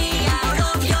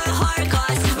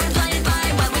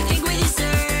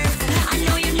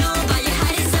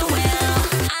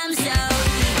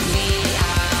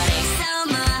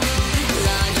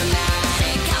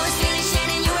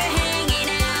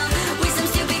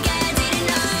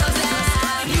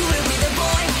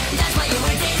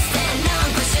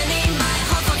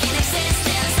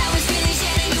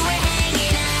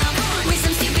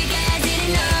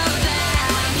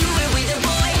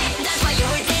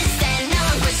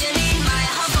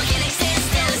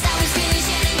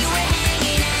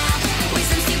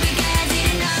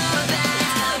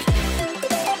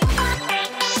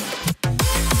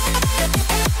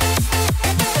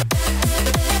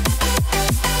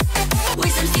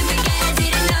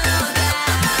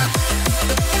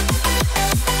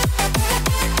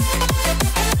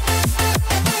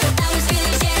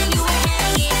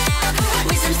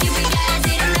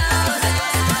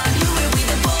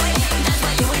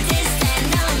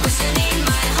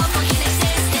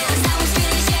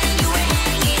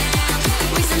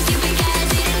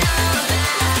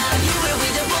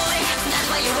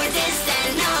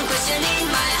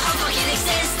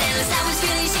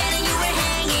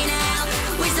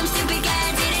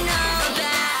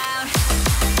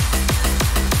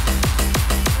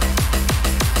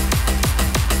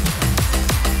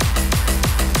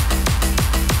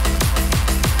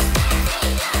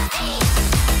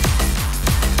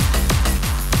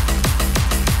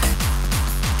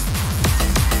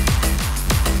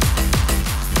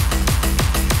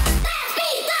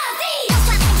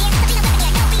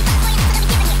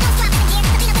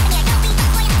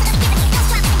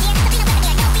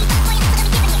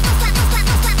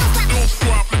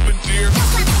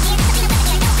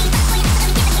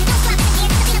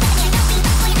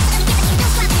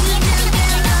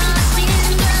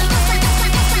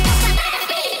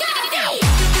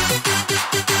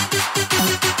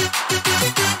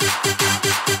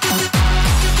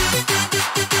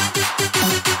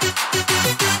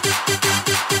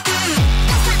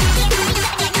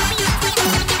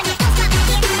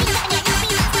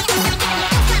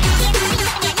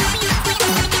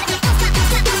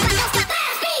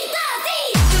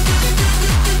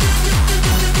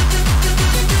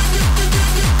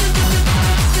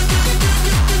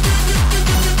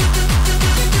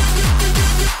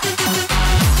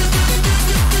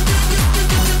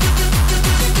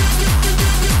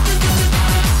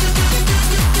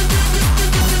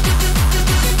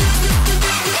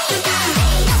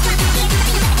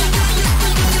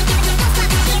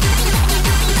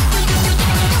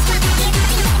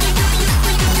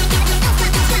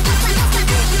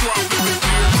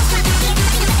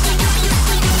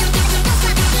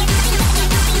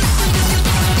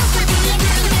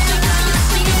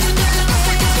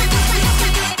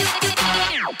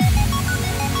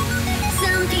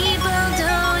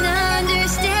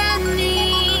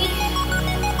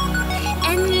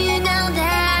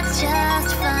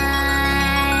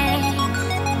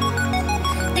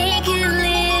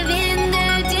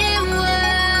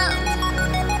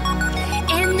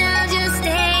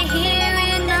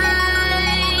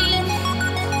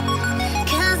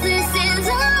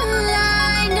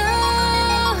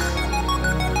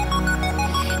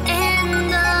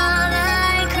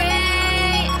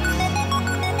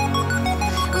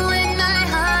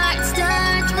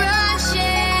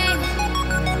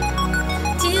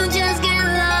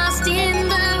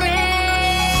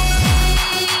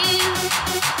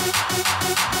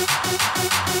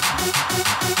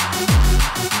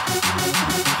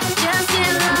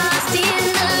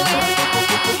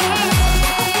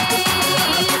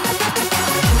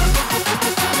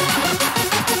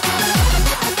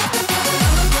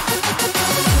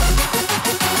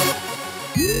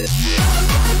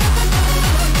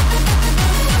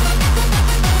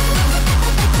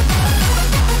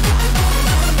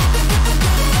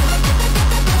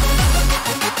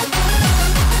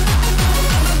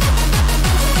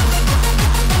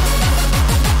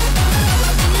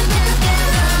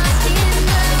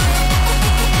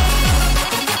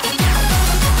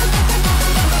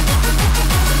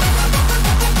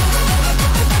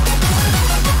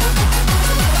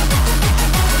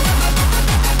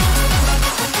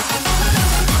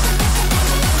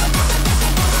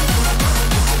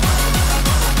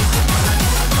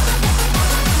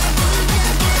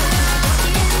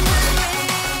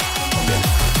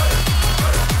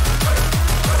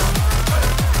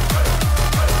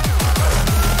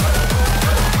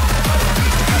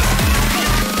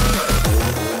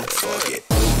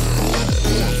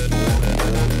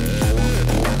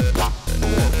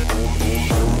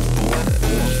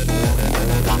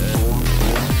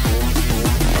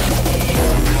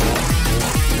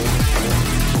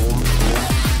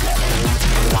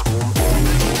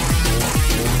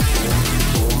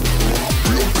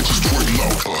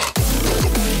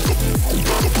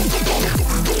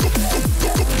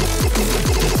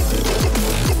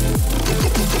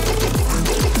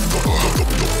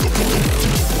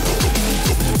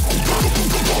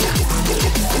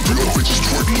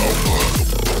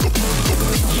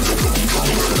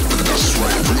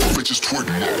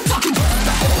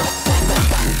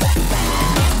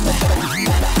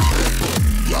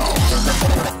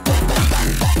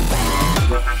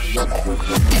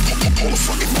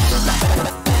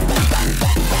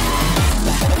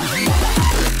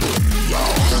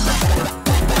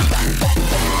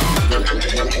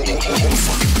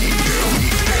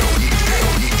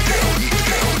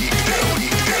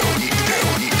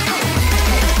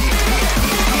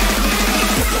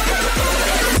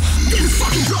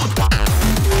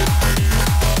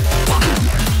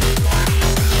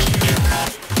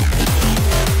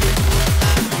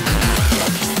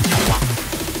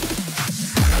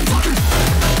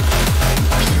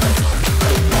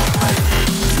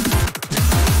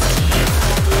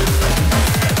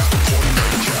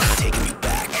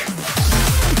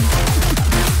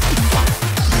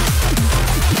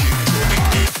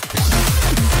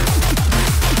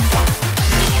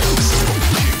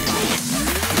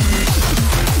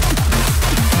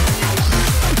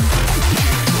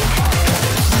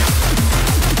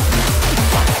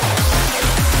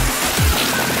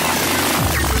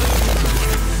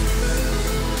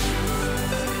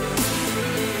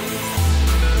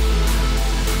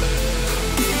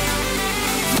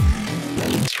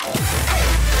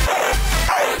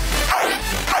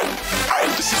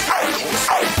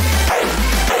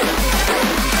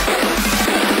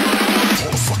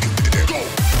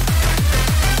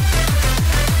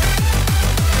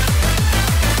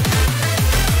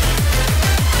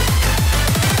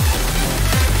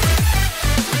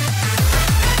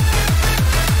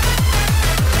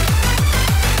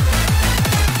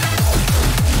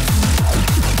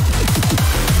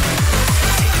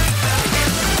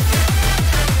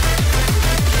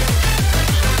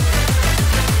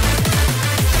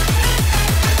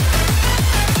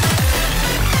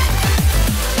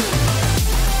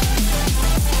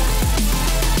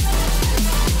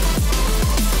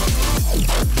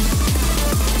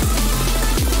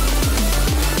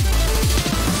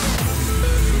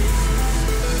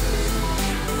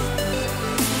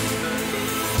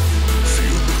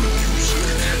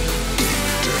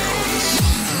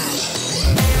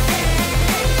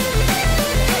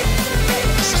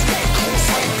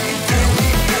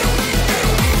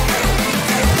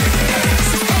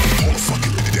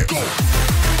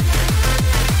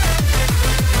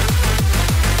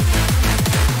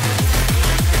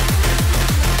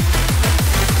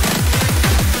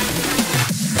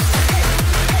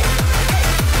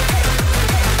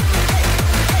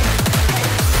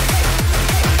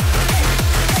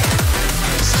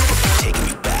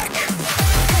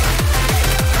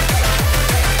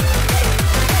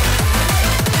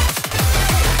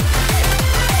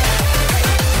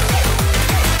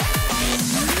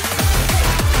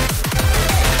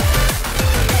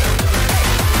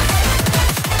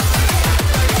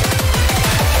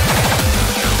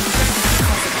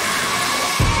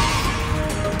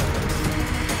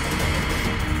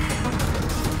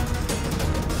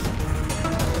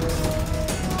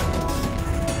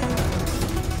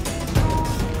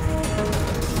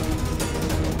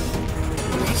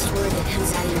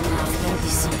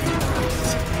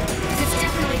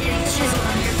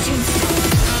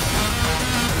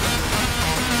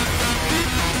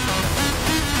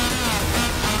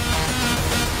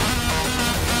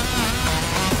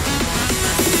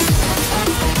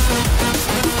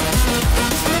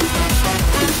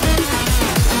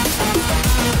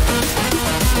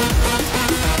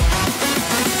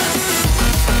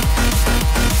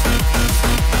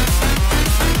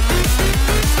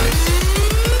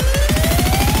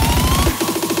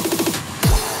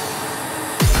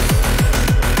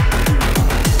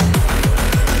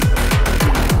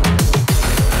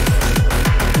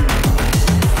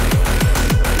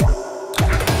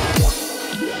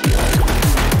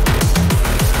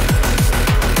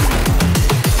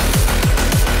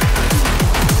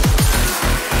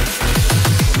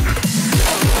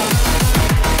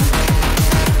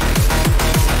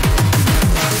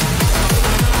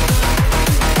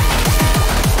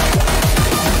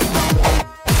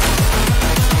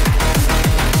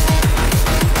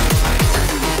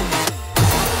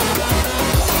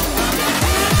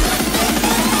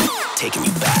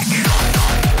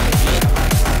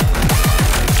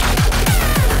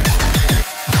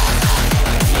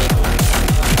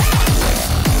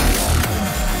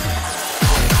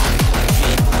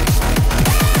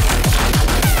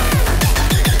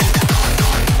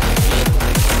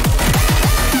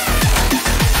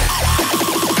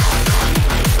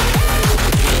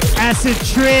Acid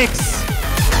Tricks.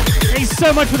 Thanks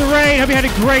so much for the raid. Hope you had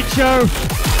a great show.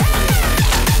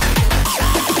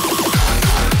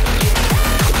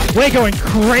 We're going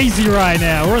crazy right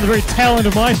now. We're on the very tail end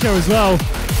of my show as well.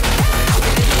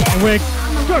 And we're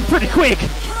going pretty quick.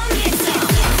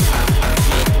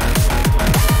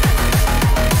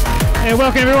 Hey,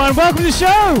 welcome everyone. Welcome to the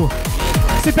show.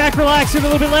 Sit back, relax, have a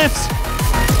little bit left.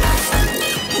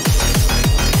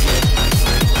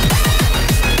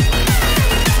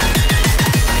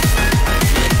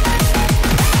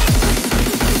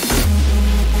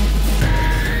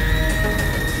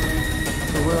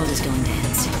 The world is going to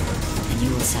end soon, and you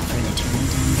will suffer an eternal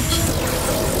damnation.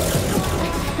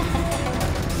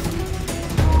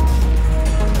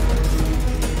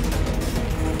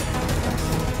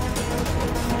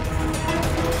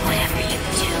 Whatever you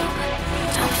do,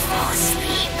 don't fall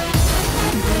asleep.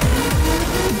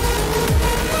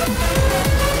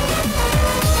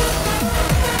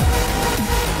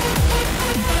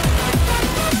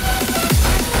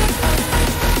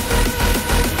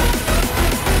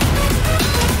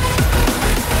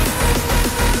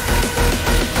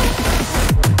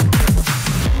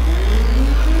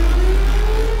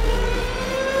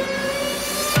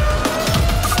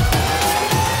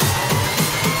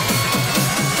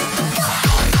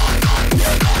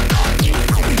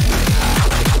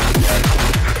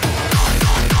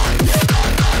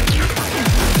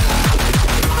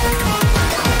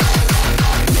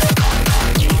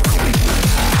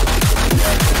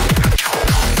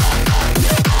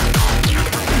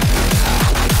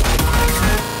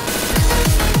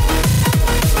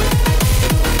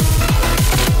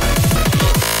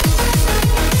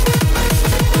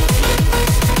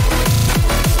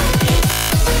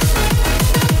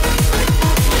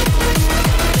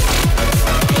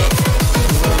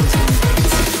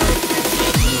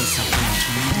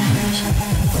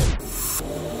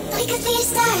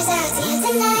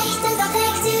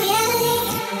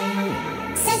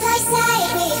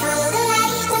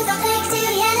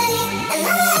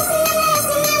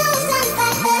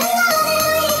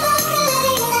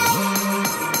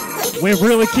 We're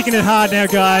really kicking it hard now,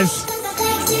 guys.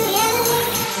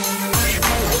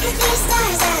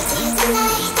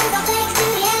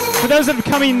 For those that have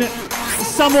come in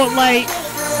somewhat late,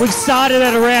 we've started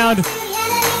at around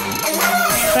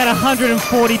about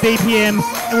 140 BPM,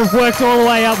 and we've worked all the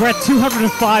way up. We're at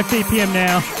 205 BPM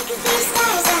now.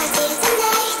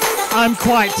 I'm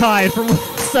quite tired from,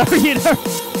 so you know.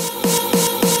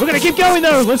 We're gonna keep going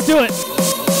though. Let's do it.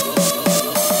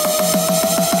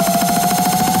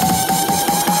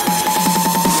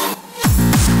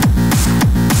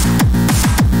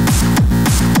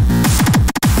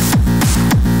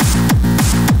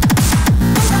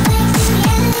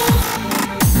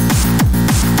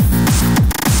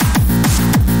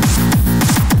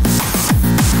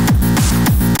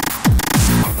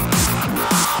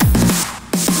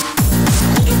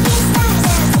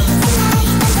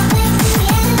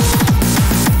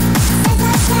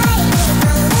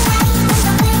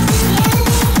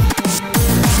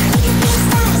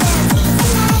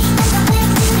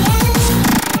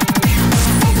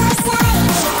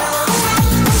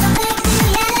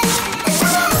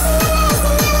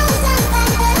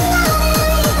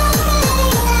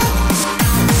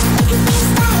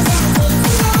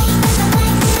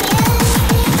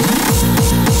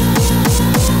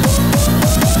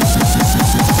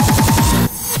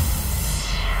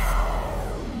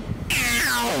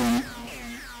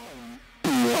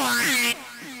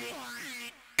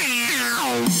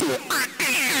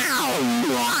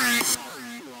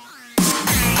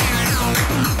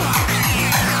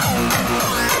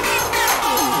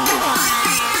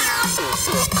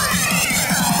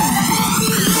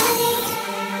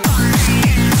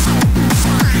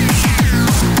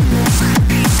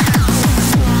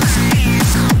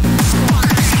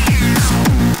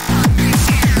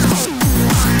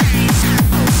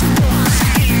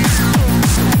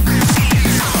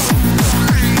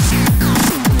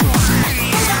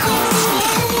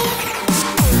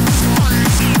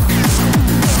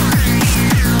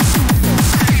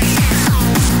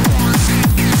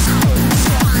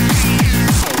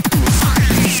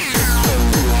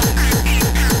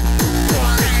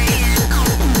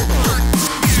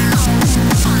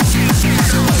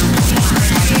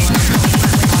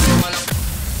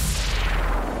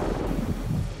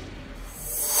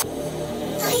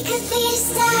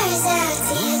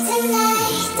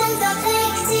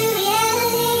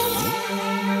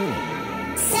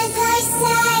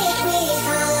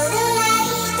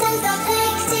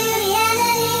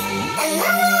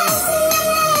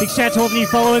 Big shout out to all the new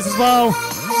followers as well.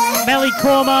 Melly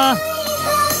Korma.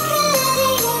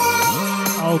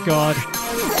 Oh God.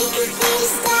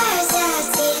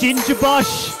 Ginger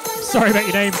Bosch. Sorry about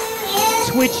your name.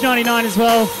 Twitch 99 as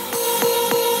well.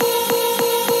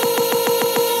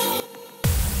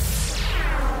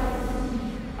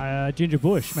 Ginger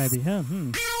Bush, maybe. Huh?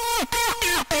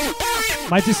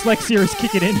 My dyslexia is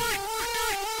kicking in.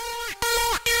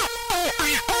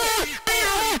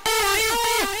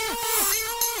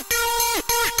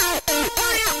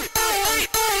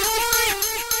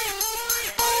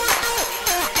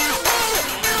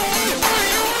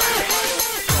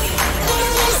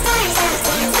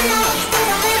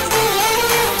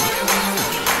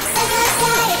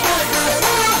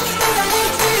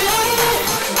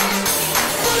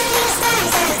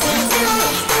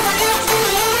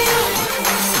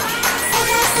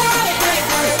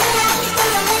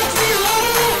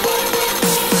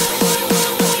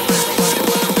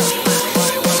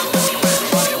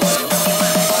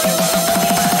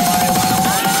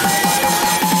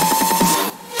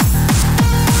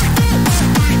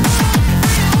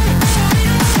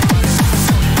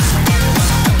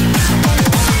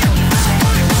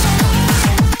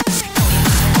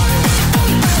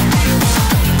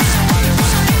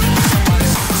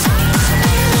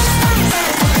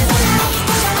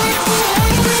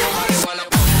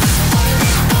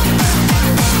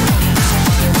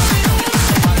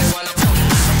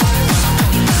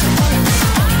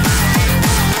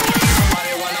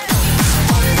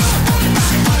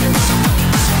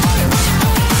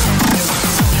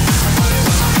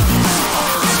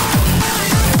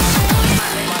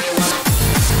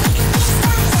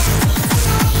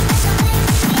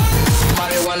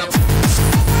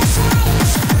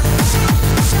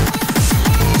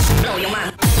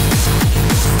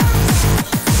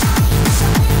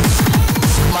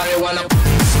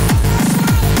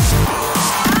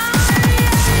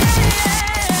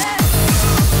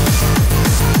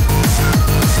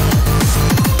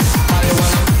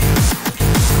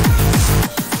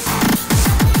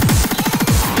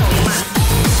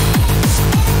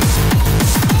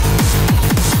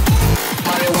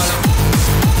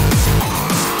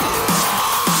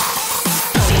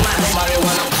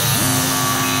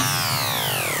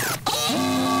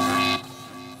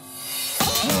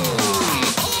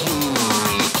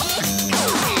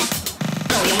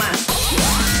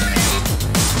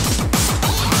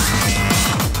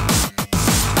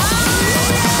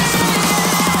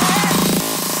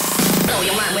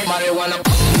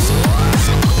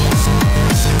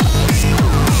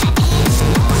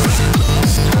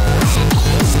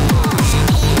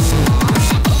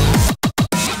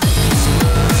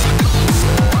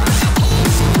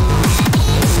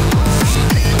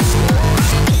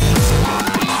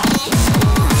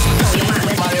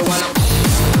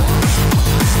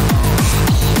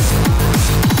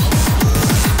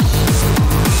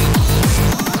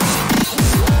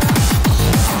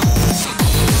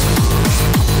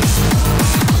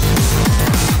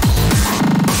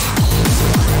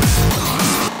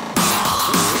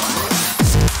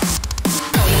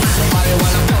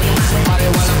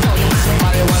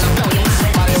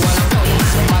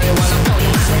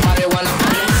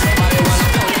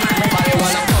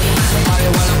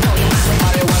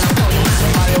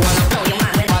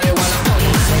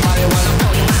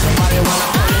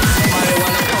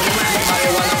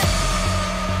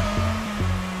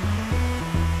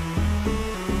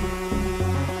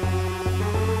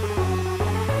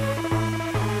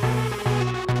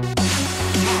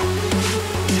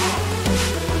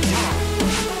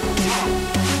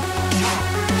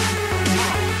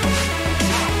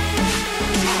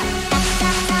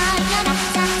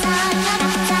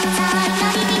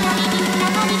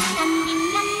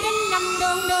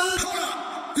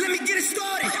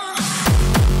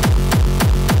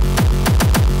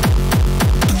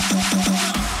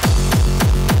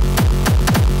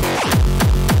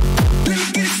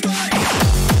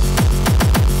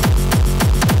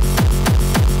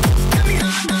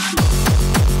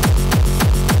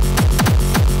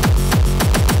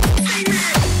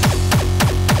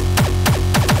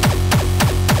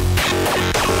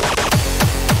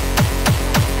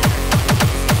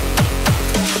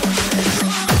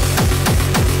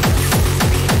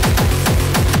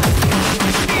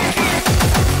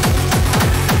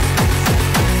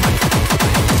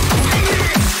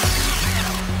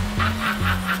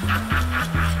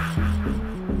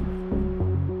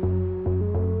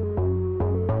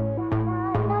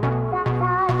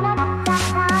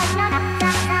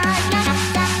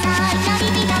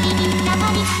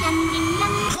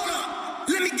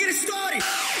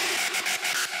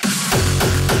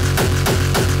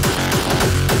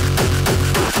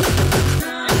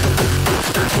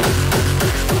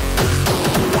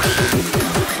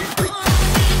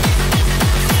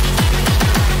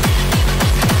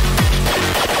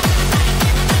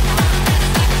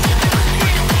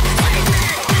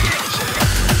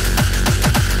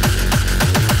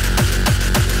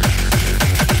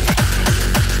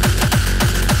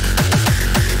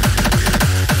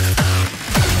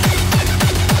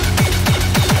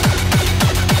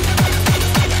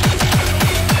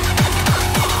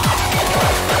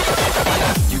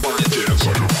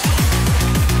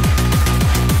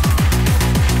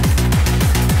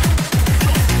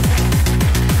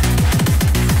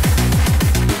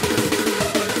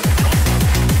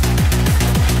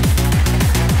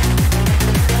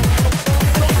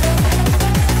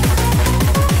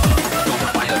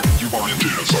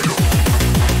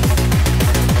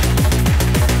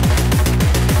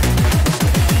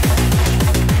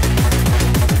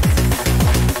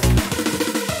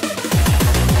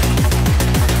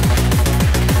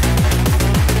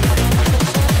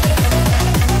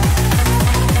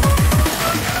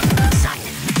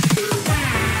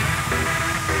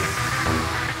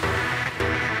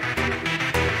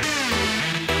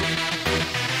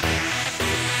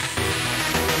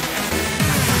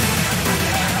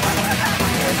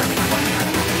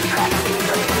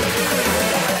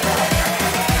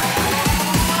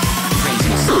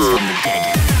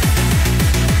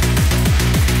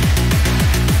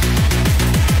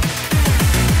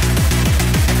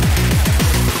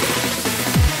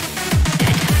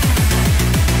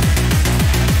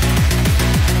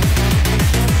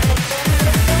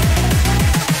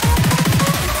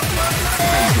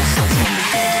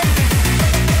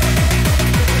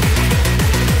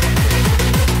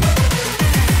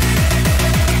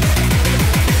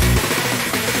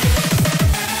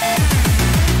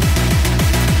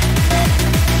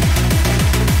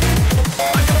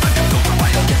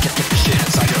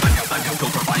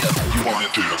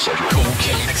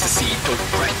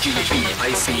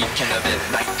 LSD, cannabis,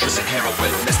 nitrous and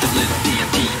heroin, mescaline,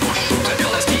 DMT, mushrooms and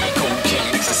LSD,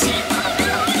 cocaine, ecstasy.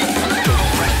 Dope,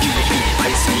 crack, DMT,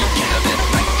 ice, cannabis,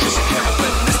 nitrous and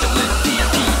heroin, mescaline,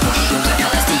 DMT, mushrooms and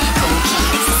LSD, cocaine,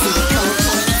 ecstasy,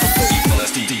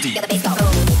 LSD. Got the bass go.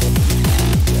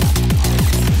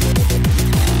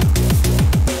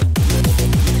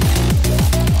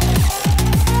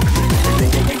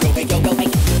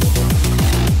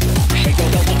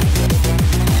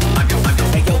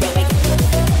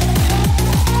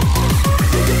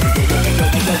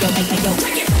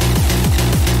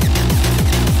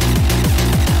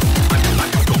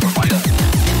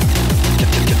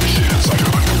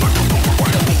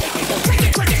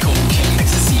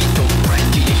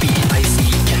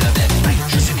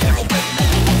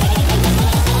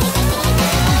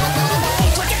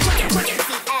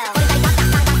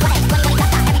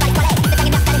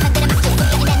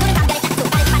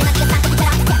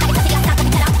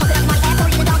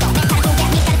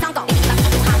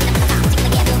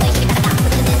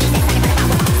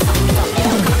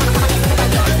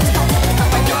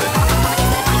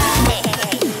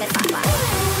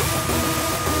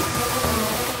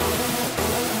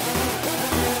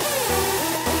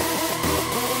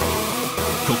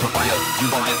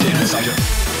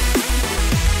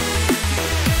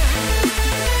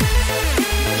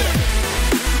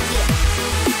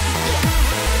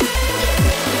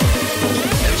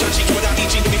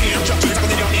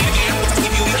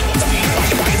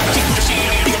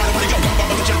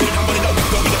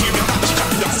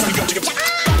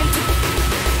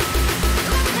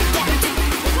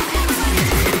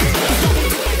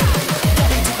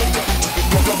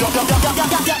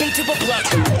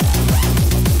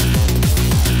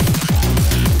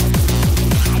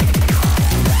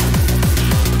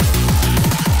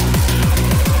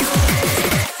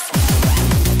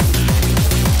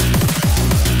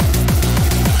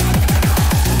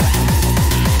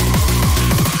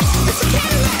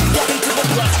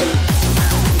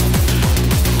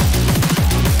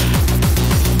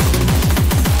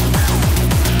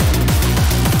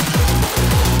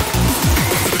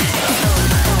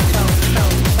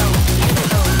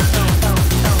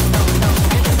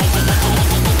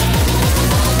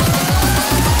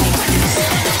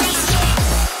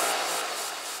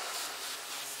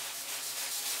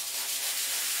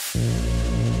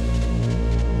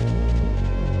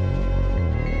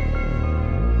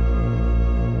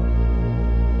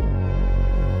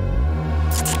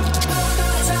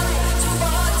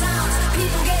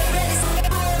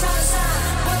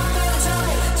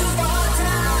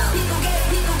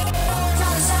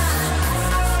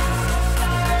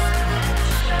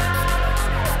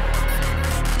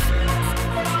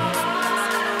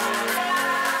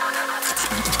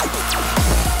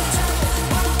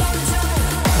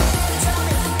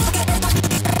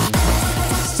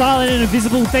 Silent and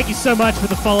Invisible, thank you so much for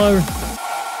the follow.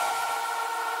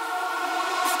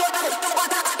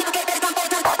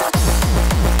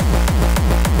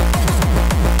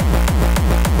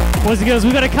 Boys and girls,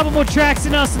 we've got a couple more tracks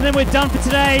in us and then we're done for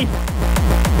today.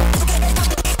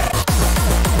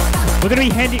 We're going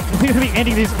to be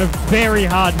ending this on a very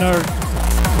hard note.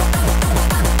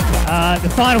 The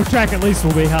final track at least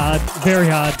will be hard, very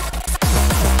hard.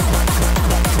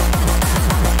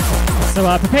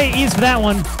 So prepare your ears for that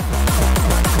one.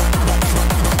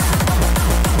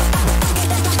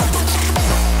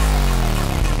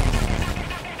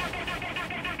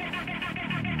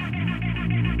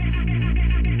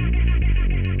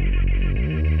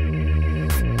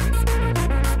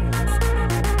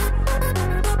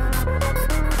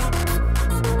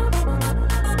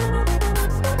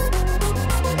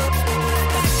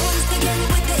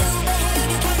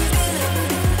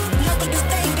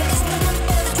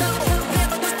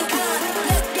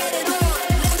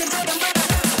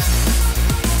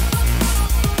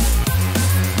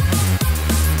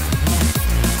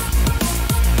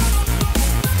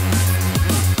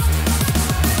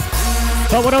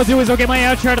 But what I'll do is I'll get my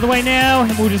outro out of the way now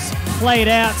and we'll just play it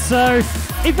out. So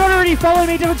if you've not already followed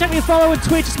me, definitely check me a follow on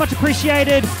Twitch. It's much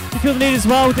appreciated. If you feel the need as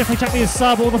well, definitely check me a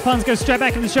sub. All the funds go straight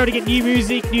back in the show to get new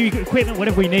music, new equipment,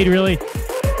 whatever we need really.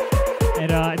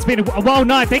 And it's been a wild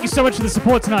night. Thank you so much for the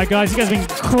support tonight, guys. You guys have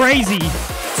been crazy.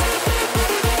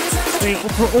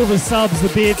 For all the subs, the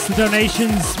bits, the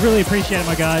donations. Really appreciate it,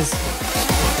 my guys.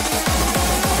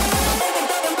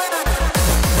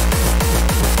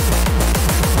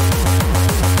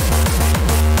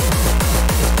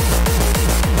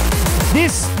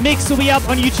 This mix will be up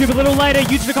on YouTube a little later.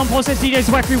 YouTube.com/DJ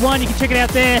Zwackery1. You can check it out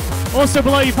there. Also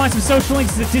below you find some social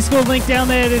links. There's a Discord link down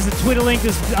there. There's a Twitter link.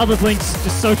 There's other links,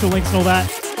 just social links and all that.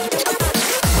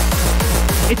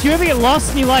 If you ever get lost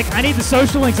and you're like, I need the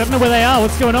social links, I don't know where they are,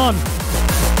 what's going on?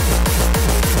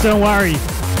 Don't worry,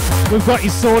 we've got you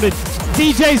sorted.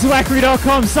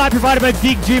 DJZwackery.com, site provided by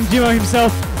Big Jimmo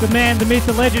himself, the man, the myth,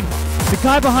 the legend, the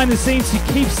guy behind the scenes who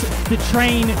keeps the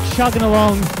train chugging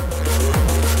along.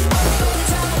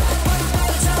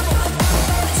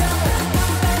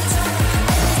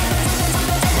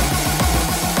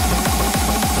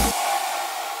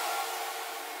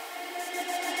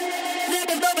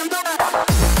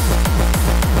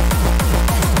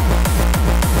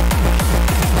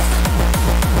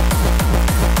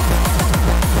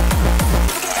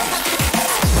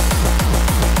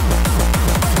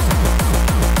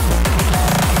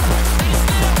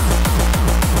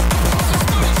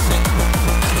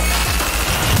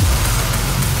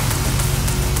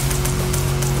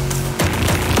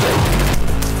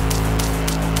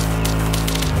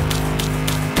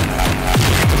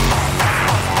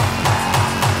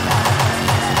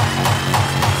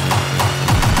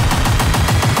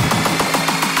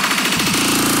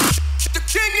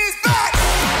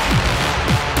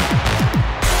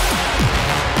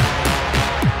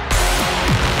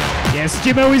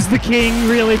 Jimmo is the king,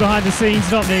 really, behind the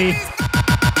scenes, not me.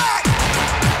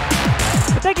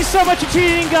 But thank you so much for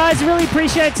tuning in, guys. I really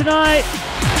appreciate it tonight.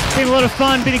 Been a lot of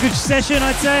fun, been a good session,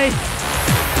 I'd say.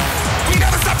 We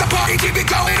never stop the party, keep it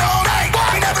going all night.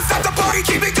 We never stop the party,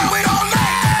 keep it going all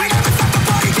night. We never stop the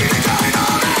party, keep it going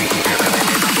all night.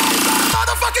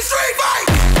 Motherfucking street fight.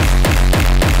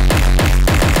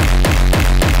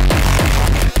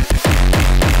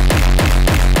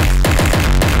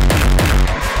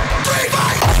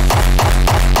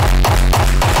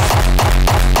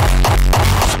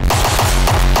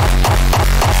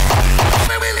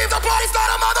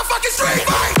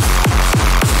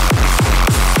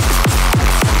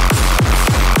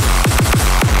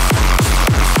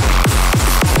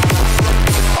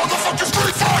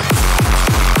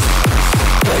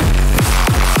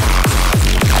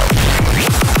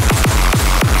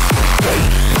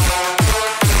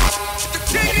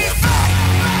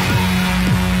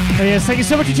 So yes, thank you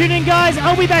so much for tuning in, guys.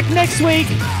 I'll be back next week.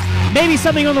 Maybe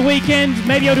something on the weekend.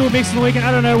 Maybe I'll do a mix on the weekend.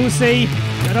 I don't know. We'll see.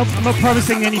 I'm not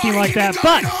promising anything like that.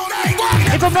 But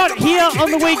if I'm not here on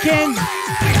the weekend,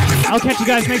 I'll catch you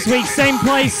guys next week. Same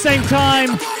place, same time.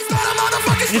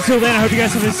 And until then, I hope you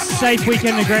guys have a safe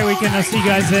weekend, a great weekend. I'll see you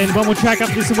guys then. One more track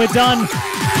after this and we're done.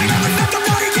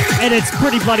 And it's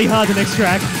pretty bloody hard, the next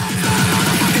track.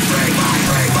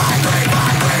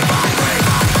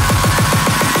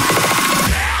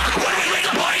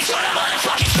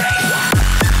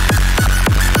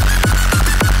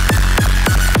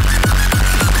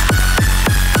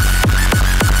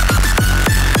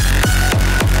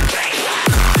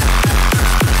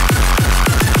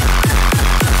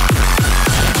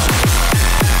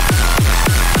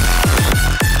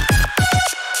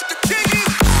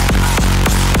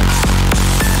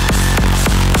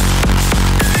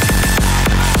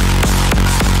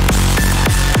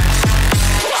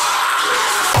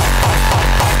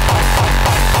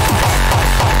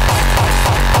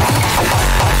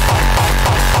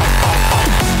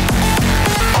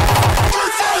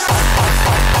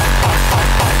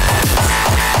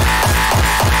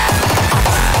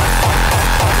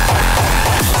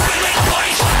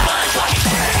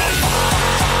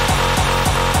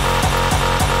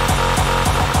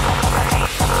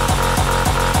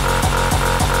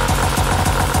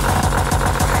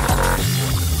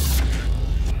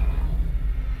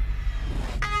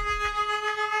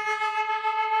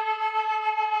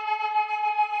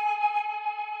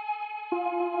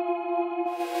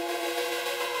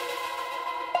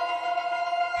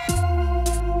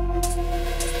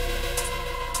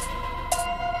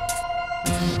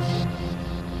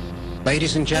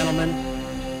 Ladies and gentlemen,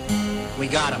 we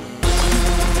got him.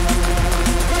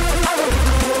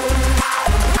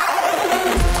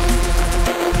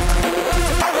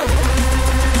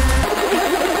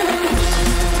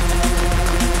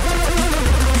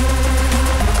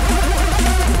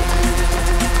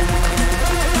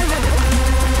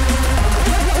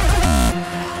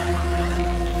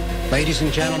 Ladies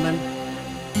and gentlemen,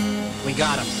 we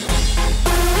got him.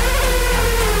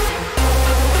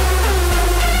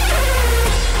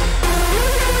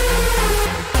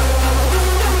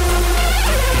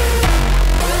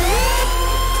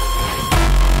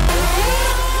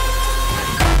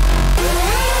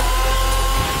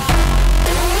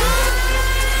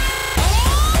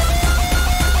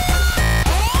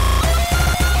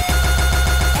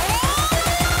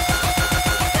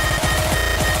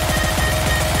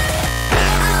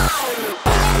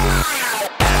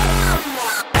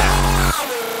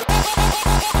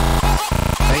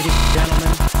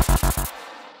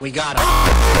 We got him.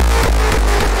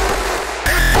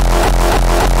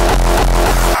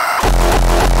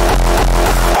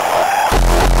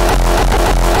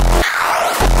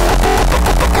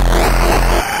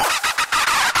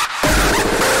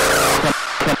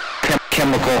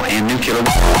 Chemical and nuclear.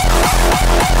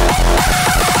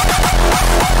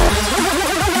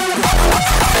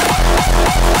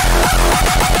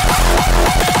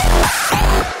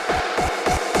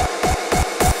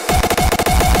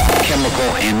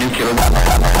 Chemical and nuclear.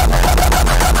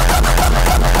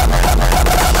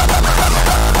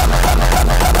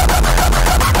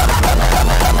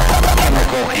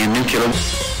 Chemical and nuclear.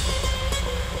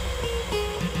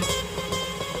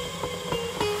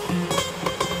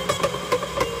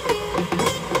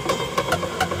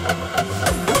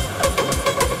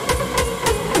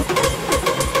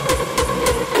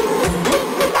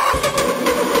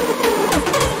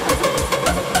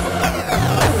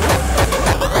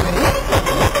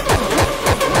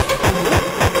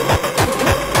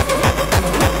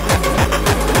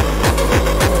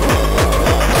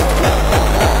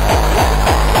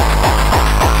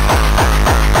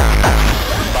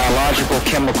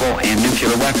 Chemical and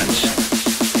nuclear weapons.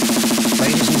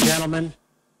 Ladies and gentlemen,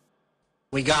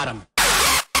 we got him.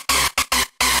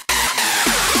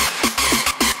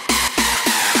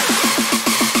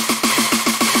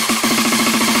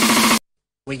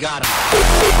 We got him.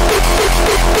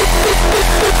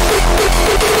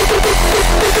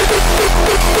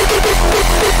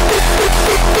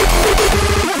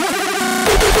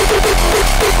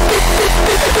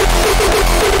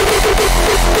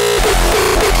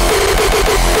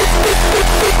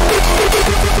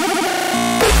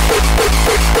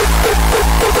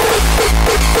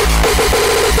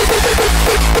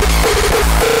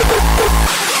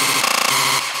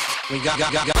 We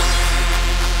got.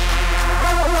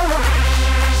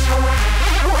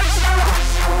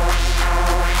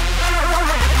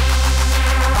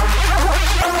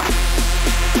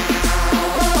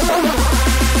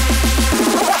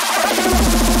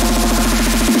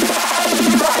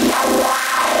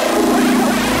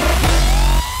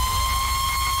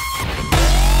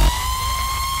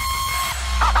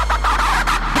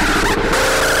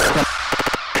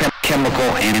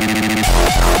 Chemical and